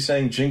 But she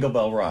sang "Jingle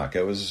Bell Rock."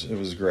 It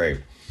was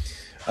great.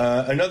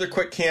 Another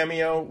quick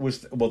cameo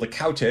was the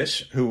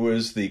Countess, who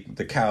was the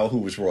cow who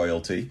was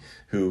royalty,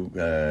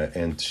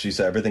 and she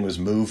said everything was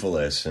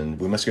moveless and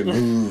we must get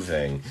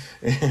moving.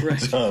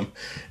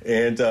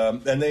 And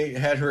they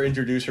had her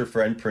introduce her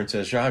friend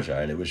Princess Zsa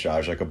Zsa, and it was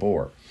Zsa Zsa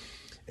Gabor,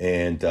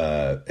 and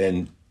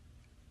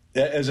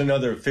as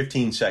another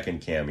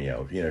 15-second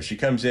cameo. She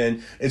comes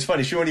in. It's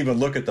funny. She won't even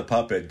look at the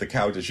puppet. The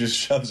cow just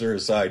shoves her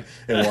aside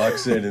and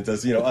walks in and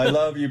does, I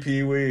love you,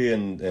 Pee-wee,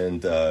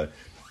 and I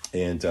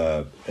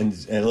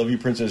love you,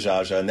 Princess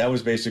Zsa Zsa. And that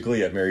was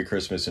basically it. Merry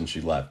Christmas, and she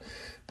left.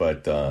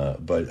 But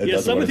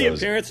some of the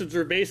appearances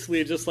were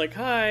basically just like,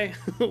 hi,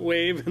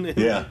 wave, and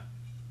then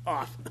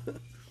off.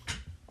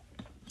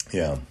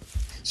 Yeah.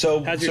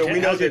 So how's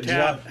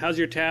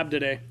your tab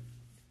today?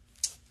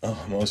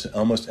 Oh,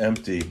 almost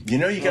empty. You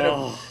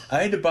gotta.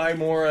 I had to buy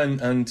more on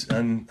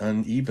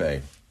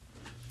eBay.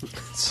 It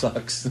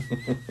sucks,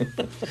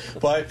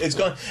 but it's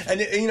gone.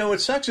 And what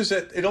sucks is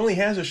that it only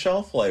has a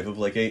shelf life of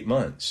like 8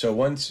 months. So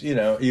once you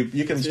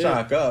can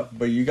stock up,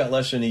 but you got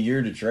less than a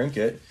year to drink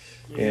it.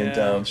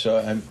 Yeah. And so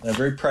I'm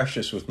very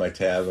precious with my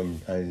tab.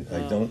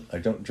 I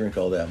don't drink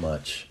all that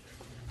much.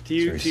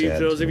 To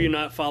those of you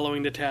not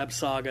following the Tab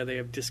saga, they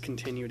have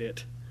discontinued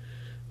it.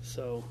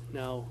 So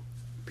now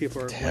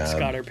people like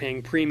Scott are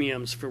paying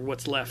premiums for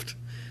what's left,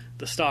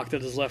 the stock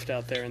that is left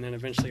out there, and then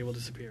eventually it will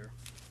disappear.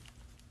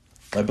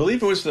 I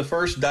believe it was the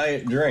first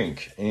diet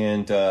drink,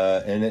 and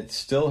it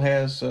still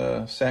has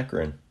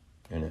saccharin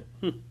in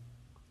it.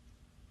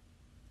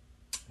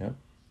 Yep,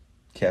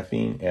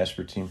 caffeine,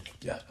 aspartame,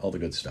 all the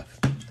good stuff.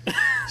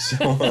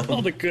 So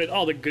all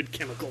the good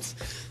chemicals.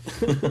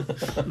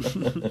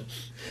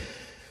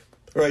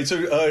 Right,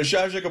 so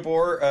Zsa Zsa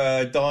Gabor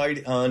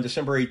died on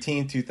December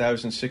 18,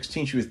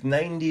 2016. She was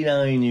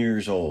 99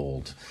 years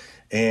old.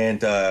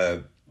 And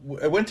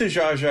I went to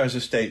Zsa Zsa's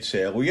estate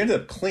sale. We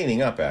ended up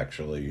cleaning up,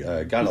 actually.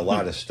 Got a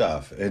lot of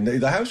stuff. And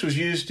the house was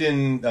used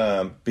in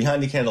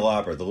Behind the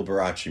Candelabra, the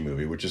Liberace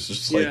movie, which is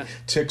just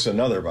ticks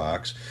another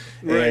box.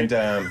 Right.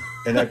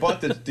 And I bought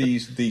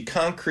the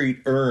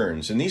concrete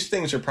urns. And these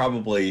things are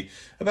probably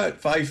about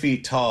 5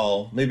 feet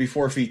tall, maybe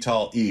 4 feet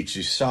tall each.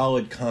 These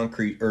solid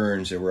concrete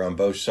urns that were on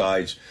both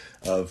sides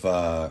of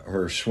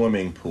her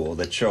swimming pool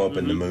that show up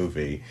in the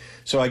movie.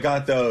 So I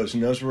got those,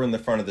 and those were in the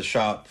front of the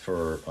shop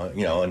for,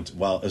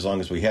 as long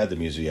as we had the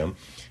museum,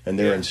 and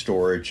they're in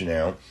storage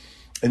now.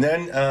 And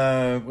then,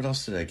 what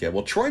else did I get?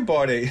 Well, Troy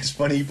it's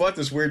funny, he bought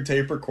this weird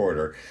tape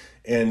recorder,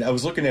 and I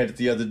was looking at it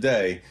the other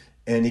day,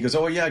 and he goes,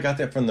 oh, yeah, I got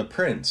that from the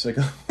Prince. I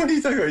go, what are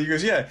you talking about? He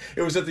goes, yeah,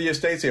 it was at the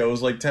estate sale. It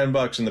was like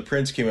 $10, and the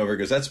Prince came over and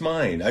goes, that's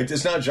mine.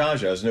 It's not Zsa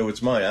Zsa's. No,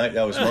 it's mine.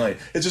 That was mine.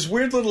 It's this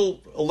weird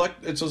little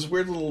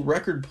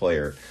record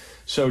player.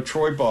 So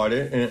Troy bought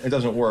it, and it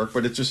doesn't work,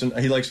 but it's just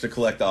he likes to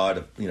collect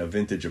odd,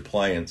 vintage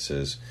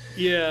appliances.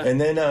 Yeah. And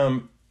then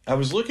I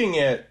was looking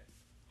at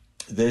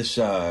this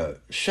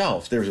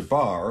shelf. There's a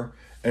bar,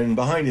 and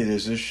behind it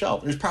is this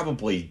shelf. There's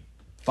probably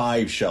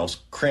 5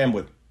 shelves crammed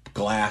with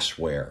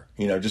glassware,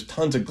 just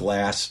tons of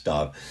glass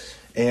stuff.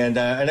 And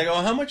I go,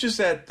 how much is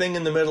that thing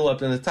in the middle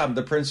up in the top?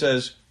 The Prince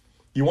says,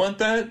 you want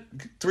that?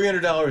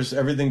 $300,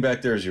 everything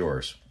back there is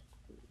yours.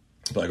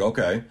 I'm like,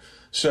 okay.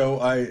 So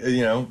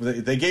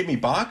they gave me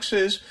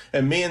boxes,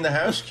 and me and the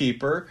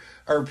housekeeper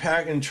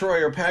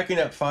Troy are packing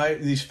up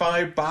these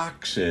 5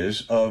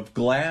 boxes of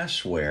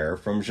glassware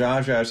from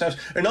Zsa Zsa's house,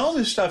 and all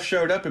this stuff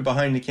showed up in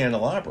Behind the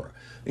Candelabra.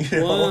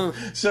 Wow.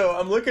 So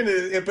I'm looking at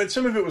it, but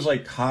some of it was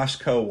like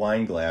Costco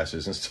wine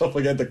glasses and stuff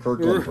like that, the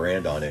Kirkland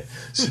brand on it.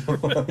 So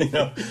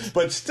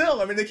but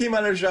still, they came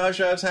out of Zsa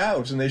Zsa's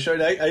house, and they showed.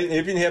 I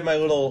even had my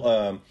little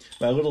Zsa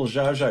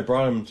Zsa. I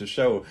brought them to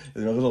show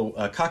little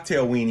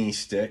cocktail weenie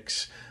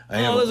sticks. I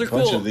have those a are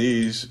bunch cool. of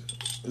these.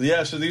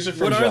 Yeah, so these are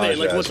from Zsa Zsa's. What are they?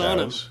 Like, what's on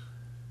them?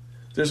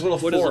 There's little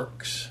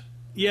forks.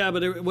 Yeah, but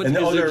they're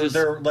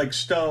like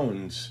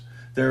stones.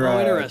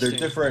 They're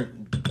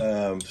different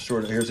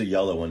sort of. Here's a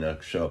yellow one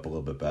that'll show up a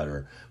little bit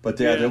better. But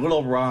they're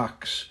little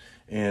rocks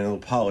and little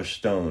polished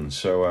stones.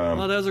 So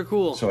those are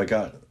cool. So I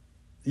got.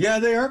 Yeah,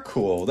 they are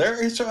cool.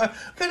 So I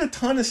got a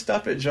ton of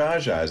stuff at Zsa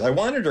Zsa's. I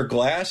wanted her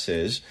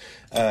glasses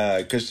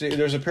because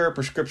there's a pair of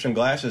prescription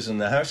glasses, and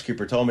the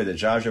housekeeper told me that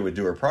Zsa Zsa would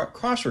do her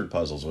crossword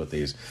puzzles with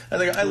these. I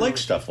think I like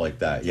stuff like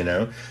that,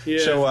 Yeah.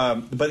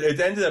 So, but it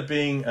ended up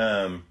being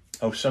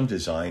some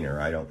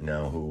designer. I don't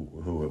know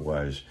who it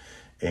was,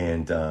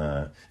 and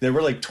they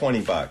were like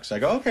 $20. I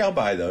go, okay, I'll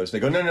buy those.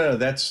 They go, no,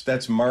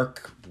 that's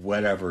Mark,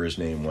 whatever his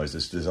name was,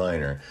 this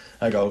designer.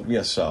 I go,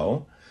 yeah,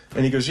 so.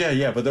 And he goes,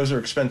 yeah, but those are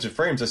expensive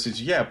frames. I said,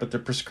 yeah, but they're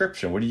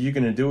prescription. What are you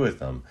going to do with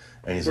them?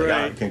 And he's like,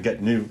 I can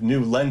get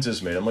new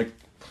lenses made. I'm like,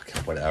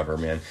 whatever,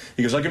 man.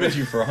 He goes, I'll give it to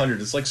you for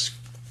 $100. It's like,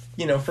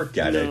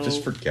 forget it.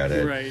 Just forget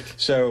it. Right.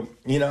 So,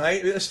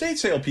 estate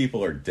sale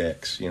people are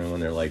dicks, when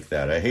they're like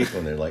that. I hate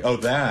when they're like,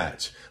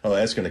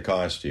 that's going to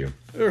cost you.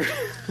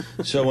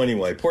 So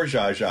anyway, poor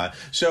Zsa Zsa.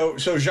 So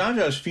Zsa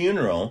Zsa's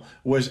funeral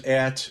was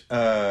at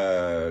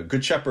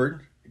Good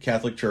Shepherd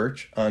Catholic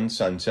Church on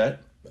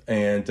Sunset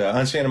and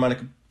on Santa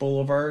Monica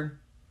Boulevard.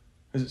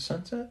 Is it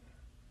Sunset?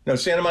 No,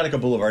 Santa Monica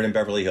Boulevard in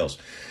Beverly Hills.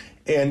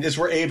 And it's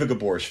where Ava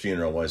Gabor's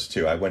funeral was,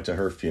 too. I went to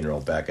her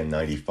funeral back in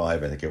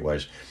 95, I think it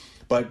was.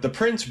 But the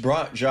prince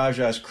brought Zsa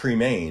Zsa's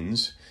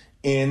cremains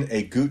in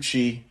a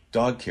Gucci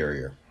dog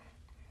carrier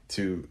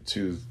to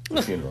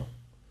the funeral.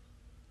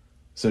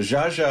 So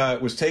Zsa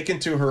Zsa was taken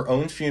to her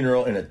own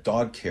funeral in a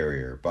dog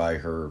carrier by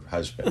her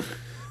husband,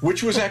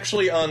 which was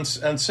actually on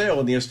sale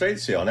in the estate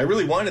sale. And I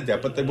really wanted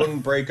that, but they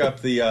wouldn't break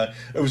up the...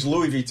 it was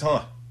Louis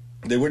Vuitton.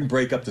 They wouldn't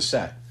break up the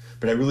set.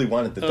 But I really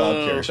wanted the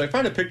dog carrier. So I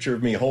found a picture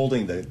of me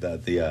holding the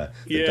dog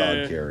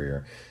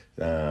carrier.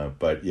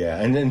 But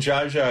yeah, and then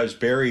Zsa Zsa is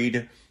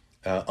buried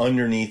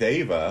underneath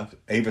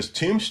Ava's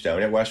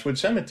tombstone at Westwood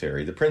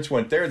Cemetery. The prince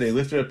went there. They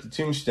lifted up the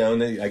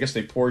tombstone. I guess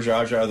they poured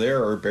Zsa Zsa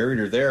there or buried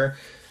her there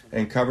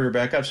and covered her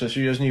back up, so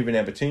she doesn't even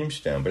have a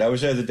tombstone. But I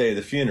was there the day of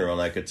the funeral,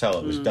 and I could tell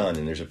it was done.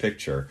 And there's a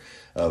picture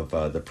of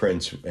the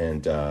prince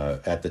and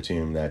at the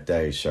tomb that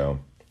day.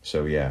 So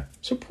yeah.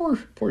 So poor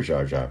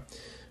Zsa Zsa.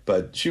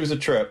 But she was a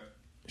trip.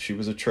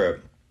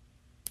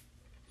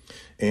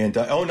 And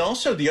and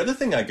also the other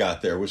thing I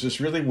got there was this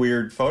really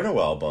weird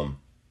photo album.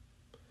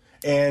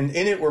 And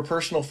in it were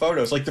personal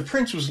photos. Like the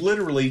prince was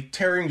literally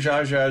tearing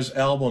Zsa Zsa's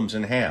albums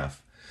in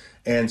half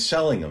and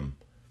selling them.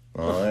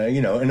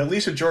 And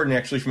Elisa Jordan,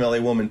 actually from LA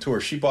Woman Tour,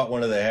 she bought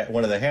one of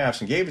the halves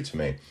and gave it to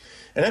me.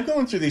 And I'm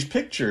going through these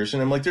pictures,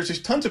 and I'm like, there's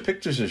these tons of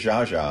pictures of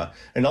Zsa Zsa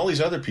and all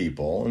these other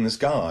people and this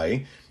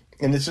guy,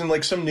 and it's in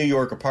like some New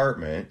York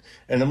apartment.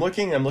 And I'm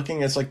looking,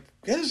 it's like,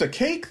 there's a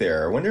cake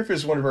there. I wonder if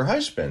it's one of her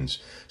husbands.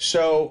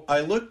 So I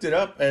looked it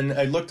up, and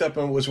it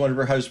was one of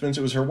her husbands.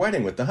 It was her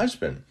wedding with the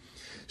husband.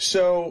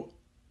 So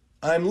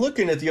I'm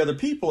looking at the other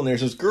people, and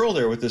there's this girl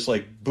there with this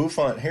like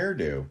bouffant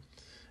hairdo.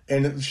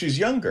 And she's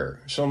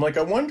younger. So I'm like,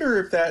 I wonder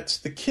if that's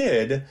the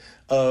kid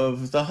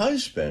of the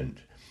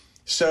husband.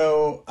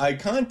 So I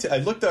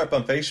looked her up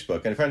on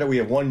Facebook, and I found out we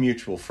have one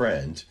mutual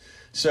friend.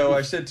 So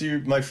I said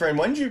to my friend,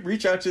 why don't you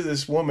reach out to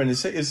this woman and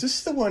say, is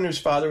this the one whose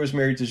father was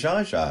married to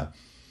Zsa Zsa?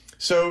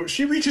 So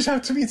she reaches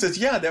out to me and says,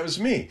 yeah, that was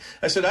me.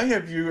 I said, I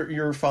have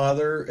your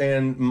father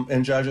and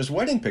Zsa Zsa's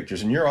wedding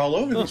pictures, and you're all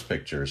over these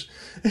pictures.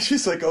 And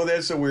she's like, oh,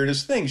 that's the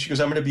weirdest thing. She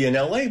goes, I'm going to be in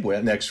L.A.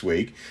 next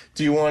week.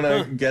 Do you want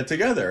to get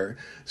together?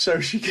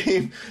 So she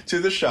came to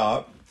the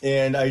shop,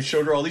 and I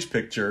showed her all these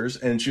pictures,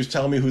 and she was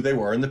telling me who they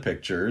were in the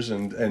pictures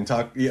and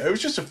talk. Yeah, it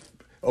was just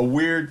a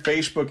weird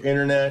Facebook,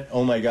 internet,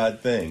 oh, my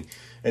God thing.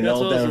 And that's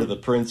all awesome. Down to the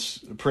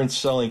prince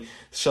selling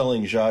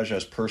Zsa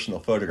Zsa's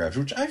personal photographs,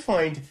 which I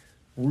find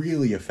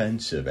really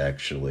offensive,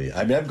 actually.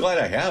 I mean, I'm glad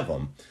I have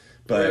them,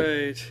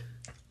 but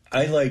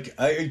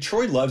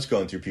Troy loves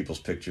going through people's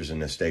pictures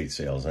in estate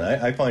sales, and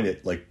I find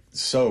it like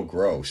so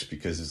gross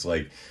because it's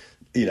like,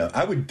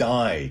 I would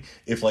die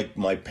if like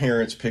my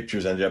parents'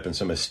 pictures ended up in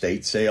some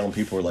estate sale and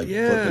people were like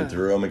flipping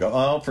through them and go,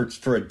 oh, for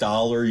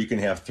 $1 you can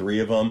have 3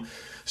 of them.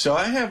 So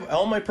I have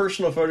all my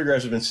personal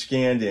photographs have been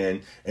scanned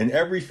in, and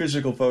every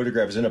physical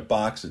photograph is in a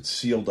box that's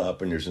sealed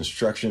up, and there's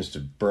instructions to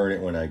burn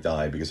it when I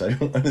die because I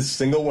don't want a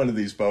single one of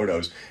these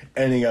photos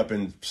ending up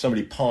in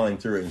somebody pawing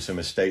through it in some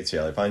estate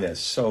sale. I find that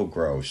so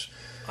gross.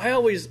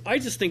 I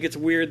just think it's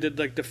weird that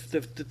like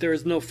that there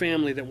is no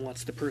family that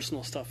wants the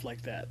personal stuff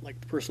like that, like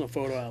the personal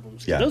photo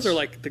albums. Yes. Those are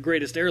like the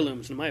greatest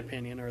heirlooms, in my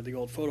opinion, are the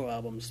old photo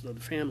albums of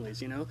the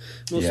families.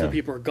 Most of the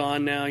people are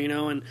gone now,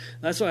 and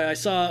that's why I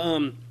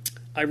saw.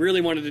 I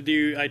really wanted to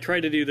do. I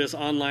tried to do this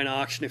online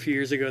auction a few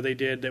years ago. They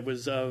did that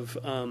was of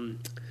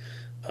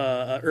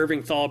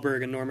Irving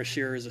Thalberg and Norma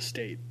Shearer's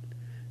estate,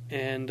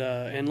 and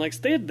like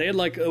they had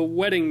like their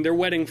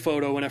wedding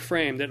photo in a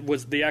frame that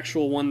was the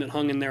actual one that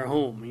hung in their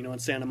home, in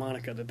Santa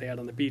Monica that they had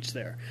on the beach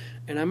there.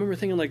 And I remember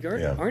thinking like,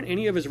 aren't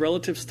any of his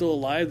relatives still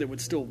alive that would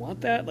still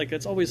want that? Like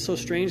it's always so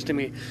strange to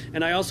me.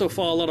 And I also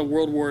follow a lot of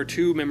World War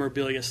II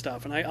memorabilia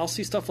stuff, and I'll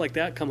see stuff like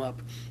that come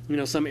up.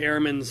 Some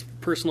airman's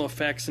personal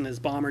effects and his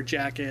bomber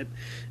jacket,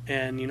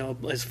 and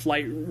his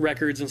flight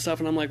records and stuff.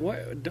 And I'm like,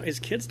 what? His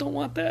kids don't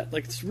want that?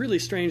 Like it's really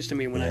strange to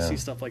me when I see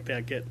stuff like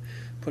that get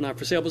put on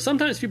for sale. But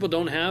sometimes people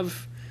don't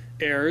have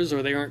heirs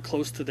or they aren't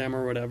close to them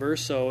or whatever,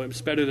 so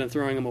it's better than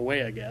throwing them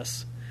away, I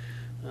guess.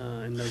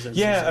 In those instances.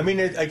 Yeah, I mean,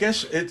 I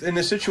guess in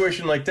a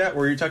situation like that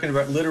where you're talking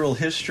about literal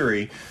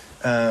history,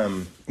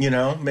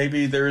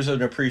 maybe there's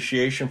an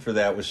appreciation for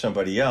that with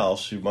somebody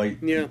else who might,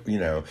 I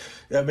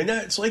mean,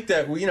 it's like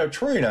that.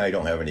 Troy and I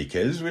don't have any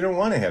kids. We don't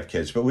want to have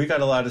kids, but we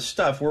got a lot of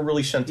stuff. We're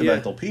really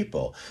sentimental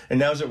people. And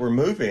now that we're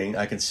moving,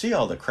 I can see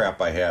all the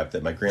crap I have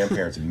that my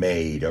grandparents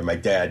made or my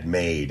dad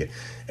made.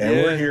 And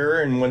we're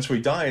here, and once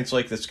we die, it's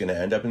like that's going to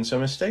end up in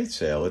some estate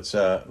sale. It's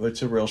a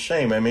real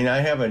shame. I mean, I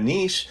have a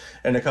niece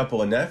and a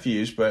couple of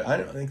nephews, but I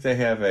don't think they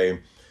have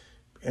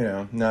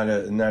not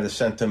as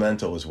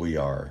sentimental as we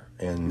are.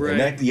 And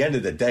at the end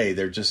of the day,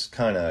 they're just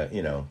kind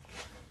of,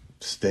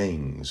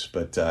 stings.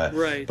 But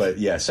but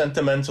yeah,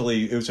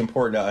 sentimentally, it was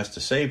important to us to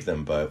save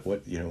them. But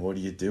what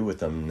do you do with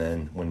them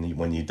then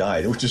when you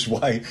die? Which is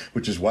why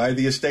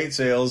the estate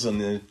sales and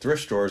the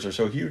thrift stores are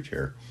so huge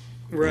here.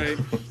 Right.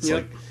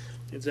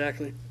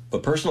 Exactly.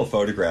 But personal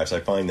photographs,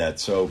 I find that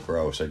so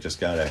gross. I just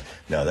they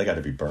got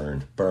to be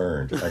burned.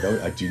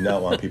 I do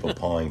not want people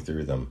pawing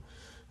through them.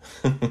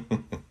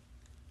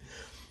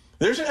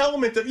 There's an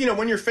element of,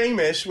 when you're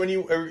famous,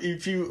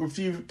 if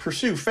you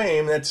pursue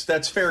fame,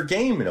 that's fair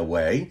game in a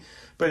way,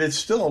 but it's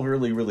still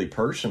really, really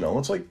personal.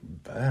 It's like,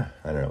 I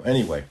don't know.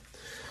 Anyway,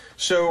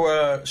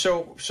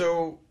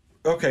 so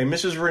okay,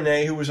 Mrs.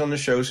 Renee, who was on the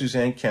show,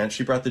 Suzanne Kent,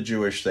 she brought the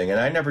Jewish thing, and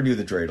I never knew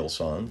the dreidel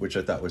song, which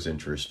I thought was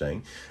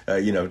interesting,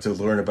 to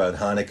learn about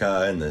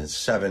Hanukkah and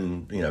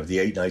the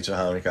 8 nights of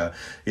Hanukkah.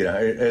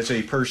 As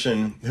a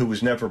person who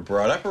was never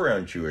brought up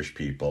around Jewish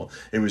people,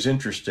 it was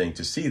interesting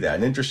to see that,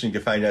 and interesting to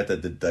find out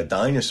that the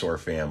dinosaur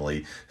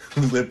family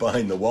who lived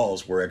behind the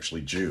walls were actually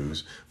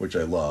Jews, which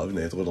I love, and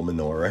they had a little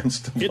menorah and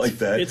stuff like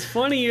that. It's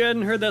funny you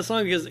hadn't heard that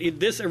song,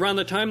 because around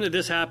the time that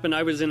this happened,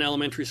 I was in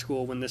elementary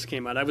school when this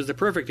came out. I was the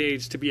perfect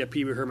age to be a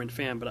Pee Wee Herman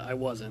fan, but I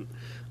wasn't.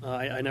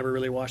 I never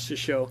really watched his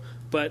show,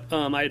 but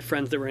I had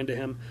friends that were into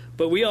him.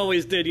 But we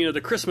always did, the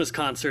Christmas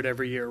concert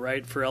every year,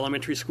 right, for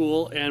elementary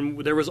school, and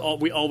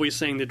we always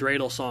sang the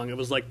dreidel song. It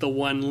was like the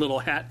one little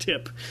hat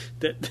tip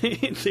that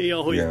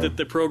that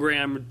the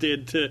program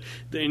did to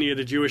any of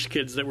the Jewish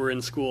kids that were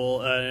in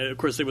school. Of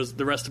course,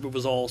 the rest of it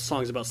was all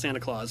songs about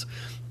Santa Claus,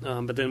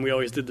 but then we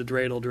always did the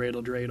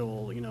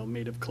dreidel,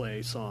 made of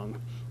clay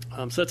song.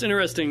 So that's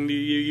interesting.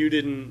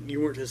 You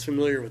weren't as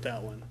familiar with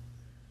that one.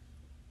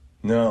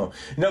 No,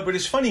 but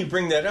it's funny you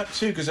bring that up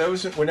too, because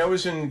when I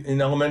was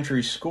in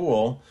elementary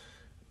school,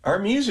 our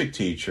music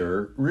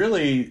teacher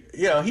really,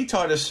 he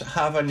taught us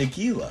Hava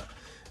Nagila,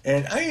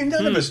 and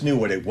none of us knew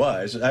what it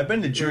was. I've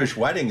been to Jewish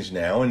weddings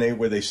now, and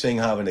where they sing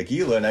Hava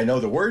Nagila, and I know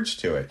the words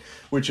to it,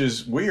 which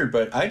is weird,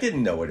 but I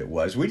didn't know what it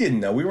was. We didn't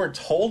know. We weren't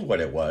told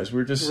what it was. We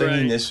were just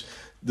singing this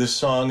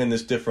song in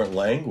this different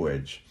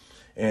language,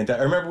 and I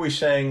remember we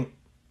sang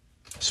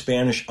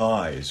Spanish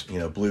Eyes,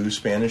 Blue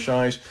Spanish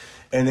Eyes.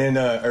 And then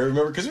I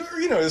remember, because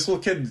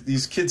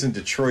these kids in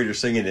Detroit are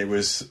singing. It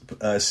was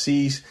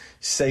say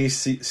C, as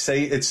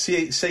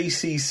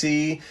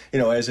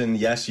in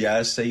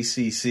yes, say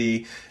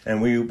C,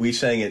 and we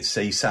sang it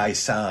say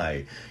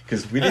sigh,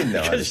 because we didn't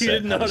know how to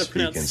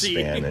speak in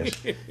Spanish.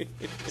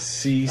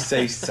 C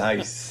say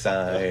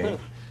sigh.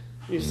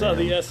 You saw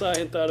the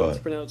SI and thought it was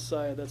pronounced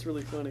Sai. That's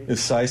really funny.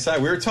 It's Sai.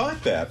 We were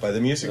taught that by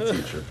the music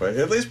teacher, but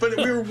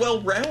we were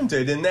well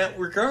rounded in that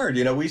regard.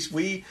 We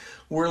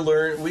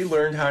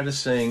learned how to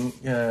sing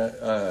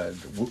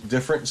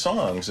different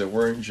songs that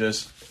weren't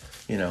just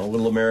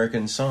little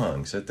American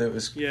songs. That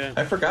was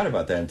I forgot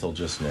about that until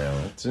just now.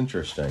 It's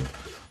interesting.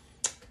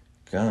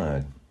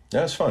 God,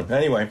 that was fun.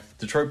 Anyway,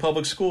 Detroit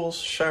Public Schools,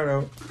 shout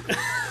out.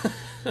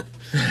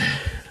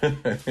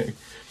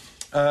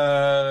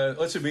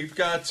 Let's see. We've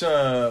got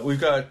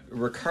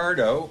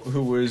Ricardo,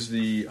 who was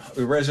the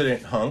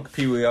resident hunk.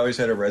 Pee Wee always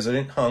had a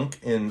resident hunk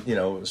in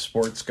a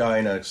sports guy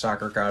in a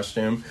soccer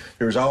costume.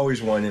 There was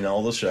always one in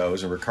all the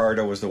shows, and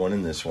Ricardo was the one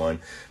in this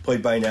one,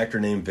 played by an actor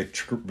named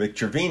Vic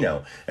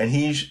Trevino, and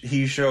he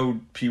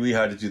showed Pee Wee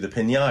how to do the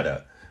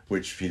piñata,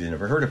 which he'd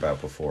never heard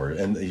about before,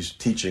 and he's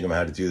teaching him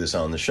how to do this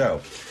on the show,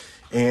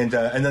 and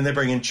then they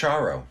bring in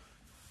Charo.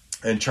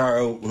 And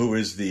Charo, who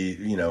is the,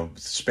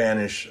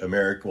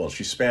 Spanish-American, well,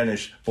 she's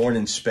Spanish, born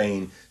in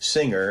Spain,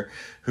 singer,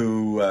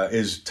 who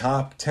is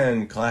top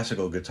 10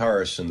 classical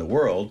guitarist in the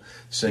world,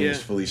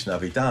 sings Feliz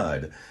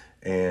Navidad,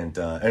 and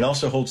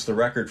also holds the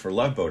record for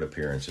Love Boat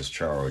appearances,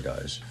 Charo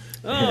does.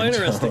 Oh,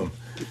 interesting.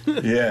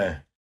 Yeah.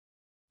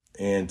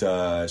 And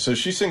so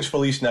she sings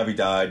Feliz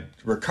Navidad.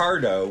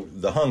 Ricardo,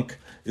 the hunk,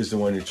 is the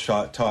one who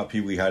taught Pee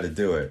Wee how to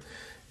do it.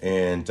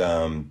 And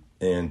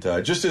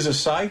just as a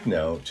side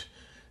note,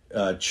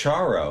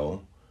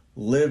 Charo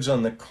lives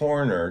on the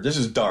corner. This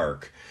is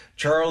dark.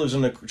 Charo lives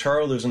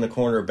in the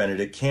corner of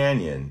Benedict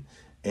Canyon,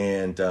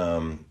 and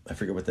I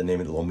forget what the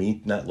name of the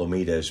not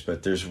Lomitas,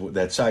 but there's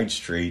that side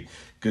street,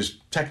 because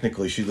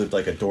technically she lived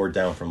like a door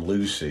down from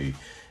Lucy,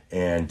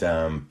 and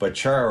but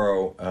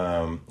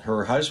Charo,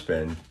 her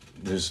husband,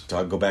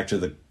 I'll go back to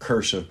the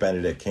curse of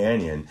Benedict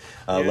Canyon,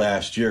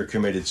 last year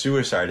committed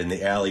suicide in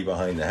the alley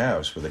behind the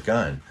house with a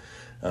gun.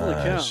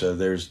 So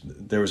there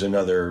was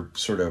another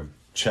sort of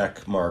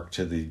check mark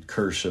to the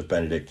curse of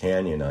Benedict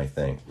Canyon, I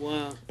think.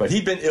 Wow. But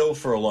he'd been ill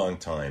for a long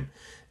time,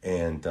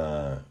 and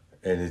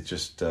it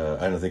just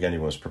I don't think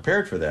anyone was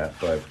prepared for that,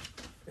 but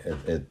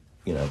it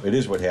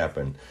is what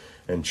happened.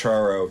 And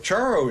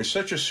Charo is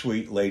such a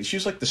sweet lady.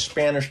 She's like the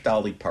Spanish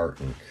Dolly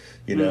Parton,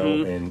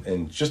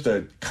 and just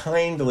a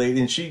kind lady.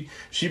 And she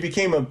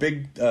became a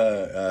big,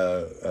 I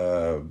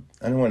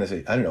don't want to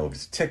say, I don't know if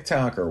it's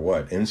TikTok or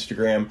what,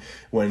 Instagram.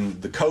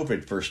 When the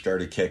COVID first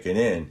started kicking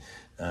in,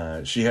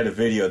 she had a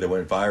video that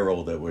went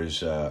viral that was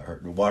her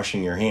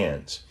washing your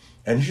hands.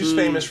 And she's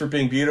famous for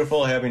being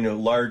beautiful, having a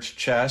large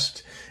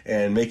chest,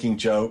 and making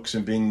jokes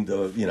and being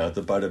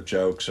the butt of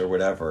jokes or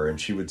whatever. And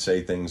she would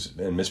say things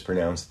and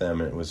mispronounce them,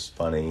 and it was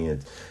funny.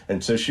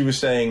 And so she was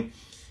saying,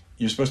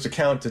 you're supposed to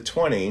count to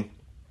 20.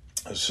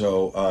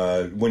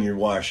 So when you're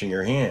washing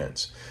your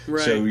hands,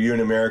 right. So you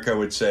in America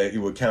would say you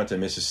would count to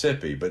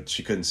Mississippi, but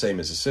she couldn't say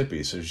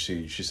Mississippi, so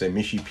she say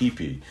Mishi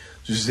Pee.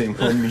 So she's saying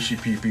 1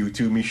 Mishi Pee,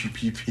 2 Mishi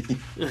Pee.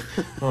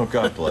 Oh,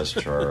 God bless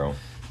Charo.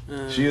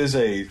 She is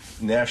a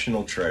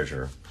national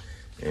treasure,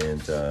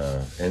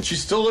 and she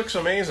still looks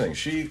amazing.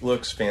 She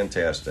looks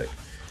fantastic,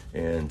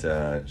 and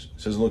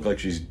she doesn't look like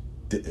she's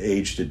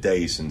aged a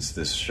day since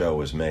this show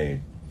was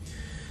made.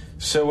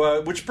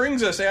 So, which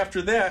brings us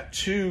after that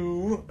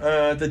to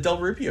the Del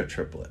Rubio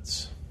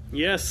triplets.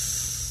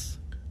 Yes.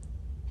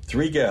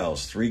 3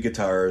 gals, 3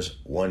 guitars,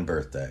 1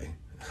 birthday.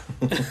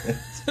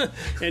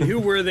 And who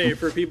were they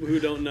for people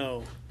who don't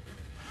know?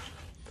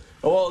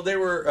 Well, they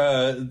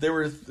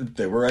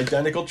were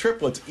identical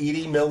triplets,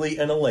 Edie, Millie,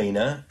 and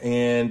Elena,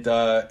 and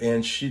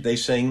they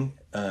sang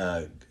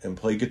and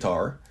played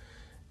guitar,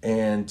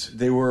 and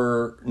they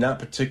were not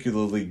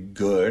particularly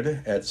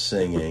good at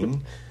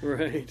singing,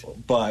 right?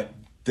 But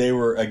they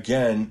were,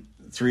 again,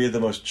 3 of the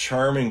most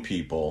charming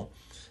people,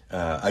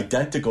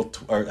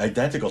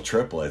 identical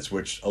triplets,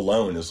 which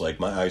alone is like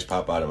my eyes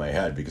pop out of my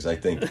head because I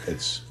think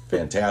it's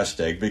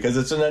fantastic because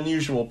it's an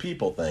unusual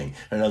people thing,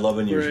 and I love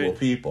unusual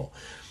people.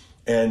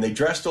 And they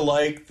dressed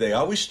alike. They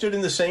always stood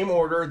in the same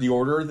order, the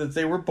order that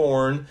they were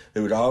born. They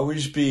would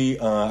always be,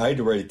 I had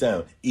to write it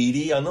down,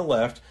 Edie on the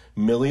left,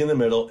 Millie in the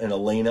middle, and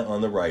Elena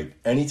on the right.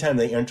 Anytime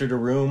they entered a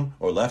room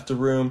or left a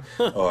room,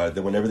 or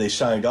whenever they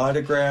signed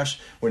autographs,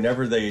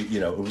 whenever they,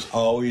 it was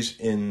always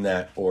in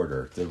that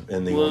order,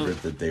 in the order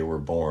that they were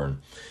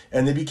born.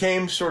 And they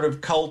became sort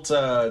of cult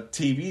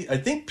TV. I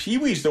think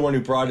Pee-wee's the one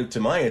who brought it to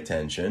my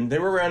attention. They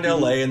were around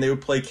L.A. and they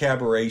would play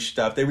cabaret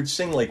stuff. They would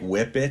sing like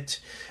Whip It,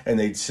 and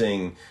they'd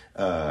sing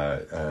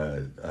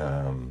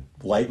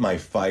Light My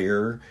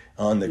Fire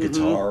on the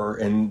guitar.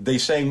 And they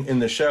sang in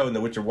the show, in the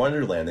Winter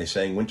Wonderland, they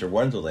sang Winter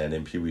Wonderland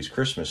in Pee-wee's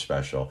Christmas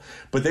special.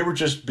 But they were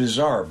just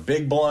bizarre.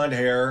 Big blonde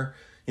hair.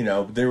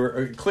 They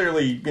were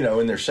clearly, in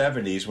their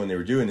 70s when they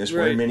were doing this,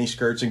 wearing mini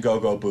skirts and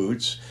go-go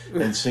boots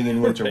and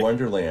singing Winter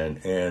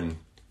Wonderland. And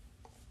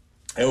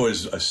it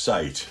was a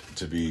sight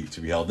to be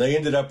held. They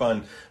ended up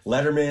on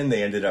Letterman.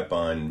 They ended up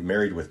on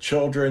Married with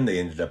Children. They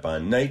ended up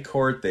on Night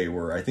Court.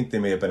 I think they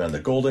may have been on the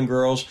Golden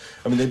Girls.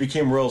 I mean, they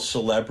became real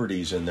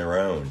celebrities in their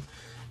own.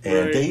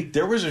 And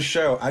there was a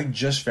show, I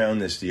just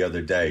found this the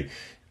other day.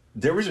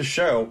 There was a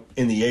show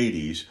in the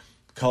 80s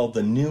called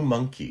The New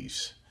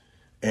Monkeys.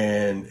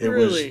 And it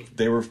was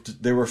they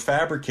were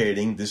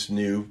fabricating this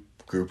new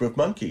group of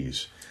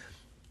monkeys.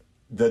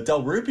 The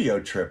Del Rubio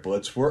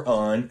triplets were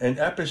on an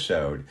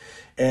episode,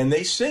 and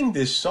they sing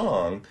this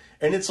song,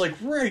 and it's like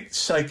right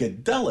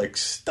psychedelic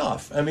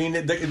stuff. I mean,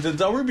 the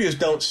Del Rubios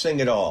don't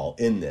sing at all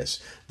in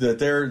this. But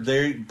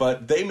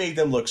they made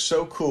them look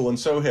so cool and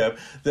so hip.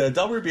 The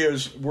Del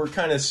Rubios were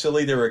kind of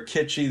silly. They were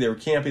kitschy. They were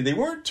campy. They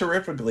weren't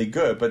terrifically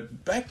good.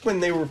 But back when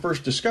they were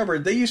first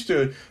discovered, they used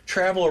to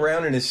travel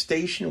around in a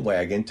station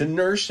wagon to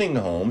nursing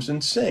homes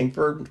and sing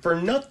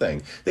for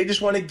nothing. They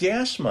just wanted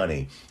gas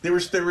money. There were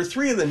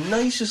 3 of the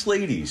nicest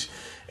ladies,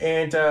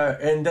 and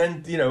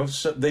then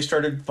so they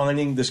started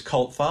finding this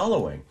cult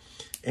following.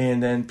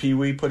 And then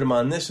Pee-wee put him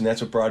on this, and that's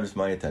what brought it to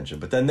my attention.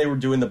 But then they were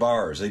doing the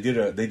bars. They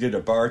did a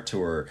bar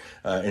tour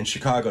in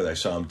Chicago. I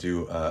saw them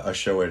do a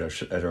show at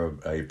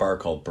a bar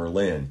called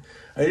Berlin.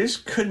 I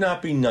just could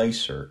not be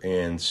nicer,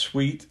 and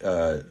sweet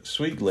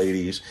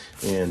ladies.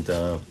 And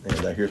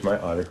here's my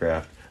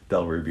autographed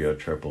Del Rubio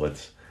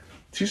triplets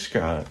to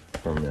Scott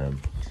from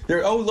them.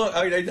 Oh look,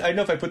 I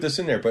know if I put this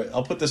in there, but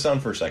I'll put this on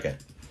for a second.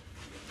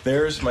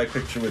 There's my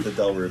picture with the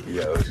Del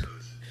Rubios.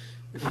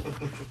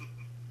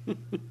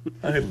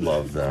 I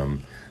love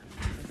them.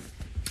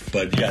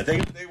 But yeah,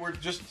 they were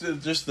just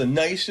the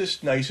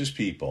nicest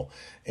people,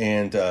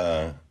 and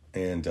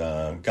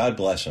God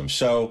bless them.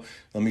 So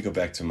let me go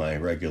back to my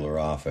regular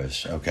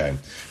office. Okay,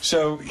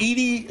 so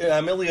Edie,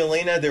 Millie,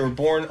 Elena, they were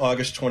born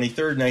August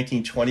 23rd,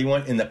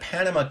 1921, in the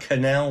Panama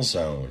Canal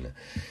Zone.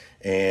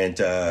 And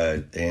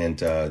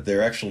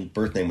their actual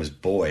birth name was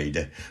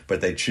Boyd, but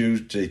they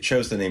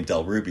chose the name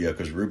Del Rubio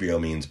because Rubio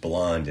means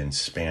blonde in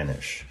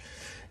Spanish.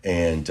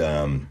 And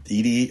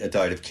Edie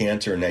died of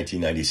cancer in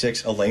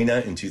 1996, Elena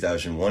in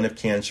 2001 of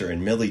cancer,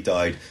 and Millie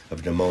died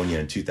of pneumonia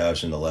in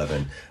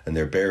 2011. And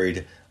they're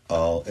buried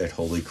all at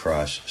Holy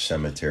Cross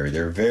Cemetery.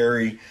 They're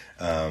very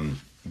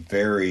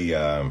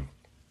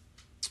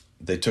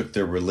they took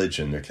their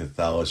religion, their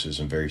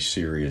Catholicism, very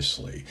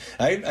seriously.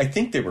 I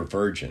think they were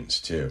virgins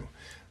too.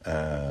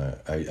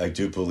 I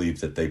do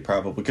believe that they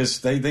probably,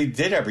 because they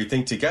did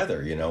everything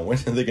together. You know, when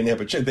are they going to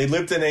have a child? They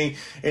lived in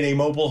a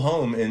mobile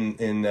home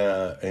in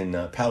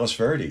Palos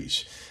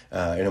Verdes,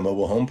 in a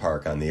mobile home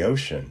park on the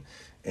ocean,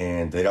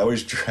 and they'd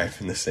always drive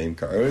in the same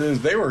car.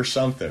 They were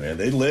something, and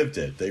they lived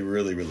it. They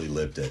really, really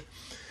lived it.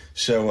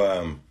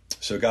 So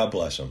God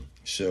bless them.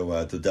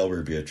 So the Del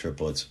Rubia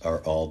triplets are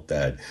all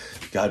dead.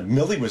 God,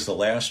 Millie was the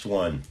last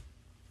one,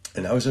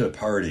 and I was at a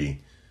party,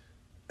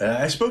 and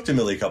I spoke to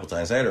Millie a couple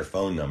times. I had her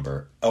phone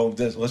number. Oh,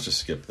 let's just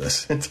skip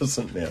this. It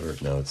doesn't matter.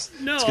 No, it's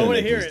going to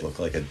make this look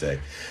like a day.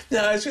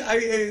 No,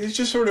 it's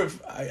just sort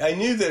of, I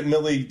knew that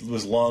Millie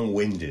was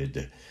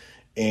long-winded,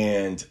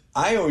 and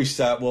I always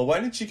thought, well, why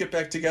didn't you get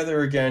back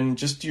together again?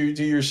 Just do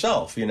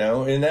yourself, you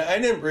know? And I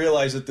didn't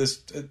realize that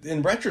this,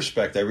 in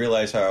retrospect, I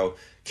realized how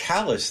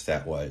callous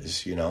that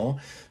was, you know,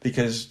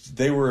 because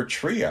they were a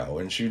trio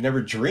and she would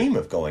never dream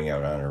of going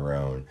out on her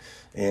own.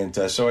 And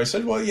so I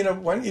said, well, you know,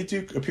 why don't you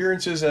do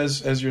appearances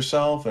as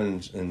yourself?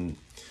 And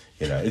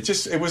you know,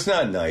 it was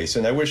not nice.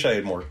 And I wish I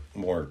had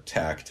more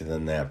tact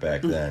than that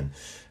back then.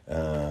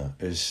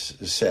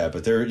 It's sad,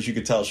 but as you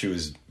could tell, she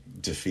was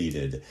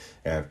defeated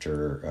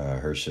after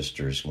her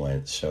sisters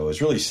went. So it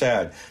was really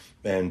sad,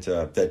 and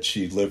that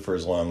she lived for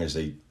as long as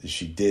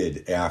she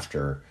did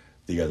after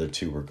the other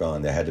two were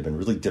gone. That had to have been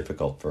really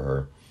difficult for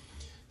her.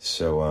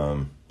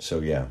 So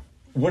yeah.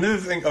 One of the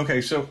things,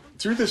 okay, so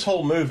through this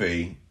whole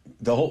movie,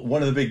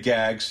 one of the big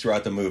gags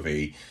throughout the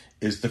movie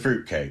is the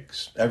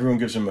fruitcakes. Everyone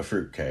gives him a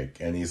fruitcake,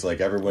 and he's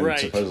like, everyone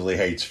supposedly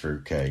hates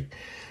fruitcake.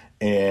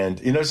 And,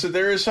 you know, so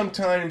there is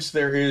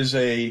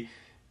a,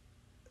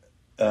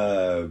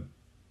 I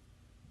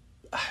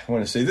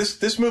want to say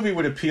this movie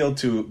would appeal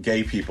to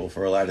gay people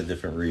for a lot of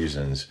different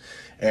reasons.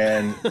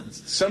 And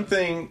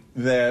something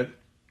that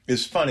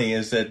is funny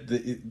is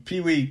that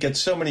Pee-wee gets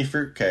so many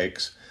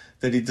fruitcakes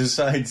that he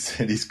decides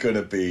that he's going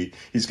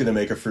to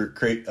make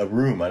a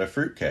room out of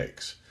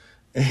fruitcakes.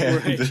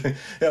 And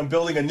I'm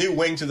building a new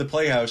wing to the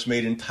playhouse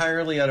made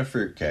entirely out of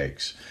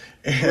fruitcakes.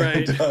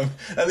 And,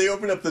 and they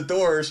open up the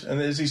doors, and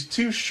there's these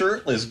two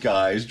shirtless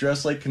guys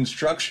dressed like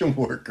construction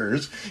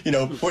workers, you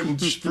know, putting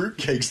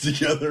fruitcakes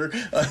together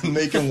and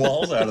making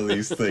walls out of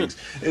these things.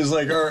 It's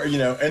like, you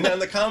know, and on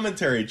the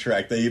commentary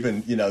track, they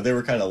even, you know, they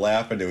were kind of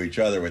laughing to each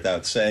other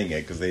without saying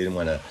it because they didn't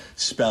want to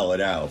spell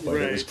it out.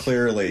 But it was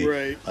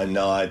clearly a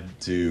nod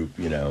to,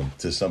 you know,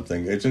 to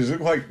something. It's just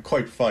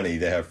quite funny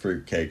to have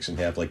fruitcakes and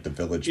have like the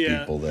village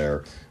people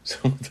there.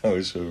 So that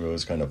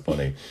was kind of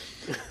funny.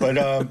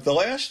 But the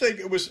last thing,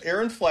 it was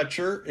Aaron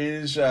Fletcher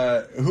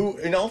who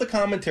in all the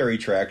commentary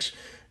tracks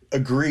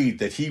agreed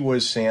that he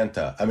was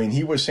Santa. I mean,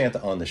 he was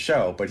Santa on the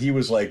show, but he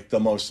was like the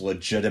most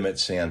legitimate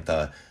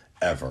Santa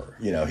ever.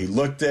 You know, he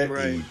looked it,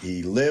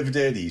 he lived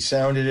it, he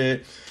sounded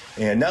it.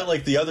 And not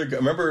like the other guy.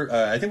 Remember,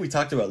 I think we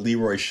talked about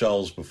Leroy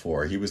Shells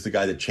before. He was the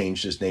guy that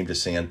changed his name to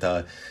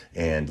Santa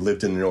and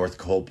lived in the North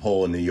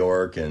Pole in New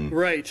York. And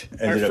our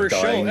first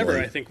show ever,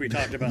 I think we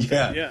talked about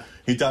that. Yeah.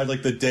 He died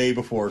like the day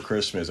before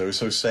Christmas. It was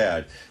so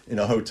sad in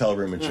a hotel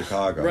room in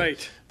Chicago.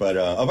 But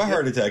of a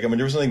heart attack. I mean,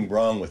 there was nothing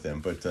wrong with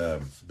him.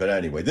 But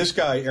anyway, this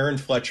guy, Aaron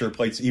Fletcher,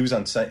 he was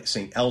on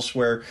St.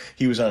 Elsewhere.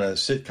 He was on a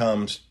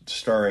sitcom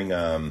starring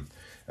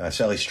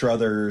Sally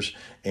Struthers,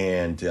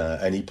 and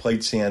he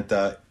played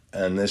Santa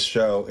on this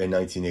show in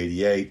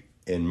 1988.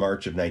 In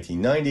March of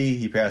 1990,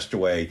 he passed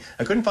away.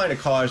 I couldn't find a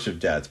cause of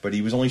death, but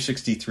he was only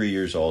 63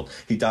 years old.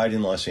 He died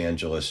in Los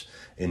Angeles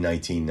in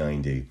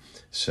 1990.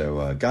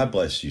 So God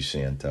bless you,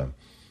 Santa.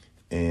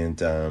 And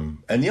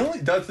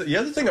the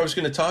other thing I was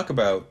going to talk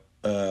about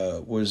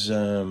was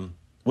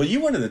you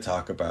wanted to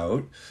talk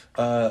about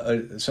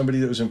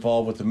somebody that was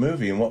involved with the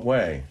movie. In what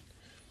way?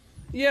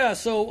 Yeah,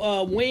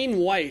 so Wayne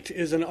White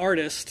is an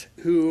artist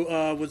who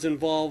was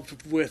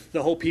involved with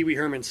the whole Pee Wee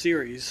Herman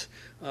series,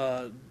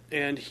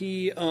 and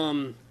he,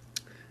 I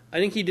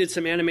think he did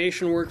some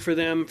animation work for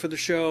them for the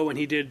show, and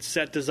he did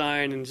set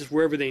design and just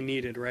wherever they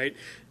needed, right?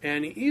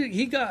 And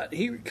he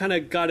kind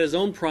of got his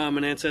own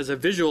prominence as a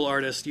visual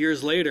artist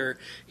years later.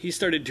 He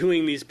started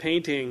doing these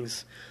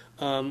paintings.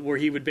 Where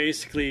he would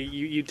basically,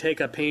 you take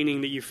a painting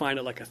that you find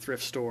at like a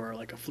thrift store or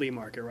like a flea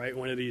market, right?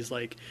 One of these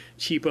like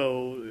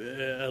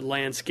cheapo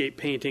landscape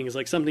paintings,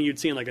 like something you'd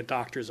see in like a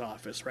doctor's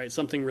office, right?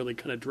 Something really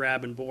kind of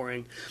drab and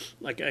boring,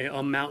 like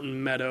a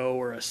mountain meadow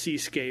or a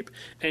seascape.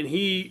 And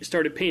he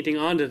started painting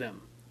onto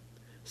them.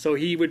 So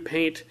he would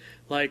paint,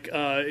 like,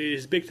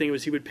 his big thing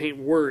was he would paint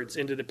words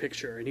into the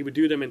picture, and he would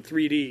do them in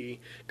 3D,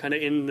 kind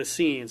of in the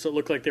scene, so it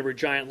looked like they were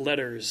giant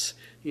letters,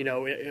 you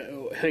know,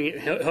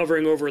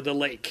 hovering over the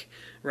lake,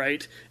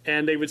 right?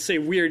 And they would say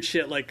weird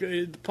shit, like,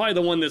 probably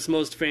the one that's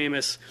most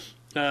famous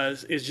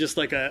is just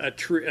like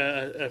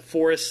a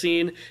forest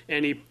scene,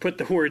 and he put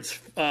the words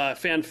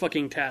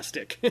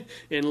fan-fucking-tastic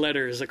in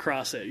letters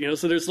across it, you know,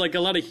 so there's, like, a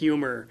lot of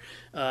humor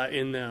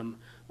in them.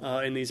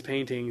 In these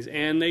paintings,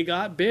 and they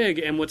got big.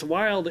 And what's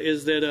wild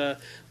is that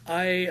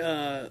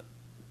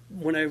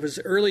when I was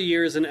early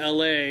years in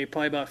LA,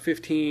 probably about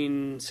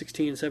 15,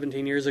 16,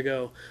 17 years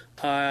ago,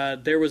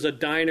 there was a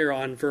diner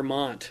on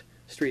Vermont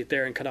Street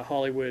there in kind of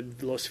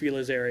Hollywood, Los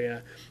Feliz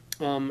area,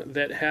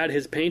 that had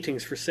his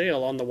paintings for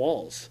sale on the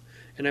walls.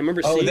 And I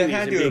remember seeing these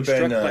and being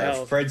struck by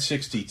how... Fred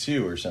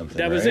 62 or something,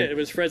 That was right? it. It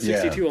was Fred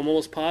 62. Yeah. I'm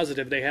almost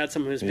positive they had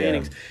some of his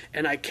paintings.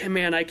 And I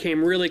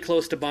came really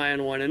close to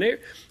buying one. And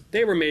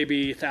they were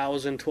maybe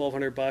 $1,000,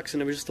 $1,200,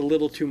 and it was just a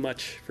little too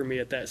much for me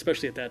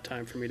especially at that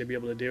time, for me to be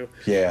able to do.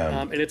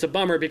 Yeah. And it's a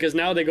bummer because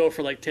now they go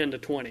for like 10 to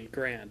 20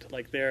 grand.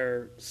 Like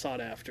they're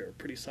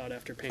pretty sought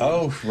after paintings.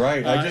 Oh,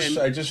 right.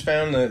 I just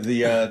found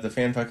the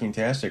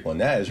fan-fucking-tastic one.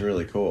 That is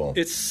really cool.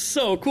 It's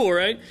so cool,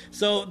 right?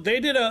 So they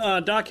did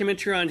a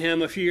documentary on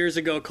him a few years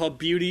ago called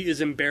 "Beauty is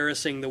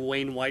Embarrassing: The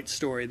Wayne White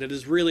Story" that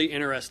is really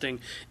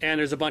interesting. And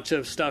there's a bunch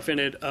of stuff in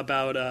it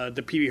about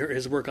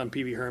his work on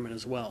Pee Wee Herman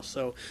as well.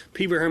 So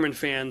Pee Wee Herman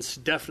fans,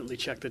 definitely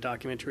check the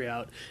documentary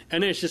out.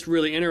 And it's just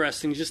really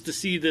interesting just to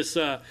see this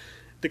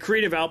the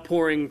creative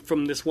outpouring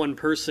from this one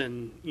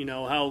person,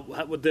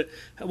 what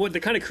the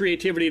kind of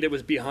creativity that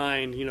was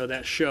behind,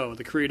 that show,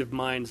 the creative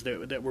minds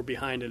that were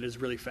behind it is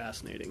really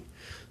fascinating.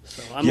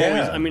 So I'm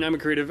a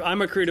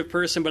creative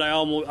person, but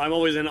I'm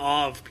always in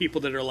awe of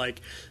people that are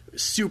like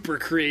super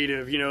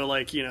creative,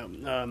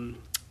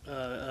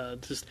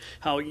 just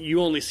how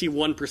you only see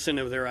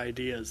 1% of their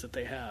ideas that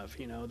they have.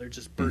 They're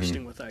just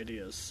bursting with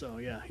ideas. So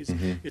yeah,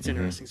 it's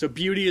interesting. So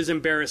 "Beauty is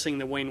Embarrassing: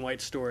 The Wayne White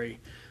Story."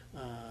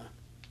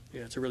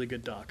 It's a really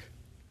good doc.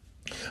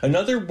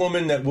 Another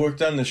woman that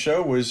worked on the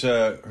show was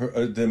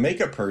the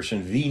makeup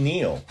person, V.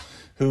 Neal,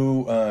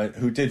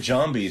 who did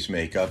Zombie's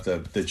makeup,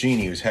 the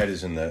genie whose head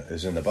is in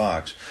the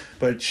box.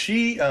 But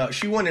she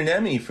won an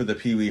Emmy for the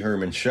Pee Wee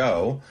Herman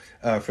show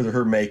for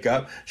her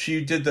makeup.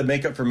 She did the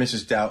makeup for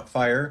Mrs.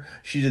 Doubtfire.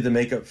 She did the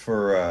makeup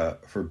for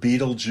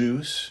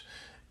Beetlejuice.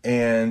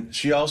 And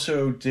she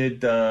also did,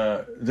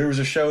 there was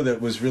a show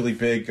that was really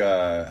big,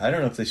 I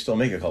don't know if they still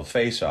make it, called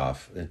Face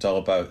Off. It's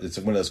one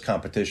of those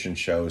competition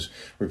shows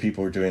where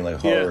people were doing like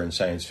horror and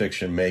science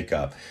fiction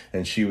makeup.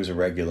 And she was a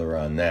regular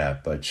on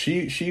that. But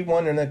she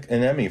won an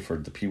Emmy for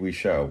the Pee Wee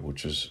show,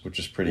 which is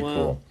pretty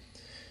cool.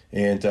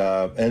 And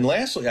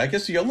lastly, I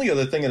guess the only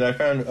other thing that I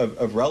found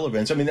of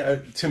relevance, I mean,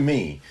 to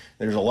me,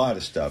 there's a lot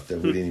of stuff that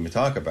we didn't even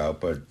talk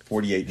about, but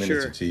 48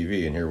 minutes of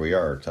TV, and here we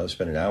are,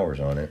 spending hours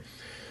on it.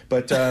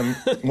 But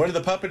one of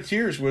the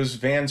puppeteers was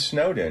Van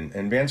Snowden,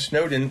 and Van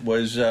Snowden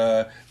was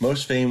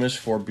most famous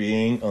for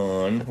being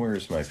on, where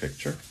is my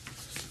picture?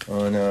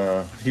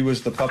 He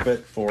was the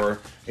puppet for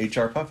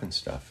HR Puffin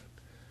Stuff.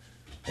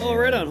 Oh,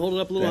 right on. Hold it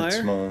up a little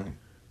higher.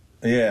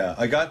 Yeah,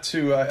 I got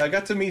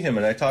to meet him,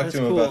 and I talked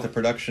to him about the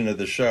production of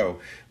the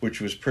show,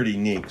 which was pretty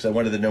neat, because I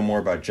wanted to know more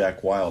about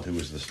Jack Wilde, who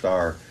was the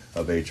star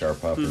of HR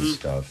Puffin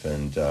Stuff,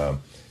 and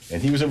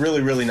he was a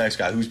really, really nice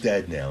guy who's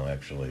dead now.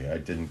 Actually, I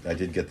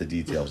didn't get the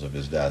details of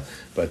his death,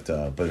 but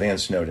Van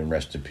Snowden,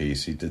 rest in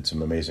peace. He did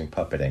some amazing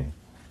puppeting,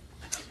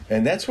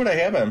 and that's what I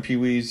have on Pee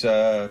Wee's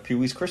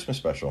Christmas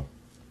special.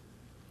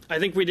 I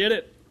think we did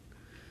it.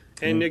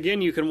 And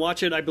again, you can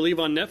watch it, I believe,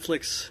 on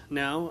Netflix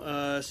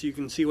now, so you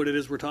can see what it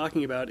is we're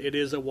talking about. It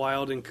is a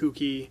wild and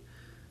kooky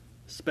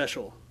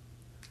special.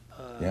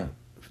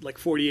 Like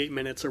 48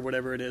 minutes or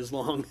whatever it is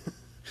long.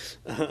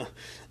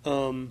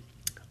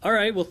 All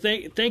right, well,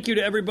 thank you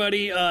to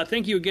everybody.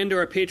 Thank you again to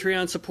our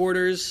Patreon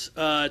supporters.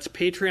 It's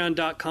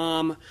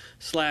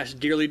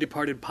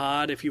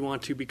patreon.com/dearlydepartedpod if you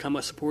want to become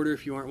a supporter,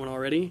 if you aren't one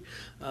already.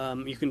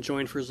 You can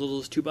join for as little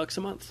as $2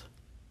 a month.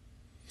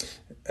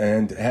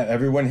 And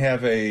everyone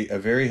have a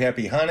very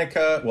happy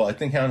Hanukkah. Well, I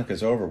think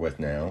Hanukkah's over with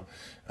now.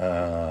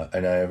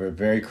 And I have a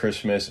Merry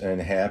Christmas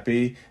and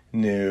Happy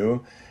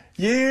New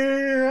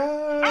Year.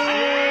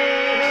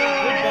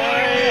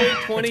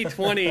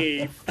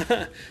 2020.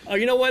 Oh,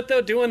 you know what,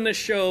 though? Doing this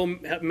show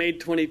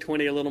made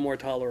 2020 a little more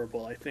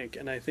tolerable, I think.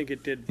 And I think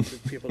it did for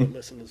people that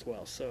listened as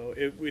well. So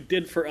it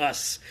did for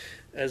us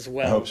as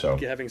well. I hope so.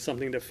 Having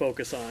something to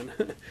focus on.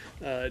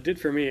 It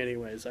did for me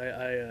anyways.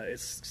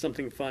 It's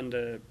something fun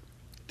to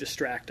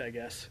distract, I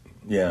guess.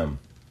 Yeah.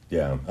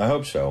 I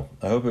hope so.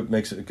 I hope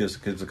it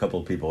gives a couple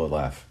of people a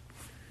laugh.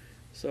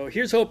 So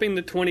here's hoping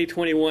that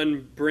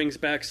 2021 brings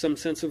back some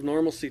sense of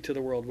normalcy to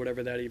the world,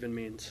 whatever that even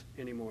means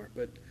anymore.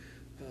 But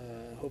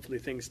hopefully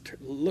things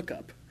look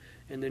up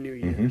in the new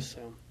year.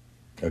 So,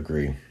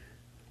 agree.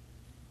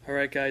 All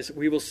right, guys.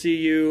 We will see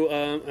you,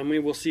 and we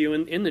will see you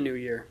in the new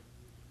year.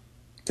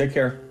 Take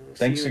care.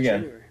 Thanks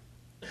again.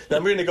 Now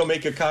I'm going to go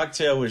make a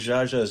cocktail with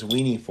Jaja's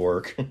weenie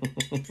fork.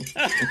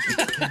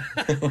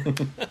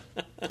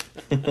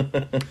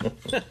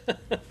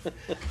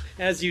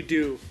 As you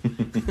do.